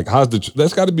 how's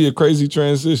that's got to be a crazy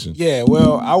transition. Yeah,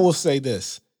 well, I will say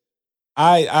this.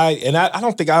 I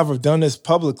don't think I've ever done this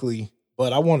publicly,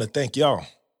 but I want to thank y'all.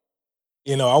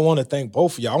 You know, I want to thank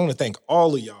both of y'all. I want to thank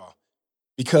all of y'all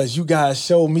because you guys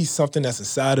showed me something that's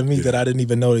inside of me that I didn't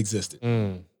even know existed.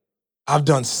 I've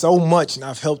done so much and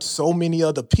I've helped so many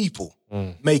other people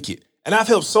make it. And I've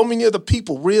helped so many other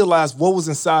people realize what was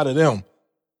inside of them.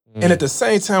 And at the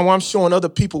same time, while I'm showing other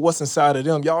people what's inside of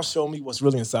them, y'all show me what's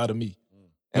really inside of me.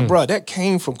 And bro, that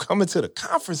came from coming to the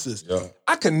conferences.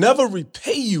 I could never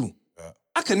repay you.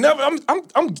 I could never.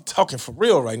 I'm talking for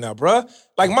real right now, bro.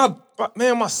 Like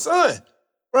my son,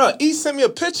 bro. He sent me a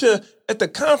picture at the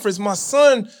conference. My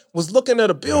son was looking at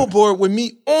a billboard with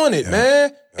me on it,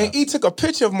 man. And he took a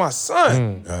picture of my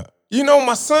son. You know,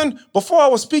 my son. Before I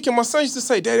was speaking, my son used to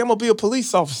say, "Daddy, I'm gonna be a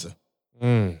police officer."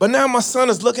 But now my son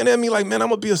is looking at me like, "Man, I'm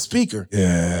gonna be a speaker."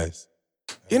 Yes.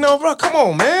 You know, bro. Come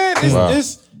on, man.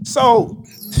 It's so.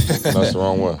 That's the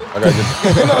wrong one. I gotta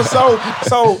get. You know,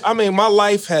 so I mean, my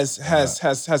life has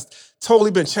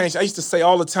totally been changed. I used to say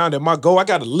all the time that my goal, I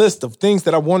got a list of things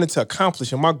that I wanted to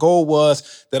accomplish, and my goal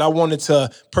was that I wanted to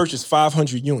purchase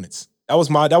 500 units. That was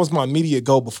my immediate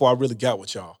goal before I really got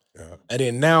with y'all. And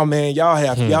then now, man, y'all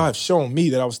have shown me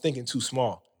that I was thinking too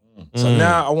small. So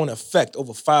now I want to affect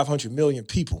over 500 million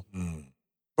people.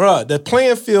 Bruh, the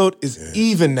playing field is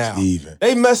even now. Even.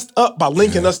 They messed up by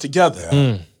linking us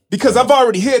together. Because I've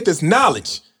already had this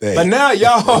knowledge. But now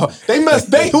y'all, whoever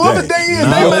they is,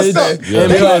 they messed up.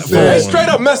 They straight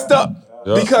up messed up.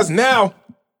 Because now,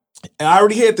 I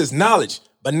already had this knowledge.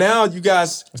 But now you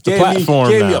guys gave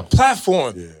me a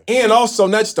platform. And also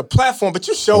not just a platform, but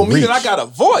you showed me that I got a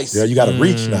voice. Yeah, you got to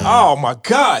reach now. Oh my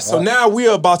God. So now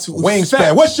we're about to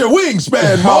Wingspan. What's your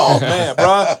wingspan, Maul? Oh man,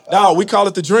 bro. No, we call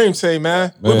it the dream team,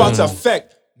 man. We're about to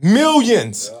affect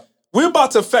millions. We're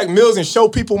about to affect millions and show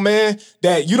people, man,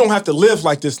 that you don't have to live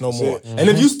like this no more. And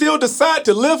if you still decide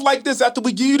to live like this after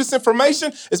we give you this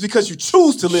information, it's because you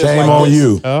choose to live like this. Shame on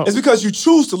you. It's because you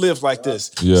choose to live like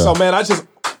this. Yeah. So, man,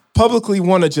 publicly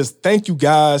want to just thank you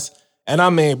guys. And I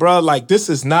mean, bro, like this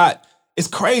is not, it's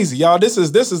crazy, y'all. This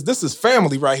is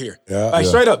family right here. Yeah,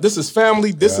 straight up, this is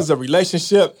family. This is a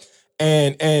relationship.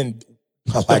 And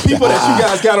like the people that you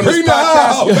guys got on this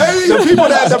podcast, the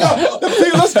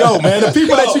people let's go, man. The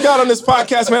people that you got on this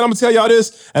podcast, man, I'm gonna tell y'all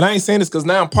this, and I ain't saying this because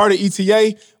now I'm part of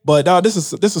ETA, but this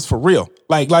is for real.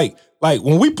 Like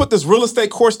when we put this real estate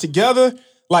course together,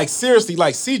 like seriously,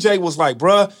 like CJ was like,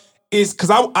 bruh, it's because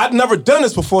I'd never done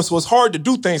this before, so it's hard to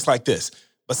do things like this.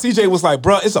 But CJ was like,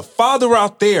 bruh, it's a father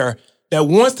out there that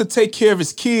wants to take care of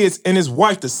his kids and his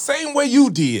wife the same way you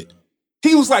did.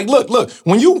 He was like, look,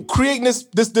 when you creating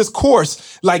this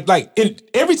course, like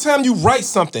every time you write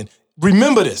something,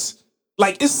 remember this.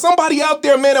 Like, it's somebody out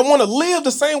there, man, that want to live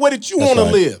the same way that you want to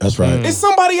live. That's right. It's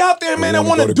somebody out there, man, that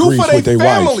want to do for their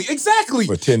family. Exactly.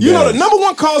 You know, the number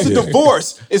one cause of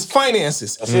divorce is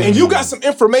finances. And you got some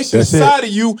information inside of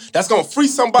you that's going to free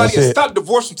somebody and stop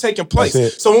divorce from taking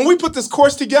place. So when we put this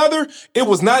course together, it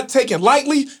was not taken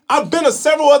lightly. I've been to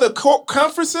several other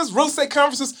conferences, real estate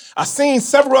conferences. I've seen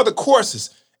several other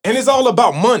courses. And it's all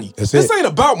about money. This ain't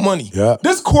about money. Yeah.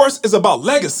 This course is about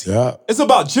legacy. Yeah. It's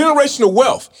about generational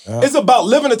wealth. Yeah. It's about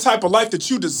living the type of life that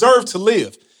you deserve to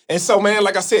live. And so, man,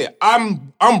 like I said,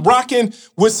 I'm rocking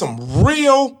with some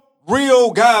real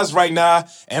guys right now,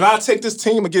 and I take this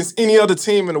team against any other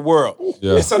team in the world.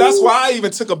 Yeah. And so that's why I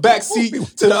even took a back seat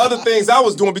to the other things I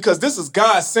was doing, because this is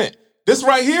God sent. This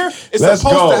right here is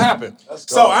supposed to happen.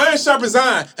 So iron sharpens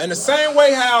iron. And the same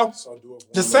way how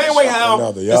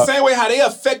they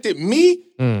affected me,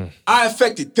 I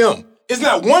affected them. It's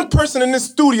not one person in this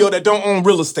studio that don't own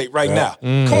real estate right now.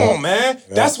 Come on, man.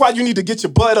 That's why you need to get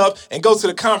your butt up and go to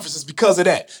the conferences because of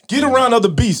that. Get around other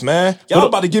beasts, man. Y'all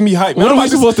about to give me hype. Man. What are we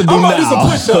supposed to do now? I'm about to do some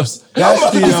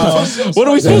push-ups. What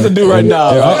are we supposed to do right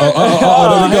now?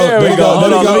 There we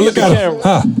go. Look at him.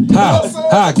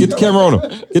 Ha. Get the camera on him.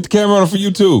 Get the camera on him for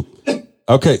YouTube.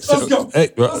 Okay. Let's go.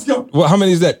 Hey, Let's go. Well, how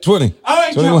many is that? 20? I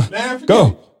ain't counting, man.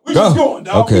 Go. We're just going,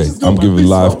 dog. Okay, I'm giving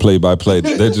live play-by-play.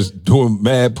 They're just doing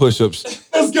mad push-ups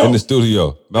in the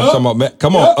studio. I'm talking about, man,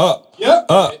 come on, up. Yeah.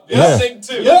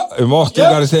 And Moss still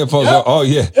got his headphones on. Oh,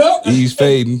 yeah. He's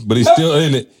fading, but he's still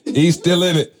in it. He's still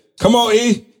in it. Come on,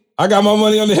 E. I got my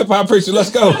money on the hip-hop preacher.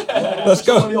 Let's go.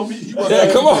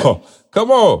 Yeah, come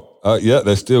on. Yeah,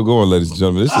 they're still going, ladies and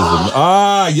gentlemen. This is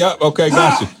okay,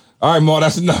 got you. All right, Mo,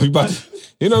 that's enough. You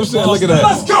know what I'm saying? Look at that.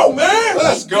 Let's go, man.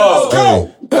 Let's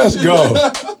go. Let's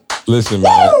go. Listen,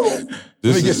 man.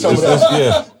 This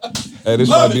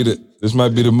might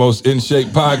be the most in shape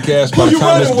podcast. Who you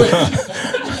running with?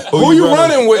 Who you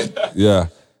running with? Yeah.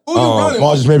 Who you running with?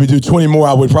 I'll just maybe do 20 more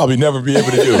I would probably never be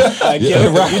able to do. You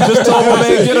just told my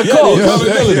man get a coach.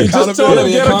 Accountability. Just told him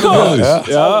get a coach.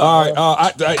 Yeah. All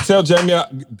right. I tell Jamie,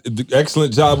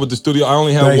 excellent job with the studio. I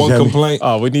only have one complaint.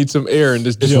 Oh, we need some air in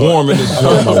this It's joint. warm in this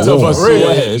joint.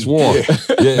 It's warm.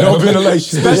 Yeah. No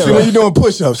ventilation, especially when you're doing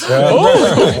push-ups.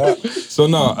 So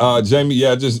no, Jamie,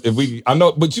 I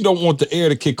know, but you don't want the air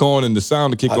to kick on and the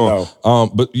sound to kick on.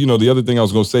 But the other thing I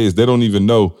was gonna say is they don't even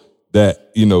know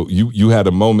that you had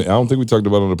a moment. I don't think we talked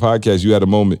about it on the podcast. You had a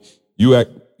moment. You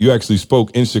actually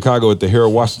spoke in Chicago at the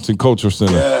Harold Washington Cultural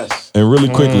Center. Yes. And really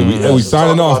quickly, we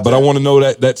signing off, but I want to know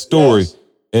that story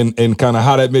and kind of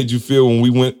how that made you feel when we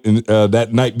went that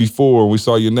night before we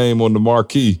saw your name on the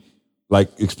marquee. Like,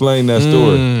 explain that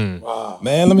story. Wow.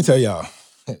 Man, let me tell y'all.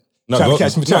 No,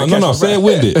 say it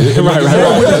winded. Right.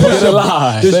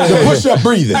 The push-up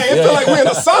breathing. Hey, it feel like we're in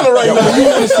a sauna right now. We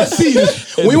want to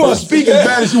succeed. We want to speak as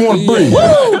bad as you want to breathe.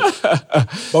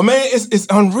 But man, it's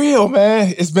unreal,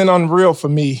 man. It's been unreal for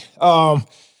me.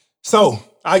 So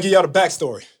I'll give y'all the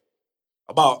backstory.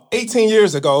 About 18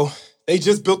 years ago, they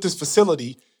just built this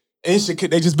facility in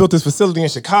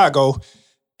Chicago,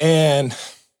 and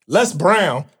Les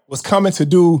Brown was coming to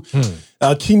do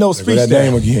a keynote speech that there.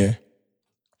 name again.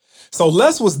 So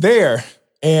Les was there,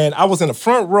 and I was in the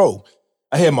front row.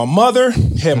 I had my mother,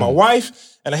 had my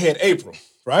wife, and I had April,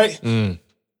 right? When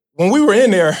we were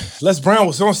in there, Les Brown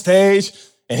was on stage,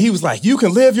 and he was like, "You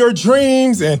can live your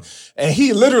dreams," and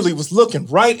he literally was looking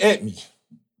right at me.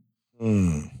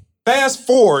 Fast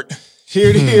forward, here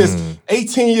it is,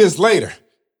 18 years later.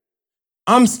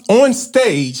 I'm on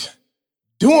stage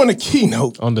doing a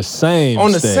keynote. On the same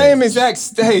exact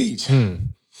stage.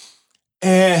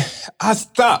 And I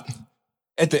stopped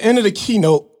at the end of the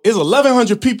keynote. There's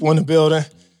 1,100 people in the building.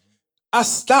 I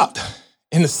stopped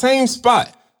in the same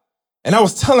spot. And I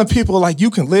was telling people, like, you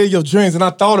can live your dreams. And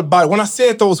I thought about it. When I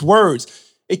said those words,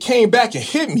 it came back and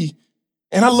hit me.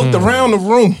 And I looked around the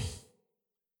room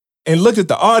and looked at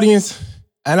the audience.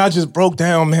 And I just broke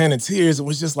down, man, in tears. It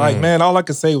was just like, man, all I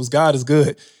could say was God is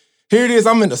good. Here it is,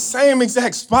 I'm in the same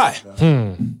exact spot.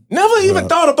 Never even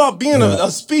thought about being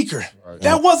a speaker.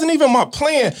 That wasn't even my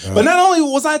plan. But not only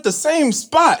was I at the same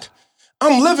spot,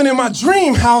 I'm living in my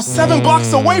dream house 7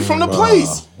 blocks away from the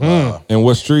place. And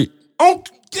what street?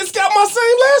 It's got my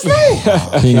same last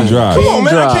name. King Drive. Come on,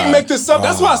 man, I can't make this up.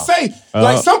 That's why I say,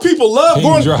 like, some people love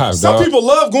people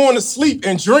love going to sleep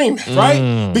and dreaming,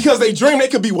 right? Because they dream they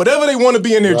could be whatever they want to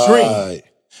be in their dream.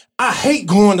 I hate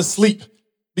going to sleep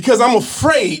because I'm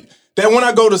afraid that when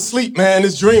I go to sleep, man,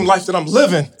 this dream life that I'm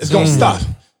living is gonna stop.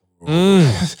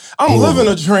 I'm living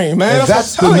a dream, man.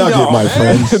 That's the nugget, my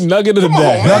friend. Nugget of the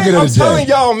day. Nugget of the day. I'm telling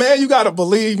y'all, man, you gotta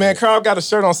believe, man. Carl got a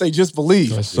shirt on, say just believe.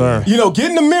 Yes, sir. You know,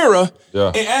 get in the mirror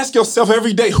and ask yourself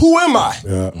every day, who am I?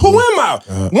 Who am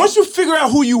I? Once you figure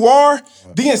out who you are,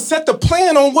 then set the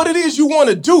plan on what it is you want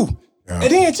to do.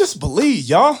 And then just believe,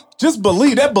 y'all. Just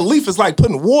believe. That belief is like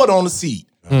putting water on the seed.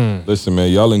 Listen,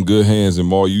 man, y'all in good hands, and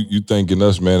Maul, you thanking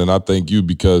us, man, and I thank you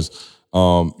because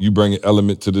you bring an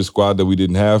element to this squad that we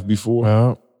didn't have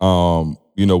before.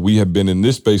 You know, we have been in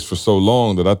this space for so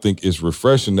long that I think it's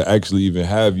refreshing to actually even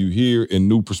have you here and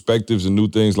new perspectives and new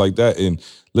things like that. And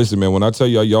listen, man, when I tell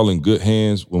y'all in good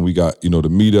hands, when we got, you know, the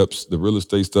meetups, the real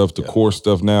estate stuff, the core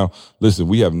stuff now, listen,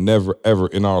 we have never, ever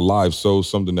in our lives sold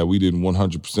something that we didn't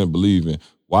 100% believe in.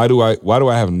 Why do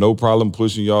I have no problem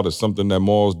pushing y'all to something that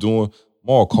Maul's doing?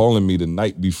 Maul calling me the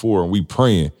night before and we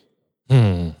praying.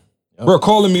 Bro,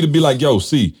 calling me to be like, yo,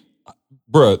 see,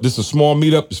 bro, this is a small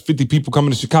meetup. There's 50 people coming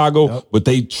to Chicago, but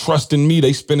they trust in me.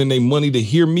 They spending their money to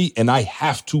hear me, and I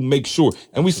have to make sure.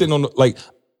 And we sitting on, like,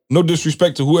 no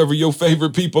disrespect to whoever your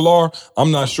favorite people are.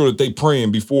 I'm not sure that they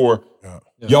praying before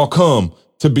y'all come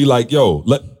to be like, yo,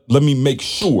 let me make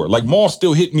sure. Like, Maul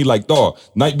still hit me like, dog,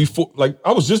 night before. Like,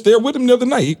 I was just there with him the other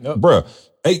night. Bruh,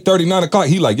 8:30, 9 o'clock,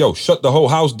 he like, yo, shut the whole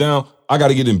house down. I got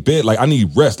to get in bed. Like, I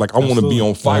need rest. Like, I want to be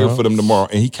on fire for them tomorrow.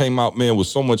 And he came out, man, with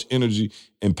so much energy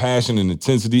and passion and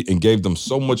intensity and gave them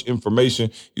so much information.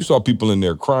 You saw people in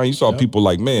there crying. You saw people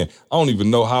like, man, I don't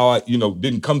even know how I,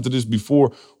 didn't come to this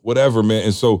before, whatever, man.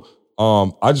 And so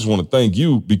I just want to thank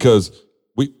you because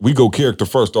we go character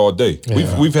first all day.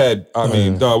 We've had,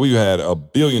 we've had a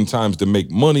billion times to make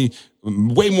money,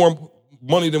 way more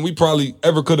money than we probably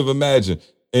ever could have imagined.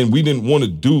 And we didn't want to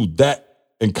do that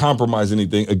and compromise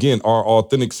anything. Again, our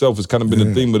authentic self has kind of been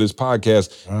the theme of this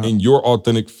podcast, and your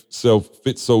authentic self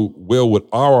fits so well with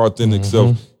our authentic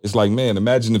self. It's like, man,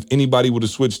 imagine if anybody would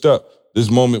have switched up, this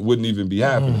moment wouldn't even be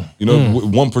happening.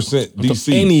 1%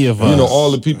 DC. Any of us. All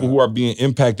the people who are being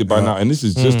impacted by now, and this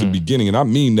is just the beginning, and I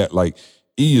mean that, like,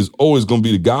 E is always going to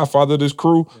be the godfather of this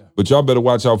crew, but y'all better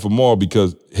watch out for Maul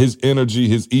because his energy,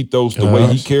 his ethos, the way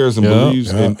he cares and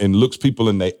believes and looks people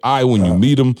in the eye when you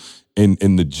meet him, and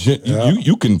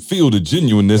you can feel the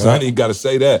genuineness. I ain't got to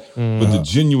say that, but the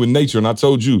genuine nature. And I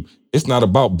told you, it's not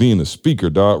about being a speaker,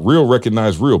 dog. Real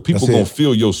recognize real. People gonna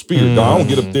feel your spirit, dog. I don't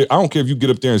get up there. I don't care if you get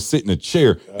up there and sit in a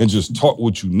chair and just talk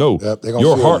what you know.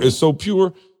 Your heart is so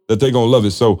pure that they're gonna love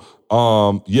it. So,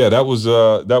 that was.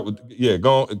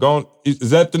 Go on.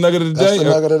 Is that the nugget of the day? That's the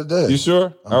nugget of the day. You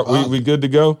sure? We good to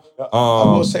go? I'm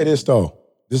gonna say this though.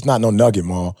 This is not no nugget,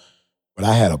 Maul. But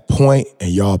I had a point,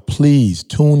 and y'all please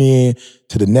tune in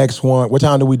to the next one. What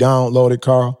time do we download it,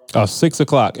 Carl? 6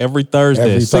 o'clock every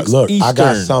Thursday. 6 Look, Eastern. I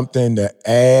got something to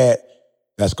add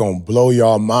that's going to blow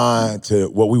y'all mind to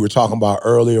what we were talking about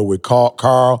earlier with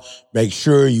Carl. Make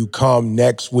sure you come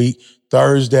next week,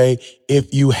 Thursday.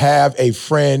 If you have a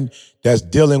friend that's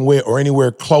dealing with or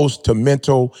anywhere close to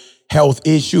mental health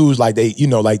issues,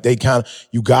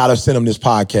 you gotta send them this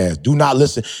podcast. Do not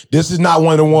listen. This is not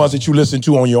one of the ones that you listen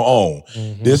to on your own.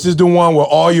 This is the one where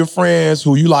all your friends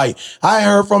who you like, I ain't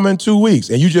heard from in 2 weeks.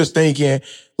 And you just thinking,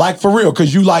 like, for real,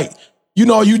 because you like, you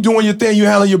doing your thing, you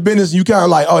handling your business, and you kind of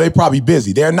like, oh, they probably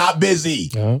busy. They're not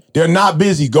busy. They're not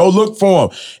busy. Go look for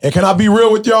them. And can I be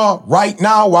real with y'all? Right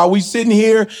now, while we sitting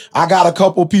here, I got a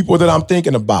couple people that I'm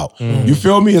thinking about. You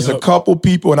feel me? It's a couple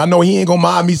people, and I know he ain't gonna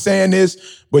mind me saying this,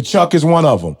 but Chuck is one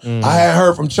of them. I hadn't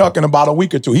heard from Chuck in about a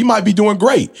week or two. He might be doing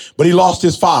great, but he lost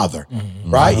his father,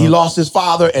 right? He lost his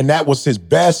father, and that was his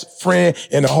best friend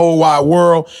in the whole wide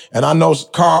world. And I know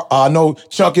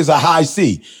Chuck is a high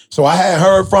C. So I hadn't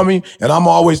heard from him, and I'm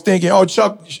always thinking, oh,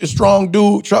 Chuck, a strong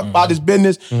dude, Chuck about his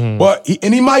business. But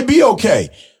he might be okay.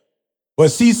 But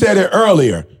C said it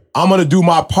earlier, I'm gonna do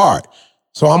my part.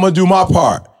 So I'm gonna do my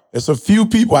part. There's a few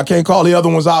people, I can't call the other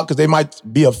ones out because they might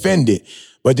be offended.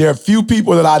 But there are a few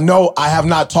people that I know I have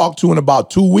not talked to in about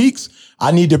 2 weeks.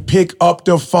 I need to pick up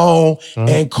the phone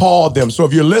and call them. So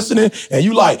if you're listening and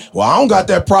you like, well, I don't got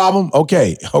that problem.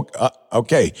 Okay.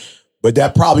 But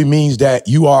that probably means that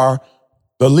you are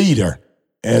the leader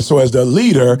And so as the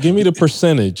leader, give me the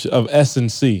percentage of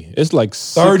S&C. It's like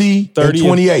 30 and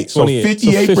 28. So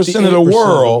 58% of the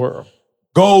world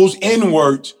goes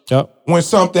inward when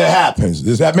something happens.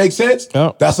 Does that make sense?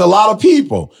 Yep. That's a lot of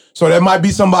people. So there might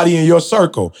be somebody in your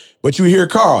circle. But you hear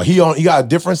Carl, he got a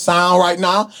different sound right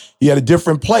now. He at a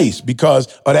different place because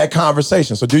of that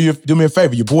conversation. So do me a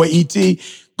favor, your boy E.T.,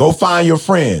 go find your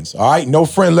friends, all right? No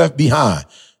friend left behind.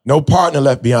 No partner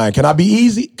left behind. Can I be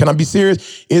easy? Can I be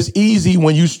serious? It's easy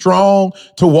when you strong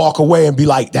to walk away and be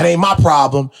like, that ain't my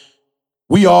problem.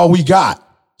 We all we got.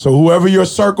 So whoever your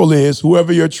circle is,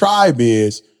 whoever your tribe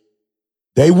is,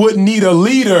 they wouldn't need a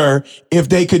leader if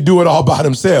they could do it all by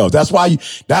themselves. That's why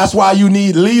you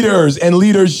need leaders and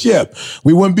leadership.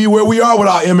 We wouldn't be where we are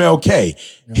without MLK.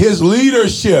 His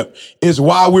leadership is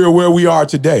why we're where we are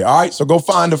today. All right, so go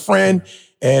find a friend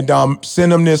and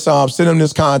send them this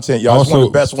content, y'all. It's one of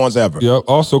the best ones ever. Yeah.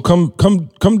 Also, come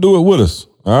do it with us.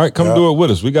 All right, come do it with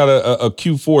us. We got a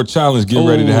Q4 challenge getting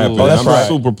ready to happen. I'm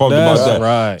super pumped about that.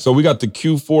 Right. So we got the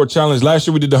Q4 challenge. Last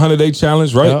year we did the 100-day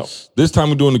challenge, right? Yep. This time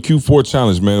we're doing the Q4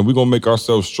 challenge, man. We're gonna make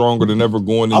ourselves stronger than ever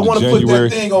going into January. I want to put that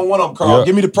thing on one of them, Carl. Yep.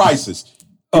 Give me the prices.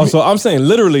 So I'm saying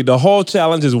literally the whole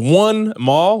challenge is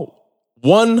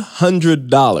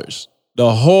 $100.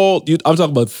 The whole, I'm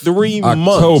talking about 3 months.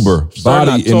 October,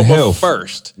 body and health.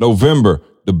 1st. November,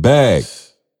 the bag.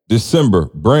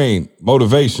 December, brain,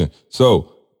 motivation. So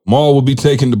Maul will be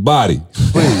taking the body.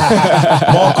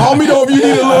 Maul, call me though if you need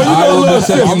a little. I will be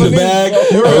taking the bag.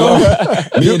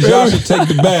 Me and Josh will take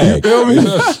the bag. You know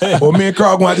what I mean? Well, me and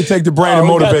Carl going to have to take the brain and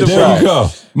motivation. There you go.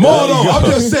 Maul, though, I'm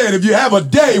just saying, if you have a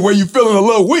day where you're feeling a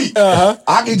little weak,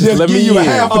 I can just give you a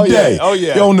half a day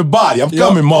on the body. I'm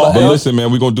coming, Maul. But listen, man,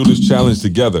 we're going to do this challenge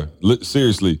together.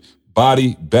 Seriously.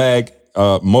 Body, bag,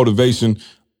 motivation.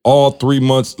 All 3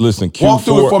 months. Listen, Q4. Walk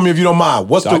through it for me if you don't mind.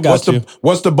 What's the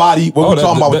body? What we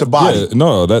talking about with the body? Yeah,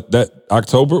 no, that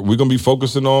October, we're gonna be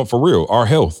focusing on, for real, our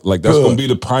health. Like that's gonna be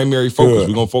the primary focus.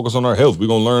 We're gonna focus on our health. We're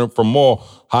gonna learn from Maul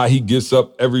how he gets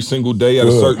up every single day at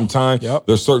a certain time.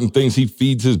 There's certain things he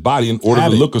feeds his body in order to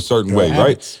look a certain way,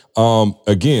 right?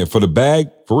 Again, for the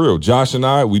bag, for real, Josh and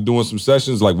I, we doing some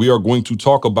sessions. Like we are going to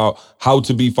talk about how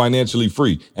to be financially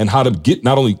free and how to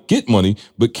not only get money,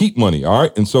 but keep money, all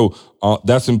right? And so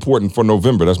that's important for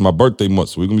November. That's my birthday month.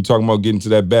 So we're going to be talking about getting to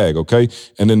that bag, okay?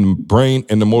 And then the brain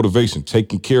and the motivation,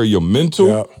 taking care of your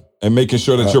mental and making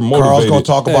sure that you're motivated. Carl's going to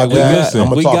talk about that.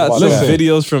 We got some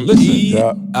videos from E.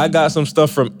 I got some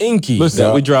stuff from Inky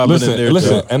that we dropping in there.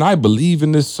 Listen, and I believe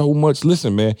in this so much.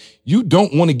 Listen, man, you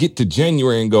don't want to get to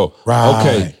January and go,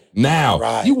 okay,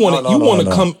 now you want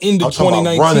to come into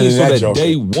 2019 so that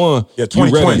day one you're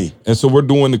ready. And so we're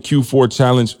doing the Q4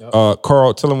 challenge.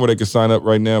 Carl, tell them where they can sign up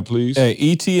right now, please. Hey,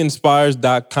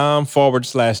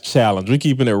 etinspires.com/challenge. We're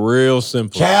keeping it real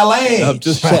simple. Challenge.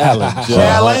 Just challenge.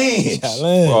 Challenge.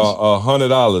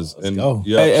 $100. And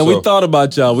and we thought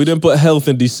about y'all. We didn't put health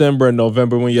in December and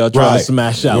November when y'all trying to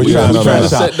smash out. We're trying to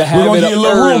set the habit. We're going to get a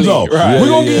little room though. We're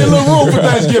going to get a little room for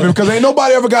Thanksgiving because ain't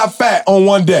nobody ever got fat on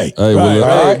one day.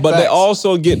 But they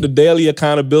also get the daily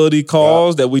accountability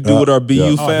calls that we do with our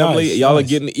BU family. Y'all are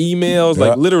getting emails,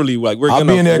 like literally, like we're I'll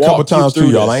gonna be in there a couple times too,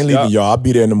 y'all. I ain't leaving y'all. I'll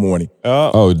be there in the morning.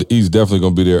 He's definitely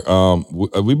gonna be there.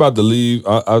 We about to leave.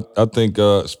 I think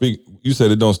you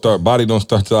said it don't start. Body don't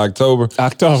start till October.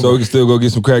 So we can still go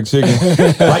get some cracked chicken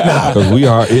right now because we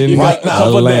are in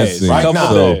Lansing. Right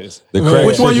now.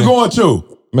 Which one you going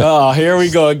to? Oh, here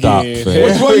we go again.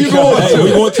 Which one you going to?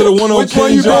 We going to the one on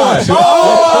King George.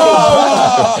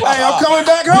 Hey, I'm coming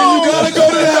back home. You gotta go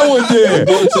to that one there.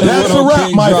 That's a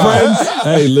wrap, my friends.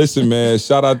 Hey, listen, man.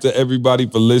 Shout out to everybody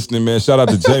for listening, man. Shout out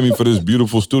to Jamie for this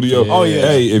beautiful studio.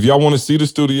 Hey, if y'all want to see the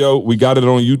studio, we got it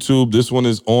on YouTube. This one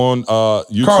is on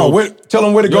YouTube. Carl, tell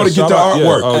them where to go to get the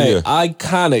artwork.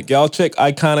 Iconic. Y'all check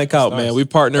Iconic out, man. We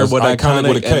partnered with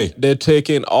Iconic with a K. They're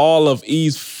taking all of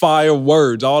E's fire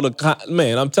words, all the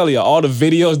I'm telling you, all the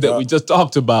videos that we just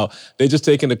talked about, they're just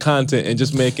taking the content and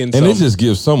just making and it just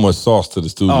gives so much sauce to the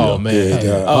studio. Oh, man.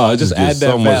 Just add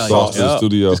that so value. Much sauce to the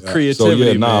studio. Just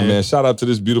creativity, man. Shout out to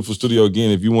this beautiful studio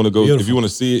again. If you want to go, if you want to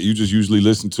see it, you just usually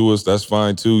listen to us. That's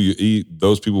fine too. You eat.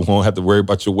 Those people won't have to worry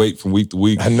about your weight from week to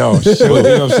week. I know. But, you know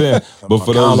what I'm saying? But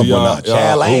for those of y'all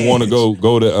who want to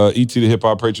go to E.T. the Hip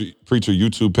Hop Preacher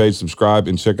YouTube page, subscribe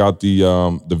and check out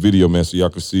the video, man, so y'all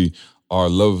can see our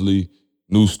lovely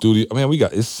new studio. I mean,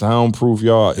 it's soundproof,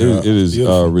 y'all. It is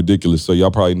ridiculous. So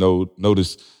y'all probably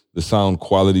notice the sound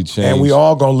quality change. And we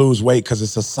all gonna lose weight because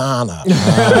it's a sauna.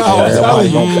 telling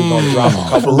you. Everybody gonna drop a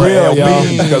couple For real, of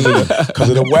LBs because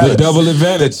of the weather. The double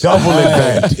advantage. Double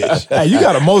advantage. Hey, you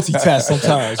got to multitask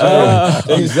sometimes. Right?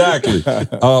 Exactly.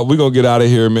 We're gonna get out of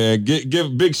here, man. Give a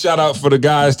big shout out for the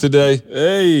guys today.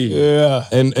 Hey. Yeah.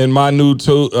 And my new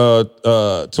toys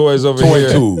over Toy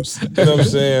here. tubes. You know what I'm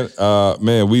saying?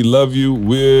 Man, we love you.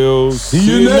 We'll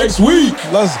See you next week.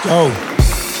 Let's go.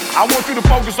 I want you to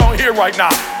focus on here right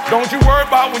now. Don't you worry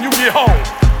about when you get home.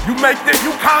 You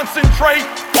concentrate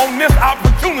on this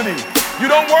opportunity.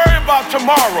 You don't worry about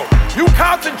tomorrow. You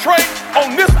concentrate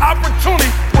on this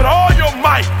opportunity with all your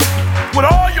might.